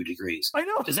 degree or 2 degrees, I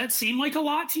know. Does that seem like a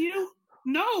lot to you?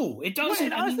 No, it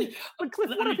doesn't. Wait, honestly, but Cliff,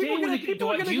 what are people going to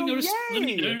go, yay?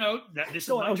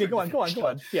 Go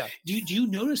on. Yeah. Do you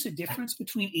notice a difference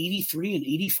between 83 and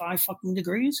 85 fucking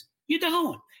degrees? You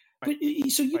don't. But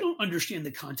so you don't understand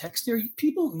the context there.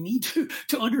 People need to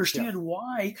understand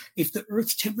why, if the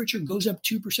Earth's temperature goes up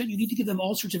 2%, you need to give them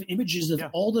all sorts of images of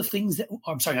all the things that.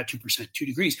 I'm sorry, not 2%, 2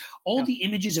 degrees. All the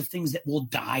images of things that will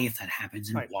die if that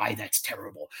happens, and why that's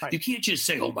terrible. You can't just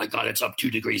say, "Oh my God, it's up 2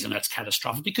 degrees and that's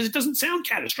catastrophic," because it doesn't sound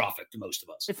catastrophic to most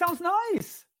of us. It sounds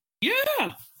nice.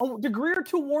 Yeah, a degree or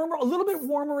two warmer, a little bit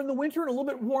warmer in the winter, and a little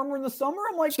bit warmer in the summer.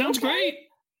 I'm like, sounds great.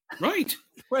 Right.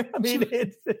 I mean,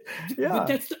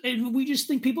 but and we just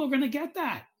think people are going to get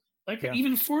that. Like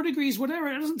even 4 degrees, whatever,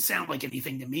 it doesn't sound like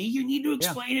anything to me. You need to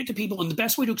explain it to people. And the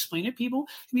best way to explain it to people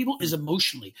is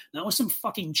emotionally, not with some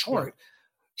fucking chart.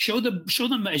 Show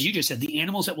them, as you just said, the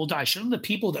animals that will die. Show them the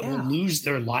people that will lose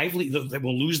their livelihood, that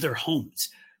will lose their homes.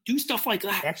 Do stuff like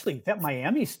that. Actually, that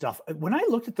Miami stuff, when I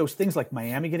looked at those things like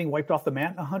Miami getting wiped off the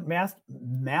map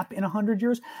in 100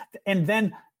 years, and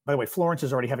then, by the way, Florence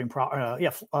is already having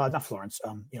not Florence.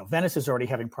 Venice is already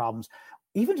having problems.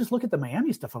 Even just look at the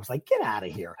Miami stuff. I was like, get out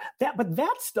of here. But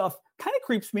that stuff kind of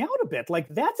creeps me out a bit. Like,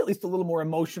 that's at least a little more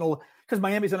emotional, because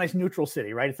Miami's a nice neutral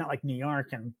city, right? It's not like New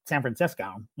York and San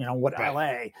Francisco.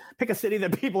 LA. Pick a city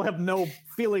that people have no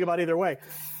feeling about either way.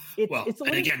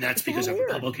 That's because of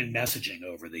Republican messaging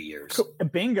over the years.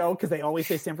 Bingo, because they always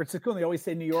say San Francisco and they always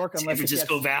say New York. San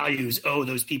Francisco values. Oh,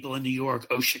 those people in New York.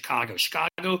 Oh, Chicago.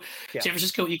 San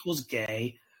Francisco equals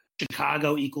gay.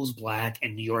 Chicago equals black,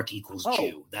 and New York equals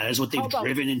Jew. That is what they've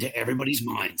driven into everybody's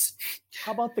minds.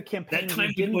 How about the campaign? That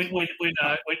time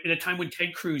the time when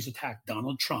Ted Cruz attacked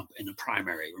Donald Trump in the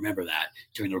primary. Remember that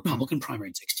during the Republican primary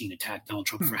in 2016, attacked Donald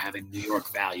Trump for having New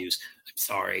York values. I'm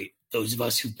sorry. Those of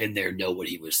us who've been there know what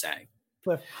he was saying.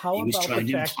 Cliff, he was trying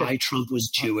to imply Trump was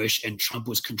Jewish and Trump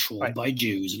was controlled by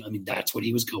Jews. And I mean, that's what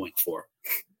he was going for.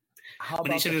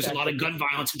 When he said there's a lot of gun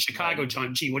violence in Chicago,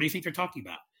 John G., what do you think they're talking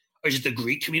about? Or is it the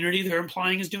Greek community they're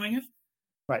implying is doing it?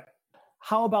 Right.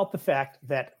 How about the fact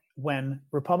that when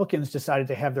Republicans decided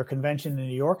to have their convention in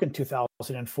New York in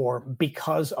 2004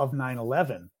 because of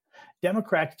 9/11,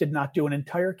 Democrats did not do an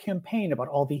entire campaign about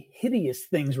all the hideous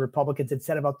things Republicans had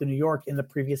said about the New York in the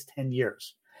previous 10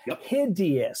 years.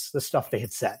 Hideous, the stuff they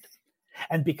had said.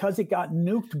 And because it got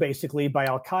nuked basically by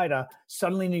Al-Qaeda,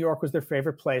 suddenly New York was their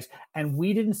favorite place. And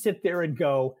we didn't sit there and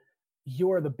go,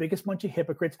 you're the biggest bunch of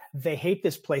hypocrites. They hate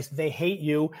this place. They hate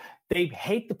you. They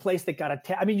hate the place that got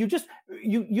attacked. I mean,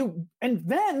 and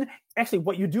then actually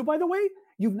what you do, by the way,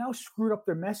 you've now screwed up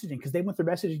their messaging, because they want their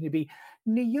messaging to be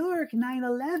New York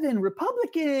 9/11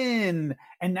 Republican.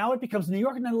 And now it becomes New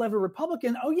York 9/11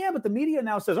 Republican. Oh, yeah, but the media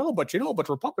now says, but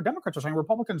Democrats are saying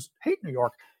Republicans hate New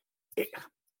York.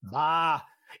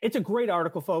 It's a great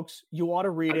article, folks. You ought to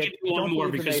read it. Don't more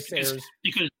because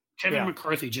Kevin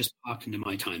McCarthy just popped into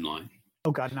my timeline. Oh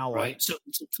God, now right? So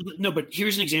no, but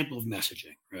here's an example of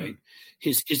messaging, right?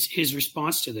 His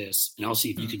response to this, and I'll see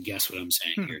if you can guess what I'm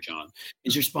saying here, John.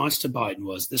 His response to Biden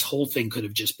was, this whole thing could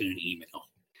have just been an email.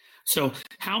 So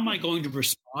how am I going to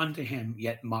respond to him,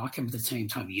 yet mock him at the same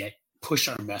time, yet push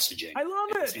our messaging? I love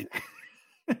it.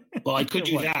 Well, I could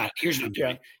do that. Here's what I'm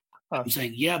doing. I'm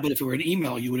saying, but if it were an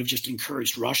email, you would have just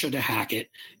encouraged Russia to hack it,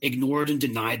 ignored and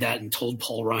denied that, and told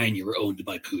Paul Ryan you were owned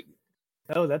by Putin.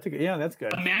 Oh, that's good. Yeah, that's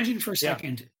good. Imagine for a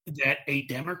second that a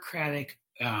Democratic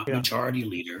majority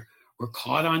leader were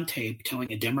caught on tape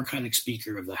telling a Democratic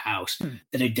Speaker of the House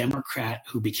that a Democrat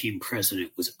who became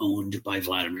president was owned by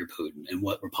Vladimir Putin, and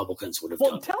what Republicans would have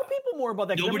done. Well, tell people more about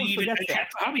that. Nobody even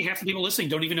probably half the people listening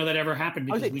don't even know that ever happened.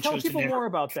 Because tell people more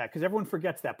about that, because everyone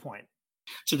forgets that point.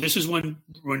 So this is when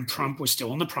Trump was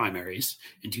still in the primaries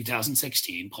in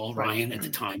 2016. Paul Ryan at the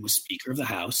time was Speaker of the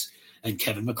House, and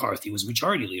Kevin McCarthy was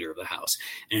Majority Leader of the House.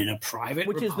 And in a private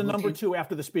which is the number 2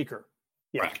 after the Speaker.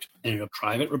 Yeah. Correct. And in a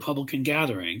private Republican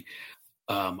gathering,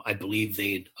 I believe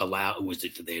they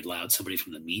allowed somebody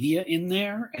from the media in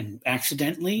there, and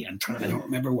accidentally, I don't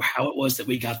remember how it was that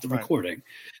we got the recording,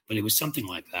 but it was something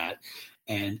like that.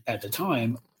 And at the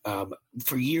time,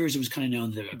 for years, it was kind of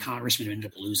known that a congressman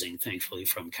ended up losing, thankfully,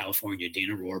 from California,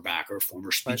 Dana Rohrabacher, former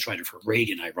speechwriter for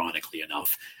Reagan, ironically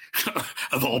enough,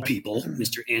 of all people,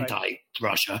 Mr.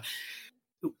 Anti-Russia,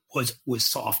 was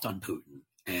soft on Putin.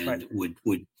 and would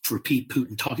repeat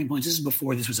Putin talking points. This is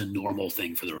before this was a normal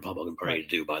thing for the Republican Party to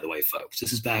do, by the way, folks.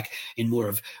 This is back in more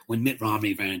of when Mitt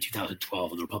Romney ran in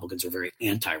 2012 and the Republicans were very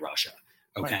anti-Russia.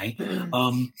 Okay.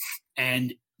 Right.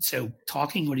 And so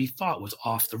talking what he thought was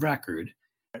off the record.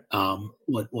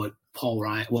 What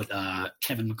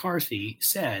Kevin McCarthy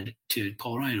said to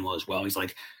Paul Ryan was, well, it's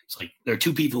like there are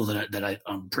two people that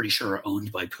I'm pretty sure are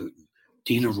owned by Putin: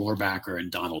 Dina Rohrabacher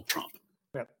and Donald Trump.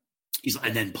 Yep.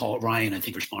 And then Paul Ryan, I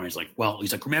think, responded, he's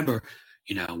like, remember,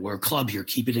 we're a club here,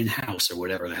 keep it in house, or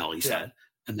whatever the hell he said.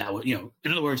 And that was, in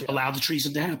other words, allow the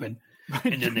treason to happen.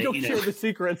 And then don't share the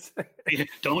secrets.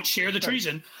 Don't share the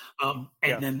treason.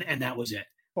 And that was it.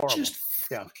 Horrible. Just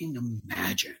fucking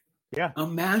imagine. Yeah.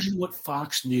 Imagine what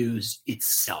Fox News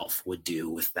itself would do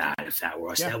with that if that were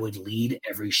us. Yeah. That would lead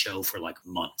every show for like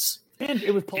months. And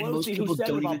it was Pelosi who said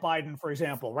it about Biden, for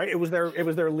example, right? It was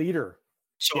their leader.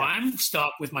 So I'm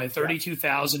stuck with my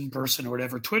 32,000 person or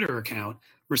whatever Twitter account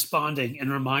responding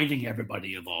and reminding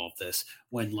everybody of all of this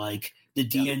when like the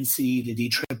DNC, the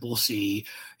DCCC,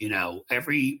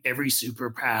 every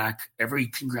super PAC, every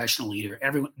congressional leader,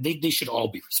 everyone, they should all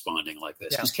be responding like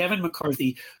this because Kevin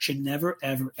McCarthy should never,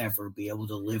 ever, ever be able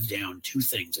to live down two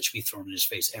things that should be thrown in his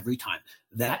face every time.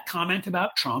 That comment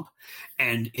about Trump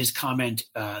and his comment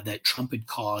that Trump had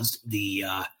caused the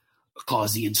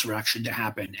insurrection to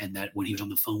happen, and that when he was on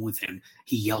the phone with him,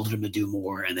 he yelled at him to do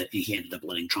more, and that he ended up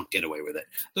letting Trump get away with it.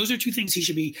 Those are two things he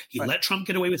should be. He let Trump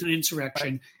get away with an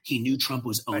insurrection. Right. He knew Trump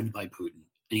was owned by Putin.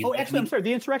 Actually, I'm sorry.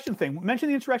 The insurrection thing. Mention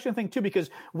the insurrection thing too, because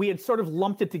we had sort of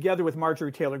lumped it together with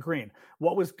Marjorie Taylor Greene.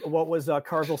 What was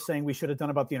Carswell saying we should have done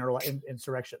about the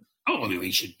insurrection? Oh, I mean, we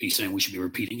should be saying we should be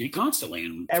repeating it constantly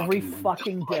and every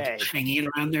fucking day, hanging it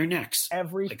around their necks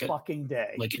every fucking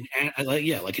day, like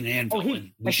an anvil. Oh,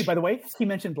 actually, by the way, he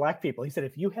mentioned black people. He said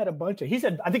if you had a bunch of,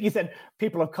 I think he said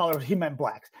people of color. He meant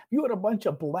blacks. If you had a bunch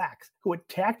of blacks who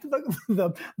attacked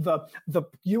the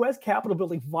U.S. Capitol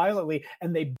building violently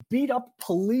and they beat up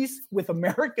police with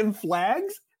American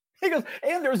flags. He goes,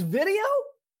 and there's video?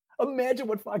 Imagine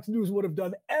what Fox News would have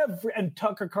done and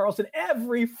Tucker Carlson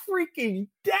every freaking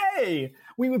day.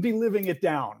 We would be living it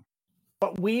down.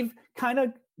 But we've kind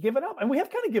of given up, and we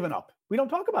have kind of given up. We don't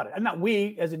talk about it. And not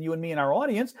we, as in you and me and our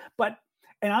audience, and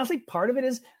honestly, part of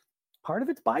it's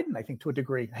Biden, I think, to a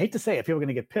degree. I hate to say it, people are going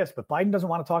to get pissed, but Biden doesn't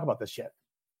want to talk about this shit.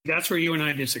 That's where you and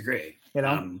I disagree. I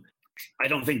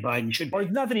don't think Biden should be. Or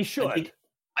not that he should.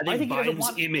 I think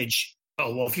Biden's image.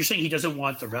 Oh, well, if you're saying he doesn't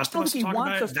want the rest of us to talk about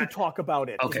it. He wants us to talk about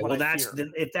it. Okay, well,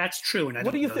 if that's true. And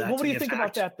what do you think? What do you think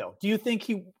about that, though? Do you think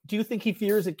he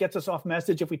fears it gets us off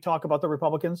message if we talk about the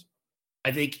Republicans?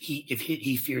 I think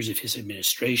he fears if his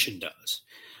administration does,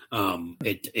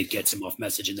 it gets him off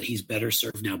message, and that he's better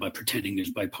served now by pretending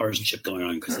there's bipartisanship going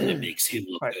on because then it makes him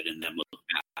look good and them look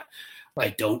bad. I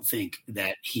don't think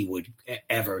that he would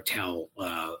ever tell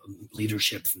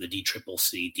leadership from the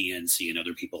DCCC, DNC, and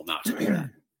other people not to do that.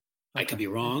 I could be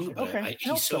wrong, but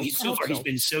he's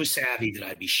been so savvy that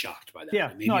I'd be shocked by that.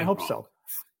 Yeah, I hope so.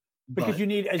 Because you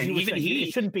need, as you were saying,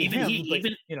 it shouldn't be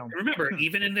him. Remember,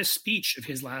 even in this speech of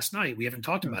his last night, we haven't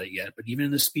talked about it yet, but even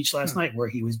in the speech last night where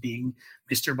he was being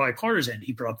Mr. Bipartisan,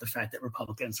 he brought up the fact that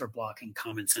Republicans are blocking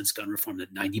common sense gun reform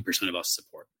that 90% of us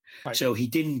support. Right. So he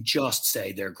didn't just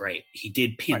say they're great. He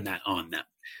did pin that on them.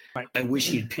 Right. I wish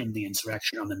he had pinned the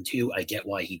insurrection on them too. I get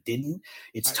why he didn't.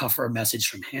 It's tougher message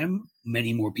from him.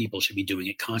 Many more people should be doing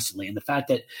it constantly. And the fact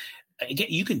that, again,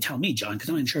 you can tell me, John, because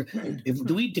I'm not sure.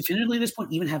 Do we definitively at this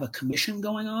point even have a commission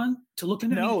going on to look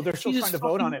into? No, they're still trying to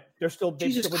vote on it. They've still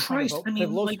been trying to vote. I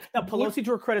mean, Pelosi,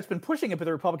 to her credit, has been pushing it, but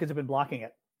the Republicans have been blocking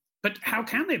it. But how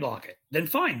can they block it? Then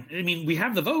fine. I mean, we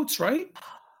have the votes, right?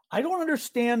 I don't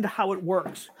understand how it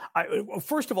works.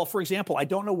 First of all, for example, I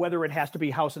don't know whether it has to be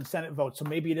House and Senate votes. So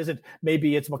maybe it isn't.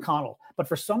 Maybe it's McConnell. But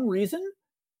for some reason,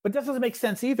 but that doesn't make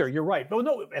sense either. You're right. But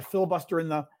no, a filibuster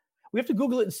we have to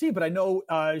Google it and see. But I know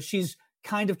she's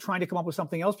kind of trying to come up with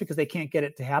something else because they can't get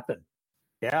it to happen.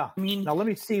 Yeah. I mean, now let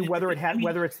me see whether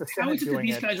it's the Senate doing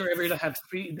it. These guys are able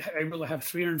to have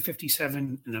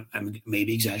 357, and I'm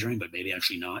maybe exaggerating, but maybe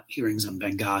actually not, hearings on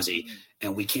Benghazi,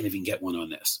 and we can't even get one on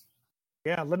this.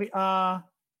 Yeah, let me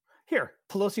here.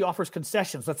 Pelosi offers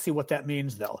concessions. Let's see what that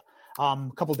means, though. A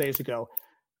couple days ago,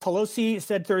 Pelosi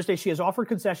said Thursday she has offered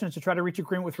concessions to try to reach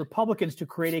agreement with Republicans to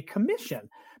create a commission.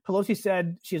 Pelosi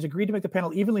said she has agreed to make the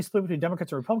panel evenly split between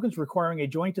Democrats and Republicans, requiring a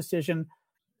joint decision.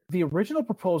 The original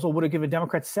proposal would have given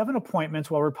Democrats 7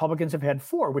 appointments, while Republicans have had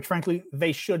 4, which frankly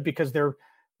they should because they're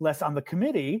less on the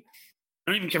committee.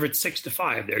 I don't even care if it's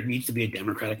 6-5. There needs to be a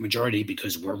Democratic majority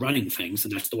because we're running things,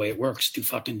 and that's the way it works. Too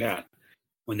fucking bad.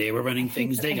 When they were running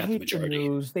things, they got the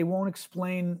majority. They won't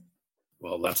explain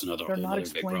Well, that's another big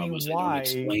problem. Is they don't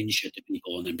explain shit to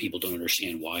people, and then people don't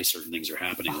understand why certain things are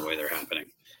happening the way they're happening,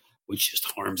 which just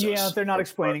harms us. Yeah, they're not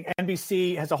explaining.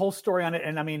 NBC has a whole story on it,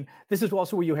 and I mean, this is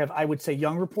also where you have, I would say,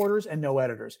 young reporters and no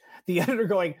editors. The editor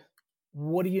going,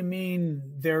 "What do you mean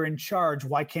they're in charge?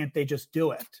 Why can't they just do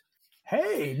it?"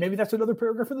 Hey, maybe that's another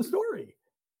paragraph in the story.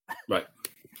 Right.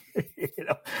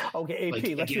 Okay,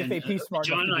 AP. Let's see if AP smart.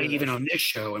 John and I, even on this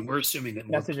show, and we're assuming that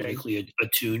more politically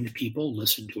attuned people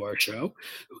listen to our show,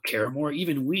 who care more.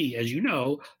 Even we, as you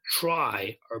know,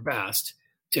 try our best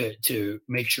to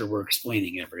make sure we're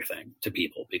explaining everything to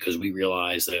people, because we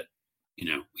realize that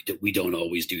we don't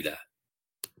always do that.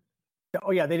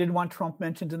 Oh yeah, they didn't want Trump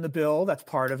mentioned in the bill. That's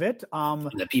part of it. And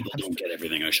that people don't get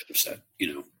everything I should have said.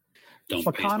 Don't.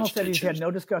 McConnell said he's had no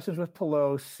discussions with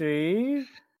Pelosi.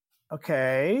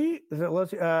 Okay,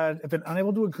 have been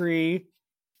unable to agree.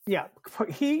 Yeah,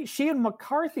 she and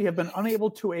McCarthy have been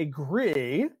unable to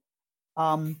agree.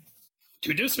 To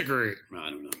disagree. No, I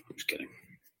don't know. I'm just kidding.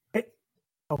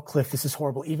 Cliff, this is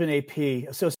horrible. Even AP,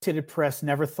 Associated Press,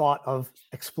 never thought of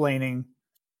explaining.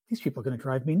 These people are going to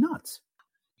drive me nuts.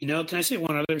 Can I say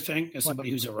one other thing as somebody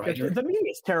who's a writer? The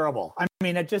media is terrible. I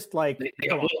mean, it just like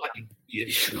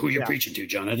who you're preaching to,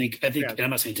 John. I think. And I'm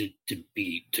not saying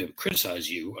to criticize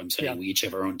you. I'm saying we each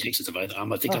have our own takes and stuff. I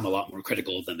think I'm a lot more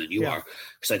critical of them than you are,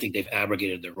 because I think they've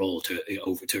abrogated their role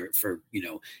for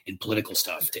in political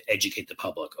stuff to educate the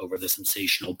public over the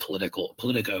sensational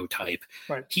politico type.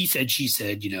 Right. He said, she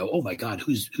said. Oh my God,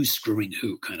 who's screwing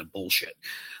who kind of bullshit.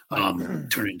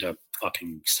 Turn into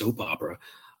fucking soap opera.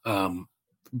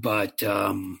 But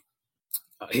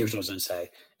here's what I was going to say.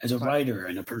 As a writer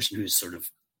and a person who's sort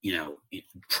of,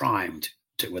 primed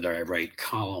to, whether I write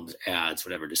columns, ads,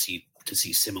 whatever, to see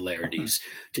similarities,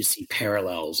 to see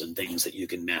parallels and things that you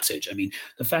can message. I mean,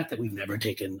 the fact that we've never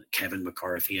taken Kevin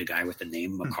McCarthy, a guy with the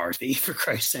name McCarthy, for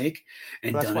Christ's sake,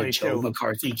 and done a Joe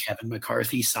McCarthy, Kevin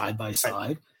McCarthy side by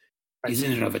side, is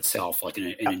in and of itself like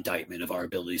an indictment of our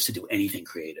abilities to do anything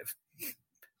creative.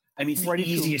 I mean, it's the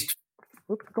easiest.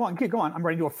 Go on. I'm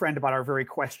writing to a friend about our very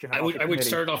question. I would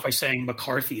start off by saying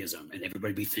McCarthyism, and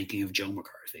everybody be thinking of Joe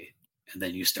McCarthy. And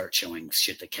then you start showing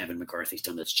shit that Kevin McCarthy's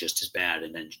done that's just as bad,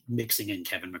 and then mixing in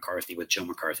Kevin McCarthy with Joe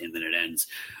McCarthy, and then it ends,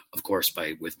 of course,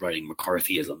 with writing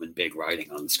McCarthyism in big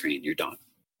writing on the screen. You're done.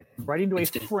 Writing to a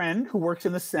friend who works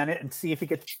in the Senate and see if he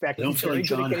gets back. I don't feel like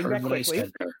John heard what I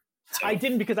said there. So. I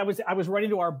didn't, because I was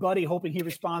writing to our buddy hoping he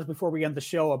responds before we end the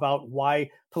show about why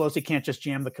Pelosi can't just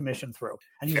jam the commission through.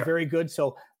 And he's very good.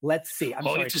 So let's see.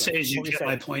 All you have to say is you get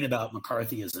my point about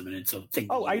McCarthyism, and it's a thing.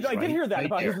 I did hear that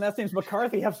about his last name's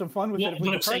McCarthy. Have some fun with it. But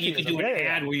I'm saying you can do an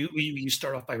ad where you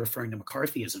start off by referring to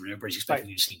McCarthyism, and everybody's expecting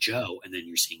you to see Joe, and then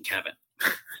you're seeing Kevin.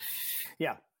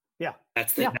 Yeah.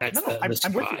 That's the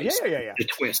surprise. Yeah. The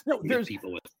twist. No, there's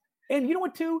people with. And you know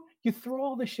what, too? You throw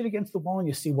all this shit against the wall and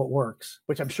you see what works,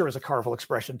 which I'm sure is a Carville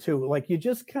expression, too. Like, you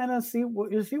just kind of see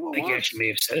what works. I think you actually may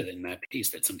have said it in that piece,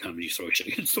 that sometimes you throw shit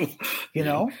against the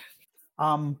wall.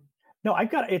 No,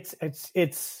 I've got it's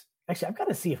actually, I've got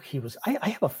to see if he was. I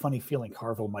have a funny feeling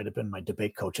Carville might have been my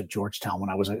debate coach at Georgetown when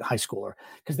I was a high schooler,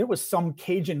 because there was some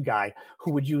Cajun guy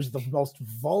who would use the most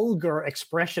vulgar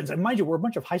expressions. And mind you, we're a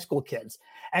bunch of high school kids.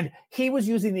 And he was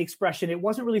using the expression, it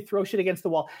wasn't really throw shit against the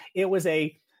wall. It was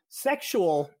a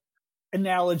sexual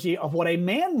analogy of what a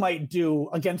man might do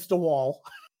against a wall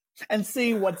and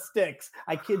see what sticks.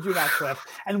 I kid you not, Cliff.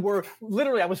 And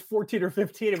I was 14 or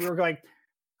 15 and we were going,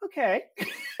 okay,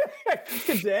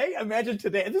 imagine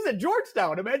today. This is at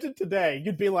Georgetown. Imagine today.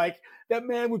 You'd be like, that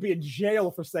man would be in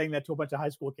jail for saying that to a bunch of high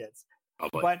school kids.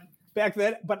 But back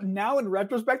then, but now in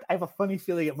retrospect, I have a funny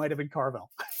feeling it might have been Carville,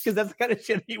 because that's the kind of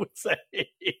shit he would say.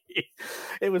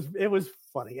 It was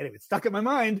funny. Anyway, it stuck in my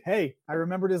mind. Hey, I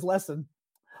remembered his lesson.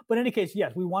 But in any case,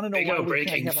 yes, we want to know why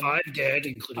breaking 5 dead,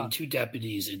 including 2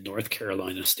 deputies in North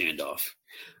Carolina standoff.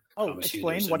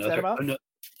 Explain what's that about?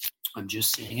 I'm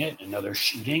just seeing it. Another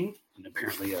shooting, and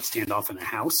apparently a standoff in a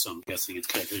house. So I'm guessing it's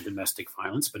connected to domestic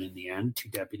violence. But in the end, 2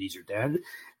 deputies are dead.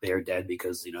 They are dead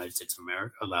because the United States of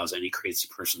America allows any crazy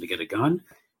person to get a gun.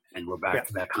 And we're back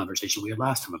to that conversation we had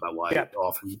last time about why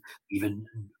often even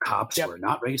cops who are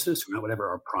not racist or not whatever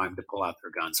are primed to pull out their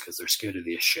guns because they're scared of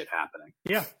this shit happening.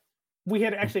 Yeah. We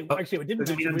had actually we didn't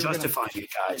mention. I'm justifying you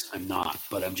guys. I'm not,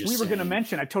 but I'm just. We were going to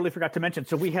mention. I totally forgot to mention.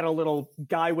 So we had a little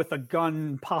guy with a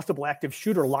gun, possible active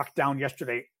shooter, locked down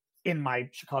yesterday in my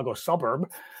Chicago suburb,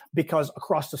 because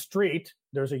across the street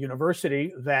there's a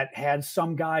university that had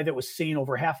some guy that was seen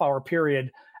over a half-hour period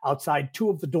outside 2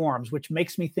 of the dorms, which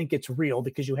makes me think it's real,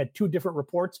 because you had 2 different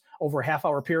reports over a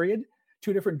half-hour period.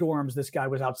 2 different dorms, this guy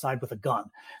was outside with a gun.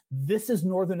 This is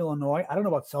Northern Illinois. I don't know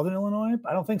about Southern Illinois.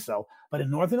 I don't think so. But in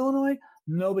Northern Illinois,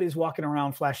 Nobody's walking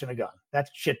around flashing a gun. That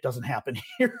shit doesn't happen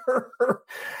here.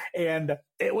 And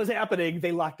it was happening.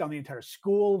 They locked down the entire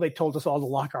school. They told us all to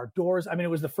lock our doors. I mean,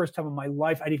 it was the first time in my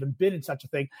life I'd even been in such a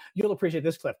thing. You'll appreciate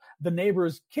this, Cliff. The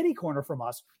neighbors kitty corner from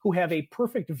us, who have a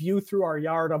perfect view through our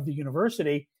yard of the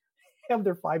university, have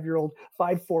their 4,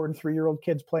 and 3-year-old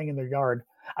kids playing in their yard.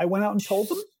 I went out and told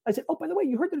them. I said, "Oh, by the way,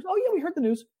 you heard the news?" "Oh, yeah, we heard the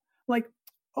news." I'm like,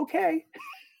 "Okay,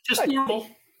 just normal."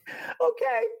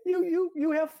 Okay,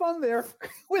 you have fun there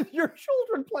with your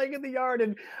children playing in the yard.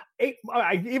 And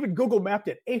I even Google mapped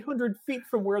it, 800 feet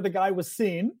from where the guy was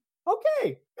seen.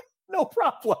 Okay, no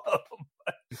problem.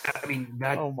 I mean,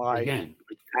 again,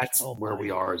 that's where we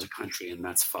are as a country, and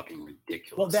that's fucking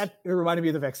ridiculous. Well, it reminded me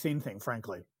of the vaccine thing,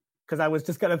 frankly, because I was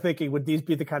just kind of thinking, would these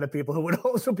be the kind of people who would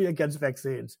also be against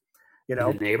vaccines? You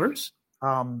know, the neighbors.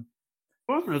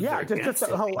 Yeah, just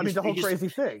the whole crazy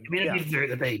thing. I mean,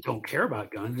 that they don't care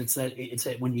about guns. It's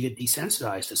that when you get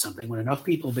desensitized to something, when enough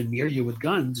people have been near you with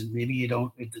guns, and maybe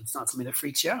it's not something that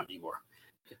freaks you out anymore.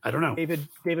 I don't know.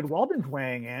 David Walden's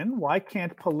weighing in. Why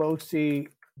can't Pelosi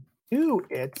do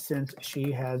it since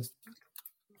she has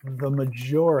the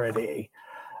majority?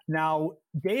 Now,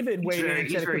 David weighed in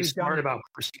and said it could be smart about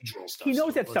procedural stuff. He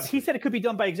knows that stuff. He said it could be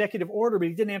done by executive order, but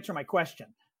he didn't answer my question.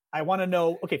 I want to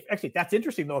know, okay, actually, that's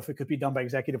interesting, though, if it could be done by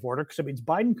executive order, because it means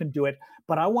Biden can do it.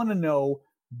 But I want to know,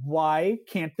 why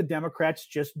can't the Democrats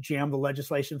just jam the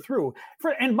legislation through?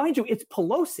 And mind you, it's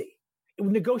Pelosi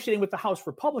negotiating with the House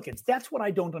Republicans. That's what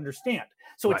I don't understand.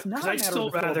 So It's not. I'd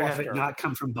still rather have it not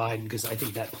come from Biden, because I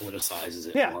think that politicizes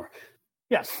it more.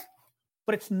 Yes,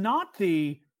 but it's not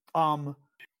the.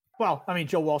 Well, I mean,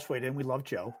 Joe Walsh weighed in. We love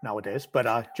Joe nowadays, but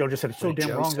Joe just said it's so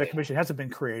damn wrong that a commission hasn't been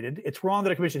created. It's wrong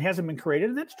that a commission hasn't been created,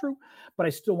 and that's true. But I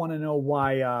still want to know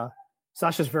why.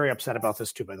 Sasha's very upset about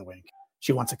this too, by the way.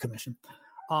 She wants a commission.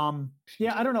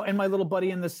 Yeah, I don't know. And my little buddy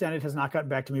in the Senate has not gotten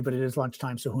back to me, but it is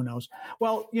lunchtime, so who knows?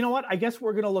 Well, you know what? I guess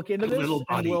we're going to look into this,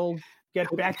 and we'll get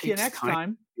back to you next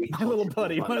time. My little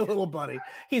buddy.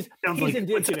 He's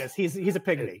indigenous. He's a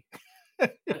pygmy.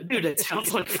 Dude, it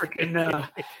sounds like freaking.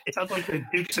 It sounds like the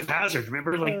Dukes of Hazzard.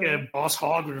 Remember, like Boss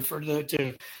Hogg would refer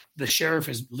to the sheriff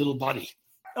as little buddy.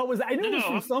 Oh, I knew it was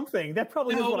from something. That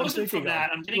probably is what I'm thinking from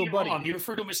that. of. I'm getting it wrong. You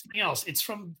refer to him as something else. It's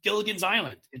from Gilligan's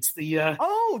Island. It's the.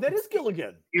 That is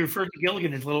Gilligan. You referred to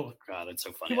Gilligan as little. God, it's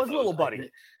so funny. He was a little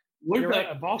buddy.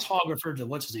 Boss Hogg referred to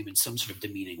what's his name in some sort of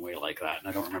demeaning way like that, and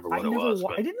I don't remember what it was.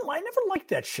 I never liked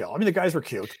that show. I mean, the guys were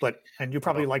cute, and you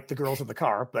probably liked the girls in the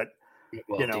car, but.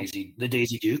 Well, the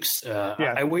Daisy Dukes.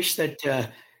 I wish that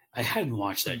I hadn't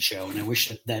watched that show, and I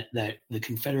wish that the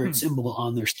Confederate symbol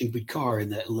on their stupid car in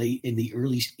the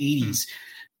early 80s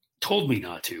told me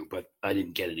not to, but I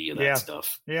didn't get any of that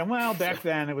stuff. Yeah, well, back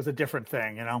then it was a different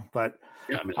thing, but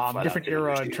different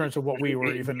era in terms of what we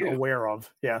were even aware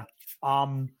of. Yeah.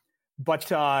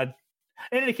 But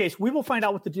in any case, we will find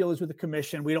out what the deal is with the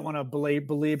commission. We don't want to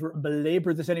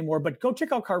belabor this anymore, but go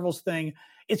check out Carville's thing.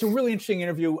 It's a really interesting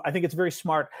interview. I think it's very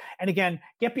smart. And again,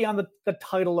 get beyond the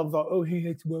title of he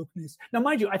hates wokeness. Now,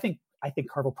 mind you, I think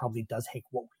Carville probably does hate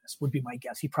wokeness, would be my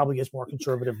guess. He probably is more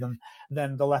conservative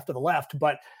than the left of the left.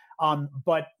 But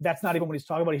that's not even what he's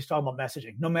talking about. He's talking about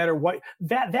messaging. No matter what,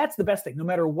 that's the best thing. No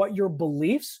matter what your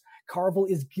beliefs, Carville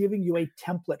is giving you a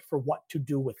template for what to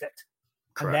do with it.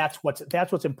 Correct. And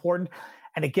that's what's important.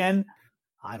 And again,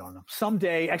 I don't know.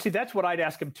 Someday, actually, that's what I'd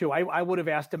ask him too. I would have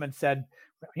asked him and said,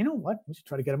 you know what? We should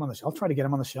try to get him on the show. I'll try to get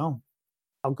him on the show.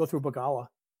 I'll go through Bagala.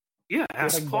 Yeah,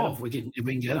 ask Paul if we can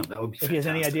get him. That would be fantastic. If he has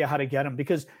any idea how to get him,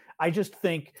 because I just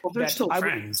think they're still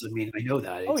friends. I mean, I know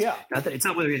that. It's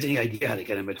not whether he has any idea how to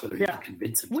get him, but whether he can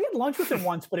convince him. We had lunch with him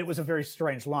once, but it was a very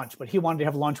strange lunch. But he wanted to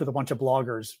have lunch with a bunch of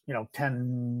bloggers,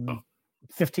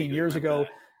 15 years ago,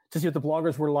 to see what the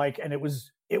bloggers were like, and it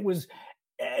was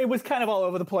kind of all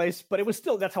over the place, but it was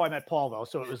still, that's how I met Paul though.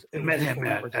 So I met him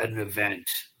at an event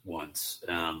once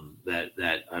that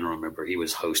I don't remember. He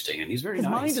was hosting, and he's very nice.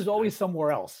 His mind is always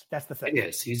somewhere else. That's the thing.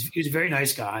 Yes, he's a very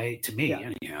nice guy to me,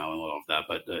 anyhow, and all of that.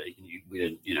 But we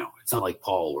didn't, it's not like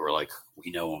Paul. We're like,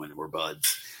 we know him and we're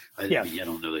buds. I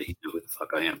don't know that he knew who the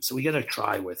fuck I am. So we got to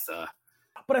try with.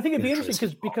 But I think it'd be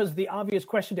interesting because the obvious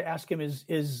question to ask him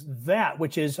is that,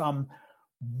 which is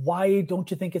why don't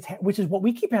you think which is what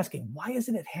we keep asking. Why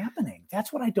isn't it happening?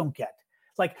 That's what I don't get.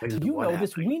 Like,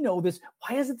 this, we know this.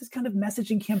 Why hasn't this kind of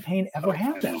messaging campaign ever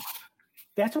happened?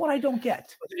 That's what I don't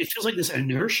get. It feels like this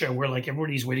inertia where like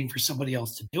everybody's waiting for somebody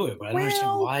else to do it. But I don't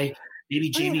understand why maybe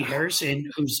Jamie Harrison,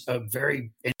 who's a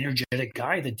very energetic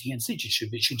guy, the DNC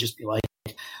should just be like,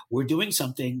 we're doing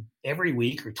something every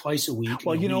week or twice a week,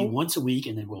 once a week,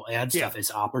 and then we'll add stuff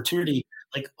as opportunity.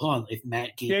 Like, if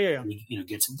Matt Gaetz,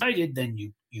 gets indicted, then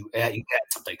you add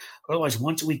some something. Otherwise,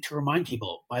 once a week to remind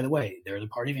people, by the way, they're the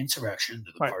party of insurrection,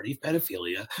 they're the party of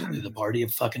pedophilia, they're the party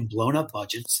of fucking blown up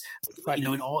budgets,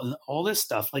 and all this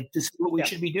stuff. Like, this is what we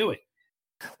should be doing.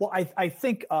 Well, I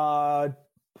think what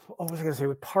was I going to say?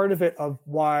 Part of it of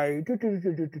why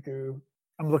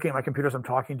I'm looking at my computer as I'm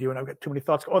talking to you, and I've got too many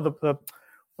thoughts. The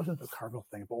wasn't the Carville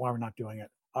thing, but why we're not doing it?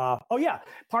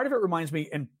 Part of it reminds me,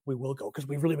 and we will go because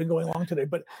we've really been going long today.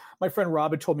 But my friend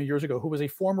Rob had told me years ago, who was a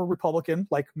former Republican,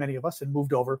 like many of us, and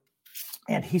moved over.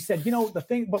 And he said, the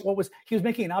thing, but he was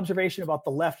making an observation about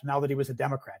the left now that he was a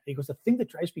Democrat. He goes, the thing that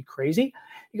drives me crazy,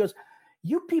 he goes,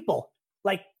 you people,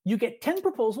 like, you get 10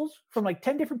 proposals from like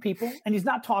 10 different people, and he's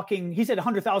not talking, he said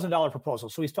 $100,000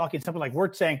 proposals. So he's talking something like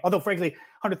we're saying, although frankly,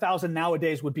 100,000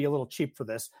 nowadays would be a little cheap for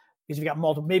this because you've got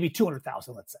multiple, maybe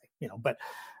 200,000, let's say,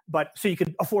 but so you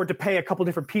could afford to pay a couple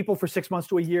different people for 6 months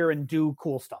to a year and do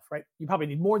cool stuff, right? You probably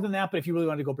need more than that, but if you really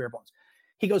want to go bare bones,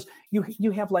 he goes,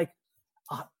 you have like,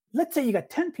 let's say you got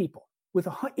 10 people with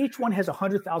each one has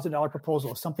 $100,000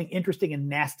 proposal of something interesting and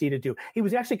nasty to do. He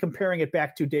was actually comparing it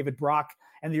back to David Brock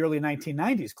and the early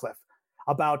 1990s, Cliff,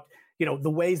 about, the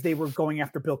ways they were going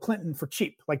after Bill Clinton for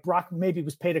cheap. Like Brock maybe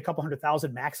was paid a couple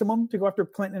 $100,000 maximum to go after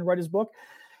Clinton and write his book.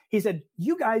 He said,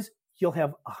 you guys, you'll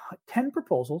have 10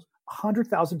 proposals,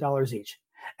 $100,000 each.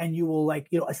 And you will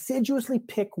assiduously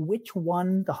pick which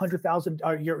one the $100,000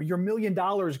 or your $1 million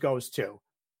goes to.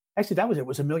 Actually, that was it. It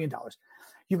was $1 million.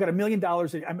 You've got $1 million.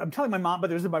 I'm telling my mom, but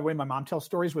this is by the way my mom tells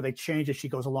stories where they change as she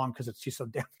goes along because she's so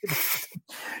damn.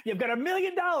 You've got $1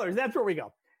 million. That's where we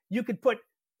go. You could put,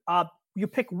 you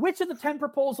pick which of the 10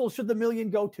 proposals should the $1 million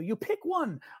go to. You pick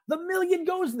one. The $1 million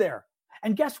goes there.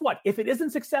 And guess what? If it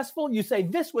isn't successful, you say,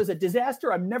 this was a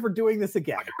disaster. I'm never doing this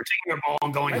again. We're taking our ball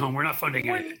and going home. We're not funding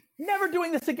anything. Never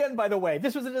doing this again, by the way.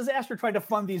 This was a disaster trying to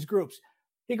fund these groups.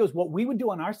 He goes, what we would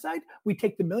do on our side, we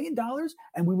take the $1 million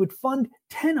and we would fund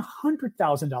 10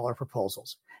 $100,000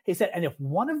 proposals. He said, and if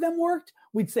one of them worked,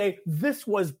 we'd say, this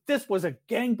was a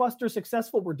gangbuster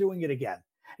successful. We're doing it again.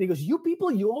 And he goes, you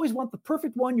people, you always want the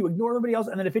perfect one. You ignore everybody else.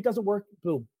 And then if it doesn't work,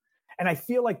 boom. And I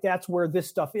feel like that's where this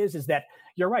stuff is that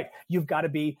you're right. You've got to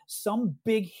be some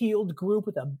big heeled group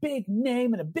with a big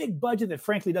name and a big budget that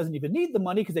frankly doesn't even need the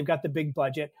money because they've got the big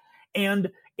budget.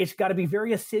 And it's got to be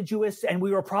very assiduous. And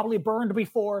we were probably burned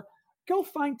before. Go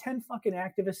find 10 fucking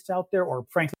activists out there, or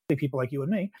frankly, people like you and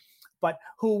me, but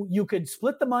who you could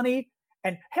split the money.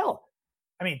 And hell,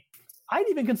 I mean, I'd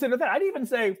even consider that. I'd even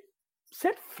say,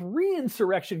 set 3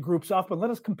 insurrection groups up and let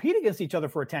us compete against each other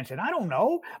for attention. I don't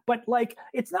know, but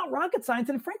it's not rocket science,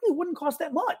 and it frankly wouldn't cost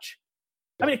that much.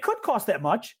 I mean, it could cost that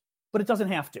much, but it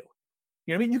doesn't have to.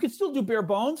 You know what I mean? You could still do bare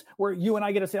bones where you and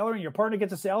I get a salary and your partner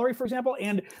gets a salary, for example.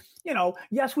 And,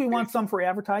 yes, we want some for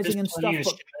advertising and stuff.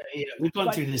 We've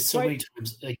gone through this so many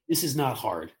times. Like, this is not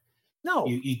hard. No.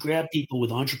 You grab people with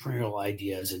entrepreneurial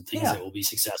ideas and things that will be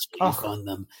successful. You fund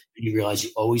them, and you realize you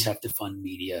always have to fund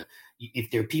media. If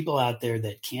there are people out there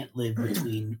that can't live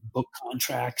between book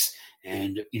contracts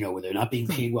and, where they're not being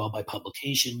paid well by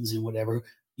publications and whatever,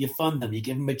 you fund them. You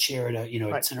give them a chair at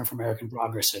at Center for American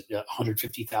Progress at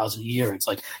 $150,000 a year. It's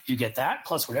like you get that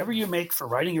plus whatever you make for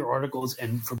writing your articles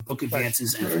and for book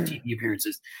advances and for TV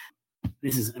appearances.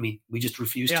 This is, we just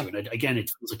refuse to. And again,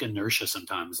 it feels like inertia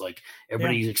sometimes. Like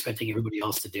everybody's expecting everybody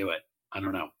else to do it. I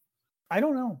don't know.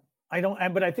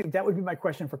 But I think that would be my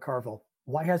question for Carville.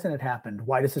 Why hasn't it happened?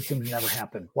 Why does it seem to never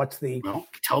happen? What's the? Well,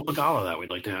 tell Begala that we'd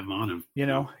like to have him on him.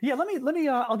 Let me.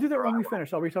 I'll do that when we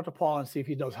finish. I'll reach out to Paul and see if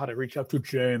he knows how to reach out to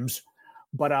James.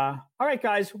 But all right,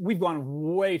 guys, we've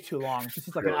gone way too long. This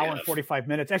is like an hour and 45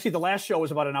 minutes. Actually, the last show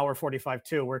was about an hour 45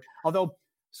 too. Although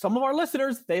some of our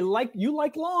listeners, they like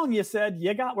long. You said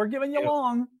we're giving you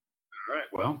long. All right.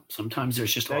 Well, sometimes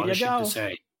there's just a lot of shit to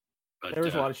say. But, there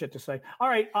is a lot of shit to say. All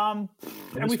right. And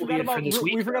we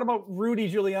forgot about Rudy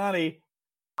Giuliani.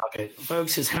 Okay,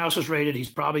 folks, his house was raided. He's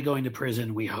probably going to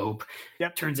prison, we hope.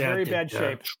 Yep. Turns out very bad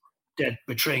shape. That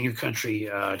betraying your country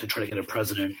to try to get a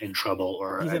president in trouble,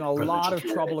 or he's in a lot of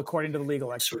trouble, according to the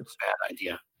legal experts. Bad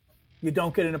idea. You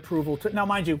don't get an approval. Now,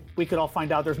 mind you, we could all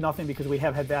find out there's nothing because we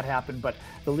have had that happen. But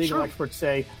the legal experts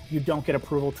say you don't get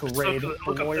approval to raid the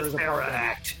lawyer's apartment.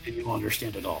 Act, and you'll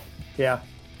understand it all. Yeah,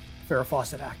 Farrah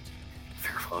Fawcett Act.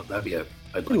 Farrah, that'd be I'd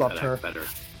like that act better.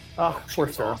 Oh, poor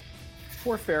Farrah.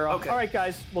 Poor Farrah. Okay. All right,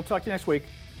 guys, we'll talk to you next week.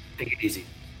 Take it easy.